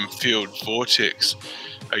field vortex,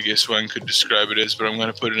 I guess one could describe it as, but I'm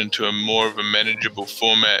going to put it into a more of a manageable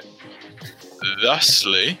format.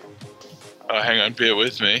 Thusly, hang on, bear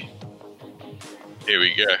with me. Here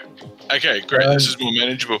we go. Okay, great. This is more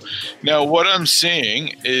manageable. Now, what I'm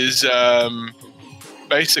seeing is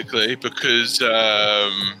basically because...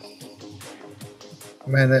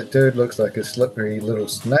 Man, that dude looks like a slippery little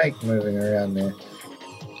snake moving around there.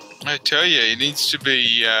 I tell you, it needs to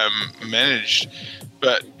be managed.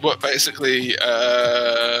 But what basically...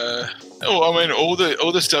 all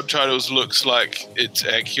the subtitles looks like it's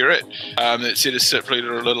accurate. It said a slippery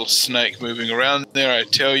little snake moving around there. I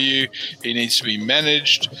tell you, he needs to be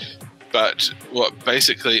managed. But what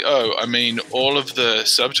basically, all of the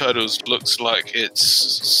subtitles looks like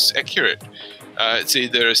it's accurate. It's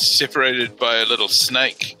either separated by a little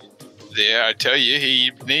snake there. I tell you,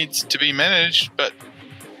 he needs to be managed. But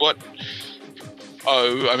what?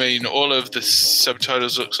 All of the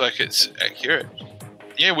subtitles looks like it's accurate.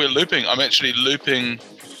 Yeah, we're looping. I'm actually looping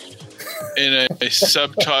in a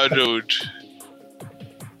subtitled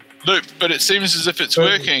loop, but it seems as if it's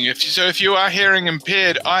working. If you are hearing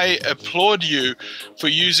impaired, I applaud you for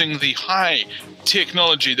using the high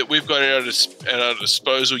technology that we've got at our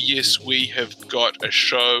disposal. Yes, we have got a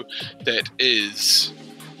show that is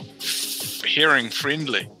hearing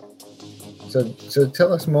friendly. So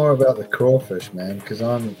tell us more about the crawfish, man, because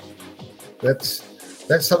that's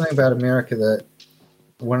something about America that.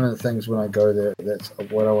 One of the things when I go there, that's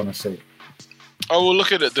what I want to see. Oh, well,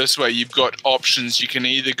 look at it this way. You've got options. You can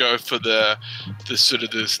either go for the sort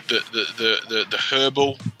of the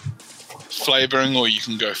herbal flavoring, or you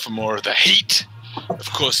can go for more of the heat.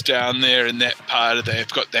 Of course, down there in that part of they've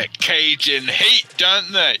got that Cajun heat,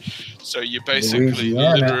 don't they? So you basically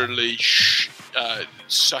literally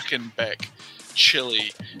sucking back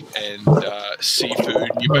chili and seafood.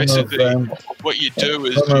 You basically, what you do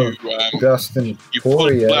is you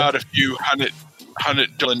pull out a few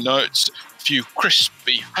 $100 notes, a few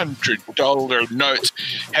crispy $100 notes,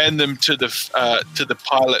 hand them to the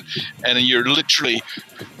pilot, and you're literally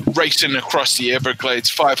racing across the Everglades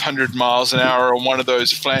 500 miles an hour on one of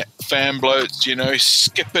those fan bloats,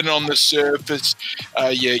 skipping on the surface.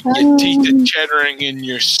 Your teeth are chattering in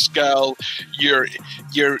your skull. You're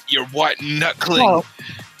white knuckling.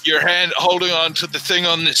 Your hand holding on to the thing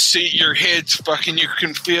on the seat. Your head's fucking. You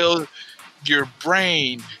can feel your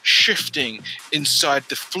brain shifting inside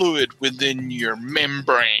the fluid within your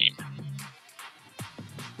membrane.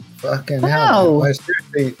 Fucking hell! I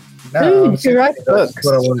seriously, that's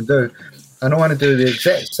what I want to do. I don't want to do the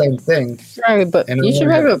exact same thing. Right, but you should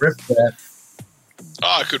write a book.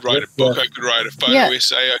 I could write a book. I could write a photo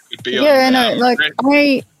essay. I could be on. I'm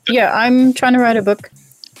trying to write a book.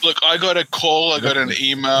 Look, I got a call. I got an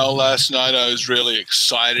email last night. I was really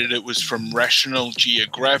excited. It was from National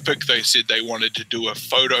Geographic. They said they wanted to do a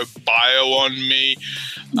photo bio on me.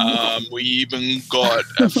 We even got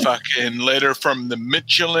a fucking letter from the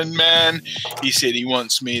Michelin Man. He said he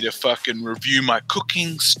wants me to fucking review my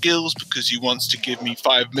cooking skills because he wants to give me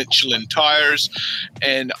 5 Michelin tires.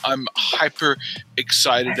 And I'm hyper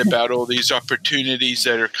excited about all these opportunities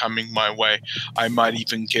that are coming my way. I might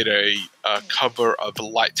even get a cover of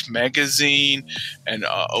Light magazine, and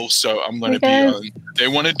also I'm going to be on. They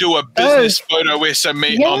want to do a business photo essay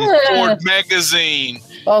on Ford magazine.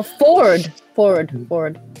 Oh, Ford.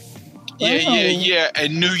 Yeah.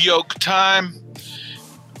 And New York Time.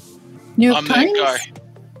 I'm that guy.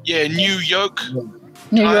 Yeah, New York.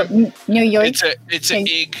 New York. It's an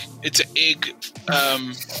egg. It's an egg.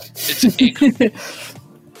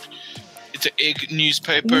 It's an egg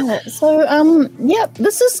newspaper. Yeah. So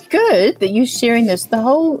this is good that you're sharing this. The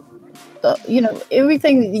whole,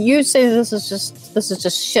 everything that you say. This is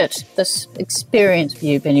just shit. This experience for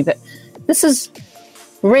you, Benny. But this is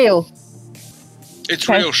real. It's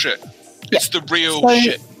real shit. It's the real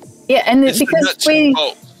shit. Yeah, and because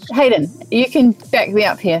Hayden, you can back me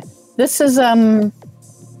up here. This isn't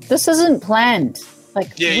planned. I'm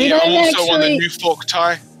also on the new fork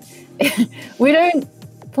tie. We don't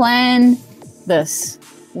plan this.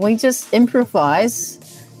 We just improvise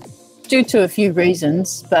due to a few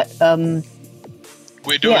reasons, but we're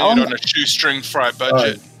doing it on a shoestring fry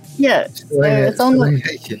budget. It's on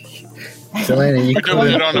Selena, we're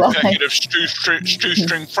doing it on a packet of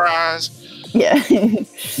shoestring fries. Yeah.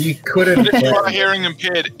 You couldn't. If you are hearing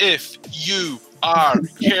impaired, if you are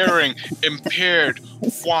hearing impaired,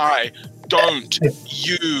 why don't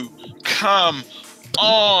you come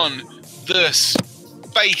on this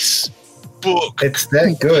Facebook It's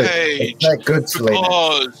that good. page? It's that good,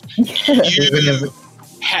 Selena. Because you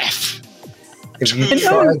have if you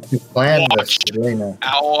tried to plan this, Selena,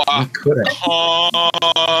 our you couldn't.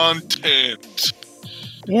 Content.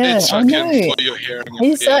 Yeah, it's I know. You're hearing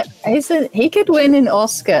he could win an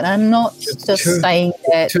Oscar, and I'm not just saying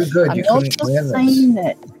that. Too good. I'm you not couldn't just plan saying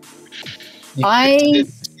that.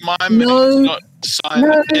 It's mime, it's not sign.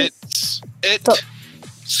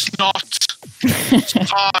 It's not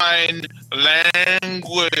sign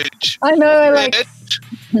language. I know,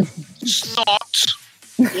 it's not.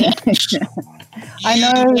 I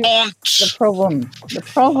know the problem. The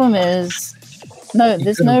problem is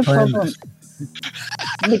there's no problem.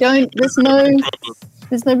 We don't. There's no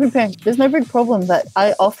big problem. But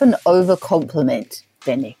I often over compliment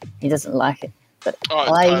Benny. He doesn't like it. But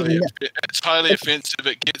it's highly offensive.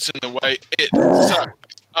 It gets in the way. It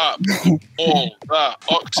sucks up all the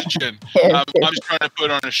oxygen. I'm just trying to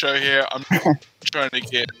put on a show here. I'm trying to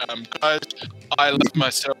get guys. I love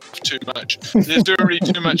myself too much. There's already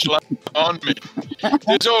too much love on me.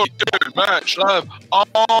 There's already too much love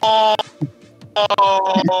on.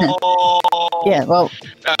 Yeah, well,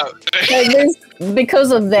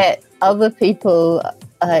 because of that, other people,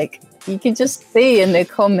 you can just see in their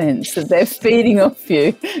comments that they're feeding off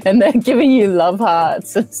you and they're giving you love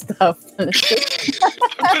hearts and stuff. And it's just,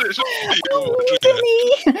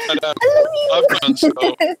 I've gone so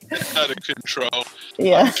out of control.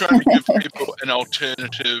 Yeah. I'm trying to give people an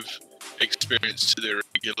alternative experience to their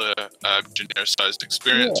regular genericized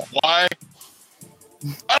experience. Yeah. Why?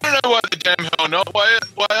 I don't know why the damn hell not. Why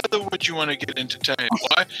other would you want to get entertained?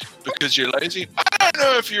 Why? Because you're lazy? I don't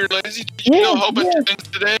know if you're lazy. Did you do a whole bunch of things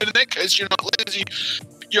today? In that case, you're not lazy.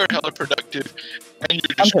 You're hella productive. And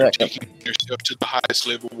you're just critiquing yourself to the highest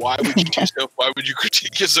level. Why would you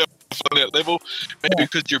critique yourself on that level? Maybe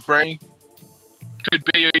because your brain Could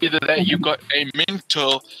be either that you've got a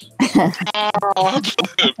mental problem.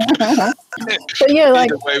 But yeah,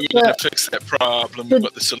 like Either way, we're going to fix that problem. We've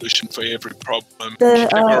got the solution for every problem.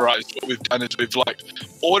 Categorized. What we've done is we've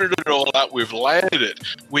ordered it all out. We've layered it.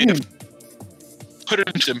 We've put it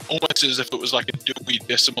into almost as if it was like a Dewey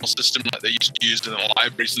Decimal System like they used to use in the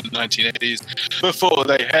libraries in the 1980s before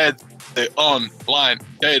they had the online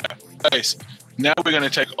database. Now we're going to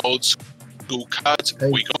take old school cards.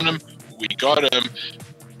 We got them.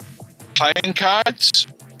 Playing cards,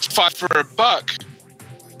 $5 for $1.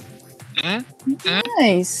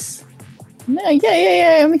 Nice. No,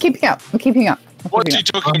 yeah. I'm keeping up. What's he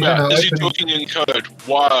talking about? Is he talking in code?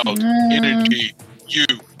 Wild energy. You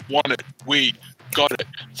want it. We got it.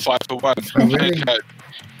 5 for $1. Playing card.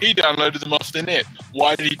 He downloaded them off the net.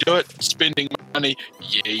 Why did he do it? Spending money.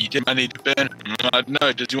 Yeah, he did money to burn. I don't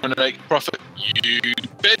know. Does he want to make a profit? You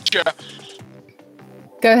betcha.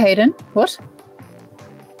 Go, Hayden. What?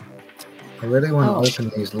 I really want to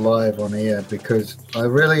open these live on air because I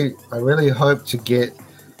really hope to get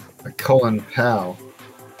a Colin Powell,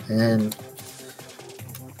 and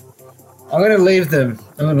I'm going to leave them.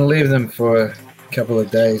 For a couple of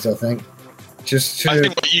days, I think. I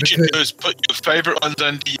think what you should do is put your favourite ones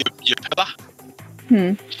under your pillar.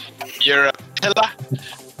 Your pillar.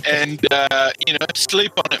 And,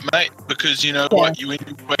 sleep on it, mate, because you know what? When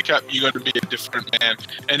you wake up, you're going to be a different man.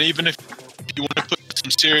 And even if you want to put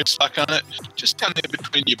some serious luck on it, just down there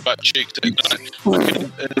between your butt cheeks at night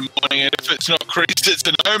in the morning. And if it's not creased, it's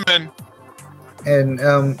an omen. And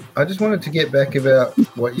I just wanted to get back about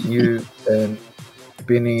what you and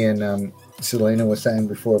Benny and Selena were saying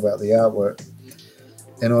before about the artwork.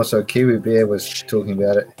 And also Kiwi Bear was talking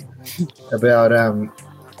about it, about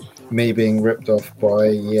me being ripped off by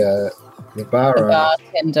the bar owner.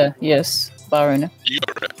 Bartender, yes, bar owner. You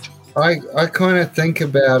got ripped. I kind of think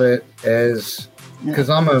about it as,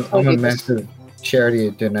 because I'm a massive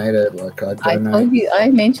charity donator. Like I donate.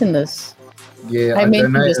 I mentioned this. Yeah, I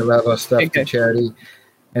donate a lot of stuff to charity,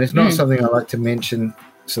 and it's not something I like to mention.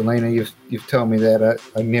 Selena, you've told me that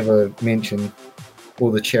I never mention all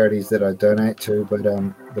the charities that I donate to, but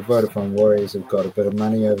the Vodafone Warriors have got a bit of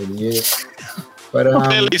money over the years. But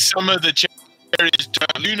clearly, some of the charities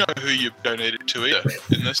don't. You know who you've donated to either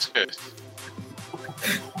in this case.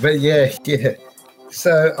 But yeah.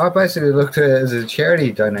 So I basically looked at it as a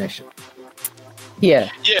charity donation. Yeah,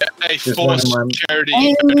 a forced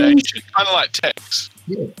charity donation, kind of like tax.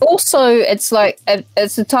 Yeah. Also, it's like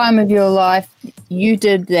it's a time of your life. You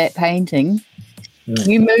did that painting.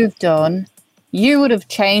 You moved on. You would have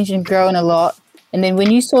changed and grown a lot. And then when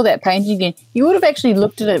you saw that painting again, you would have actually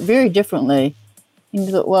looked at it very differently. And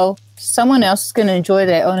you thought, well, someone else is going to enjoy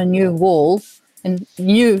that on a new wall. And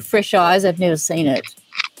new, fresh eyes, I've never seen it.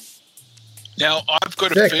 Now, I've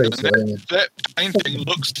got a feeling that painting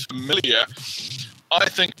looks familiar. I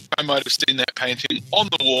think I might have seen that painting on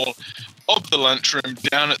the wall of the lunchroom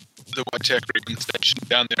down at the Waitaka Ribbon Station,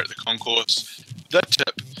 down there at the concourse, the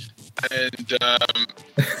tip. And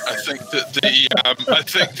I think that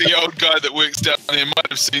the old guy that works down there might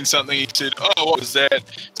have seen something. He said, "Oh, what was that?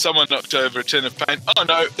 Someone knocked over a tin of paint. Oh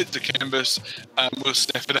no, it's a canvas. We'll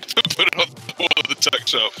snap it up and put it on the wall of the tuck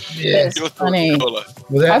shop." Yeah, that's funny.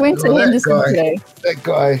 Well, I went to Henderson today. That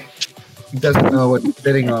guy doesn't know what he's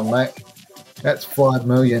betting on, mate. That's $5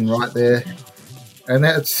 million right there, and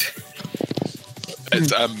that's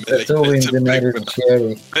all being donated to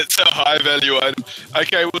charity. It's a high value item.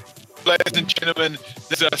 Okay, well, ladies and gentlemen,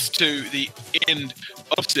 this is us to the end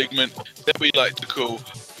of segment that we like to call.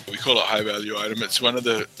 We call it high value item. It's one of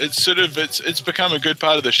the. It's become a good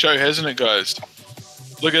part of the show, hasn't it, guys?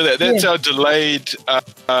 Look at that. That's our delayed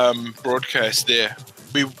broadcast there.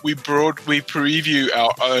 We preview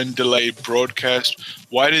our own delayed broadcast.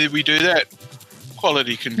 Why did we do that?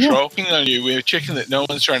 Quality control. We're checking that no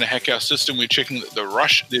one's trying to hack our system. We're checking that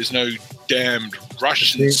there's no damned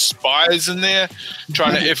Russian spies in there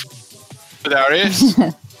trying to F with our S.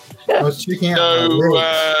 I was checking out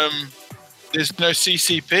there's no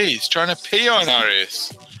CCPs trying to pee on our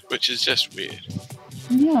S, which is just weird.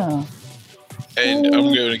 Yeah. And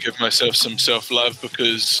I'm going to give myself some self-love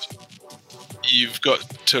because you've got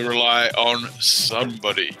to rely on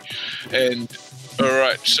somebody. And all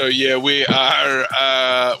right, so yeah, we are.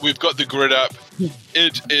 We've got the grid up.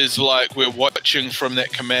 It is like we're watching from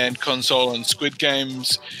that command console on Squid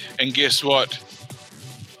Games, and guess what?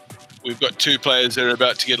 We've got 2 players that are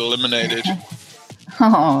about to get eliminated.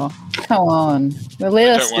 Oh, come on! Well,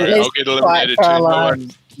 don't worry, I'll get eliminated too.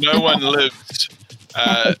 No one lives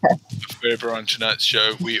forever on tonight's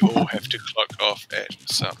show. We all have to clock off at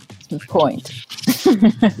some point.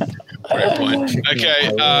 Fair point.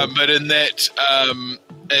 Okay, but in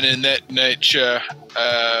that nature,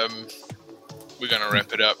 we're going to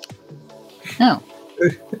wrap it up. No.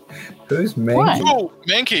 Who's Mankey? Oh,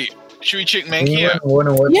 Mankey. Should we check Mankey out? I want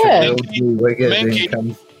to watch Yeah. the LG Wigger Mankey. then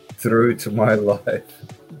come through to my life.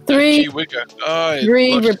 Three Wigger. Oh,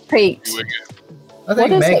 repeat. I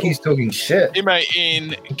think What is Mankey's talking shit. Mankey.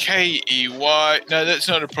 No, that's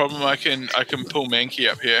not a problem. I can pull Mankey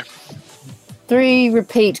up here. 3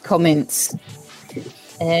 repeat comments.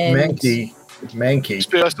 And Mankey.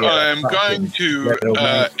 First, Yeah, I am fuck going him. to That little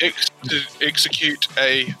Mankey. execute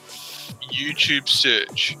a YouTube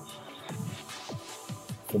search.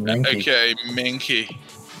 For Mankey. Okay, Mankey.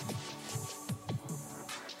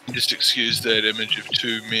 Just excuse that image of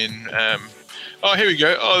 2 men. Oh, here we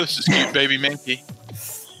go. Oh, this is cute, baby Mankey.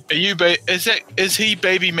 Are you? Is he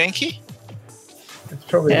baby Mankey? It's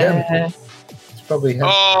probably him. It's probably him.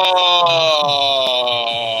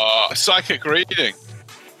 Oh, psychic reading.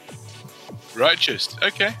 Righteous.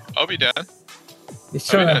 Okay, I'll be down. He's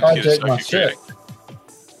trying to hijack my shit.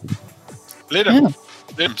 Let him.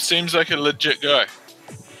 Seems like a legit guy.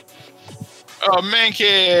 Oh,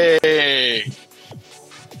 Mankey!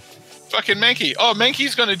 Fucking Mankey. Oh,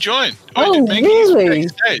 Mankey's going to join. Really?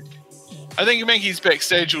 Backstage. I think Mankey's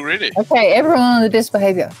backstage already. Okay, everyone on the best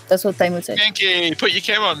behavior. That's what they would say. Mankey, put your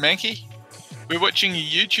camera on, Mankey. We're watching your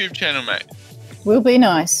YouTube channel, mate. We'll be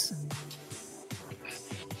nice.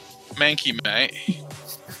 Mankey, mate.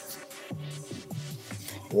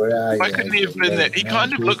 Where are you? Why couldn't he have been that? He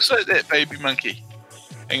kind of looks like that baby monkey.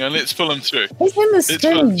 Hang on, let's pull him through. He's in the Let's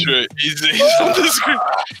pull him screen. through. He's on the screen.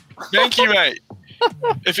 Mankey, mate.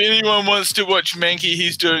 If anyone wants to watch Mankey,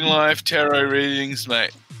 he's doing live tarot readings,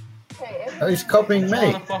 mate. Oh, he's copying me.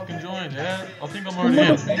 I'm fucking join, yeah. I think I'm already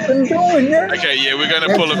in. Okay, yeah, we're going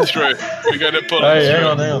to pull him through. We're going to pull him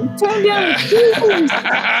through.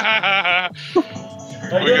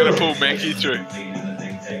 We're going to pull Mankey through.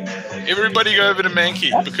 Everybody go over to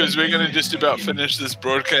Mankey because we're going to just about finish this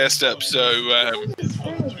broadcast up. So,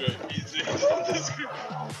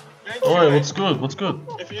 Alright, what's good? What's good?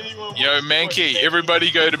 Yo, Mankey, everybody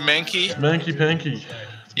go to Mankey. Manky Panky.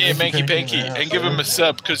 Yeah, Mankey Panky, and give him a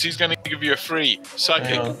sub because he's going to give you a free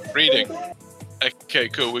psychic reading. Okay,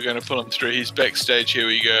 cool. We're going to pull him through. He's backstage. Here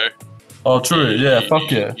we go. Oh, true. Yeah, fuck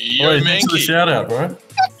yeah. Yo, Wait, thanks for the Mankey. shout out, bro.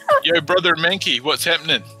 Yo, brother Mankey, what's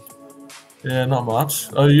happening? Yeah, not much.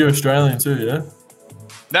 Oh, you're Australian too, yeah?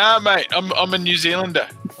 Nah, mate, I'm a New Zealander.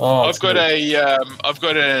 Oh, I've got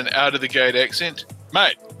an out of the gate accent,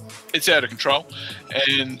 mate. It's out of control,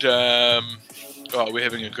 and we're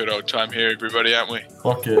having a good old time here, everybody, aren't we?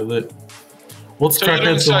 Fuck yeah, lit. What's So you're crackhead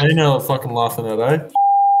doing Selena fucking laughing at, eh?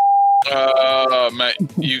 Mate,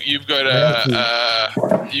 you've got to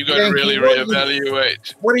really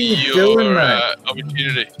reevaluate. What are you your doing, mate?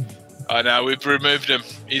 opportunity. I know we've removed him.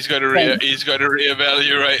 He's got to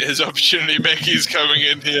reevaluate his opportunity. Mankey's coming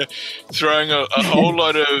in here, throwing a whole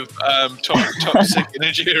lot of toxic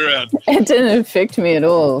energy around. It didn't affect me at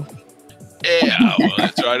all. Yeah, well,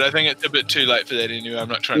 that's right. I think it's a bit too late for that anyway. I'm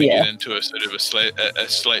not trying to get into a sort of a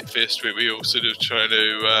slate fest where we all sort of try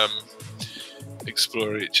to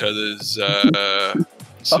explore each other's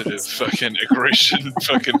sort of fucking aggression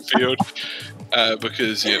fucking field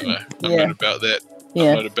because I'm not about that.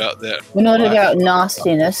 Yeah. I'm not about that. We're not life. about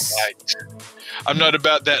nastiness. I'm not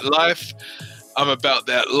about that life. I'm about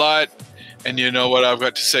that light. And you know what I've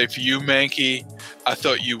got to say for you, Mankey? I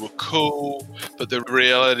thought you were cool, but the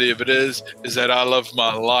reality of it is that I love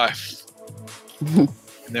my life. And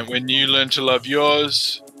that when you learn to love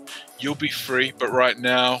yours, you'll be free. But right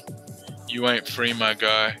now, you ain't free, my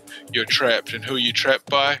guy. You're trapped. And who are you trapped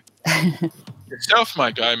by? Yourself,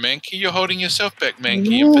 my guy, Mankey. You're holding yourself back,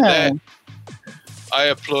 Mankey. And for that, I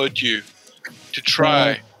applaud you to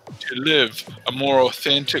try to live a more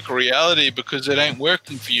authentic reality because it ain't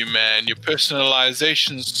working for you, man. Your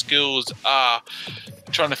personalization skills are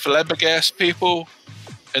trying to flabbergast people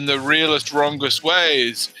in the realest, wrongest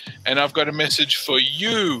ways. And I've got a message for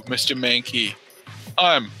you, Mr. Mankey.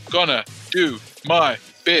 I'm gonna do my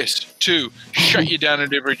best to shut you down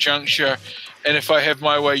at every juncture. And if I have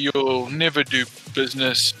my way, you'll never do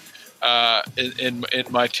business in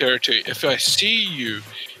my territory. If I see you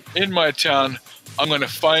in my town, I'm going to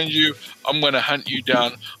find you, I'm going to hunt you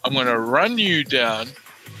down, I'm going to run you down,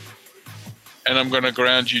 and I'm going to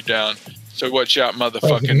ground you down. So watch out,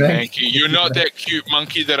 motherfucking Mankey. You're not that cute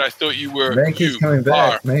monkey that I thought you were. Mankey's coming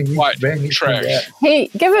back. Mankey's trash. Hey,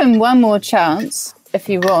 give him one more chance if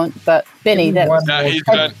you want, but Benny, he's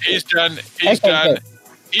done. He's done. Okay, He's done. good.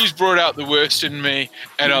 He's brought out the worst in me,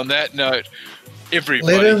 and on that note,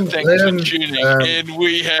 Everybody, thanks for tuning in.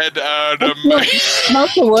 We had an amazing... Not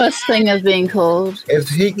the worst thing of being called. If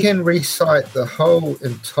he can recite the whole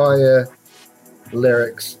entire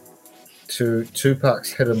lyrics to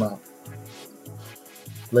Tupac's Hit 'Em Up,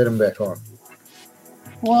 let him back on.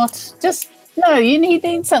 What? Just, no, you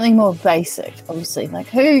need something more basic, obviously. Like,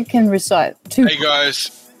 who can recite Tupac? Hey,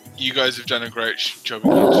 guys. You guys have done a great job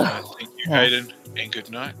tonight. Thank you, Hayden, and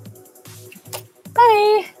good night.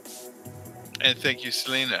 Bye. And thank you,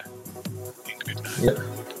 Selena. And good night. Yep.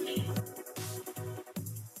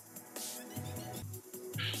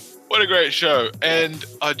 What a great show. And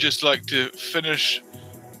I'd just like to finish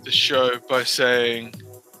the show by saying,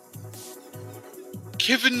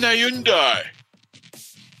 Kevin Nyundai.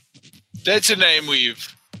 That's a name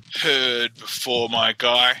we've heard before, my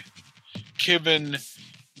guy. Kevin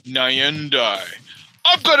Nyundai.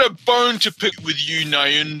 I've got a bone to pick with you,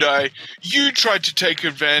 Nyundai. You tried to take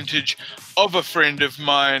advantage of a friend of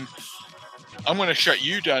mine. I'm going to shut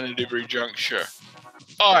you down at every juncture.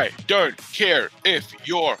 I don't care if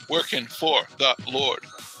you're working for the Lord.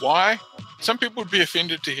 Why? Some people would be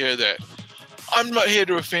offended to hear that. I'm not here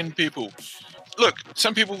to offend people. Look,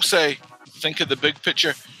 some people say, think of the big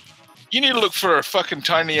picture. You need to look for a fucking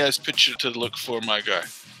tiny-ass picture to look for, my guy.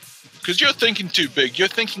 Because you're thinking too big. You're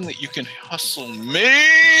thinking that you can hustle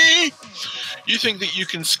me. You think that you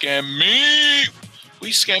can scam me. We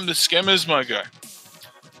scam the scammers, my guy.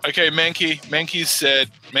 Okay, Mankey said.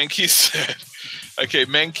 Okay,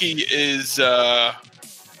 Mankey is,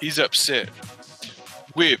 he's upset.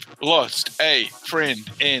 We've lost a friend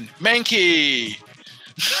in Mankey.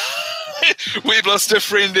 We've lost a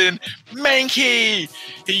friend in Mankey.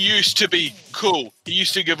 He used to be cool. He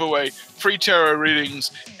used to give away free tarot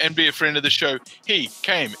readings and be a friend of the show. He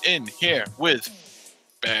came in here with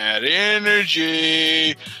bad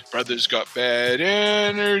energy. Brother's got bad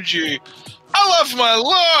energy. I love my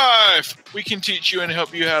life. We can teach you and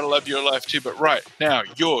help you how to love your life too, but right now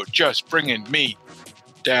you're just bringing me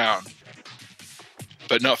down.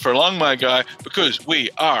 But not for long, my guy, because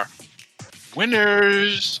we are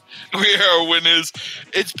winners. We are winners.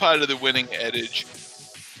 It's part of the winning adage.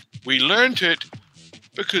 We learned it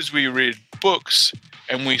because we read books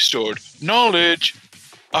and we stored knowledge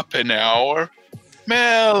up in our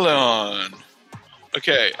melon.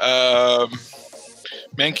 Okay,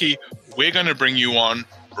 Mankey, we're going to bring you on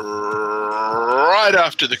right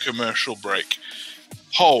after the commercial break.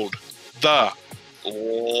 Hold the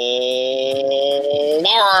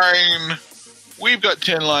line. We've got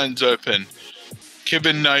 10 lines open.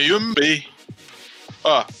 Kevin Nyumbi.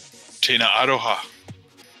 Tina Aroha.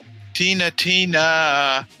 Tina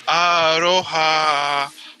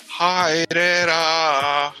Aroha.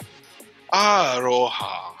 Hairera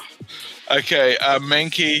Aroha. Okay,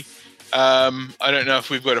 Mankey, I don't know if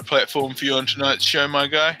we've got a platform for you on tonight's show, my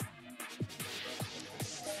guy.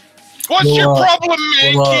 What's your problem,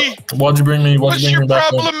 Mankey? Why'd you bring me? What's your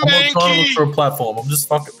problem, I'm not trying to look Mankey? for a platform. I'm just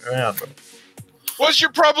fucking around, bro. What's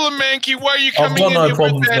your problem, Mankey? Why are you I've coming got in no here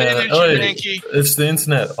problems, with that man. energy, Hey, Mankey? it's the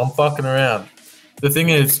internet. I'm fucking around. The thing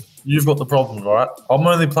is, you've got the problem, right? I'm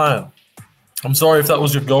only playing. I'm sorry if that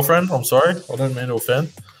was your girlfriend. I'm sorry. I don't mean to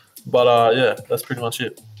offend. But yeah, that's pretty much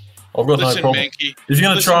it. I've got no problem. Mankey, if you're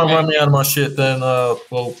gonna try and run Mankey. me out of my shit, then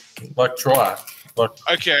try.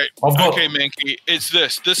 Okay, Mankey. It's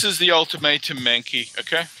this. This is the ultimatum, Mankey.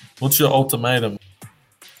 Okay. What's your ultimatum?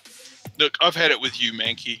 Look, I've had it with you,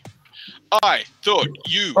 Mankey. I thought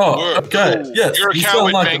you Oh, were okay. cool. Yes, You're a you coward,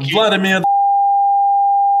 sound like Mankey. Vladimir.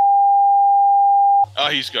 Oh,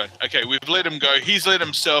 he's gone. Okay, we've let him go. He's let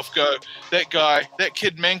himself go. That guy, that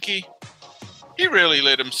kid Mankey, he really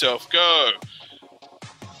let himself go.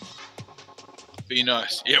 Be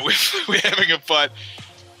nice. Yeah, we're having a fight.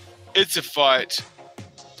 It's a fight.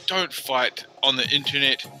 Don't fight on the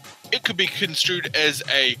internet. It could be construed as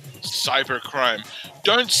a cybercrime.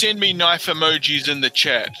 Don't send me knife emojis in the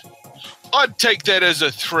chat. I'd take that as a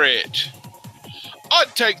threat.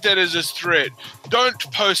 Don't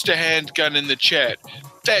post a handgun in the chat.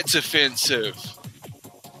 That's offensive.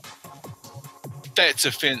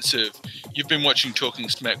 You've been watching Talking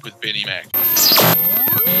Smack with Benny Mac.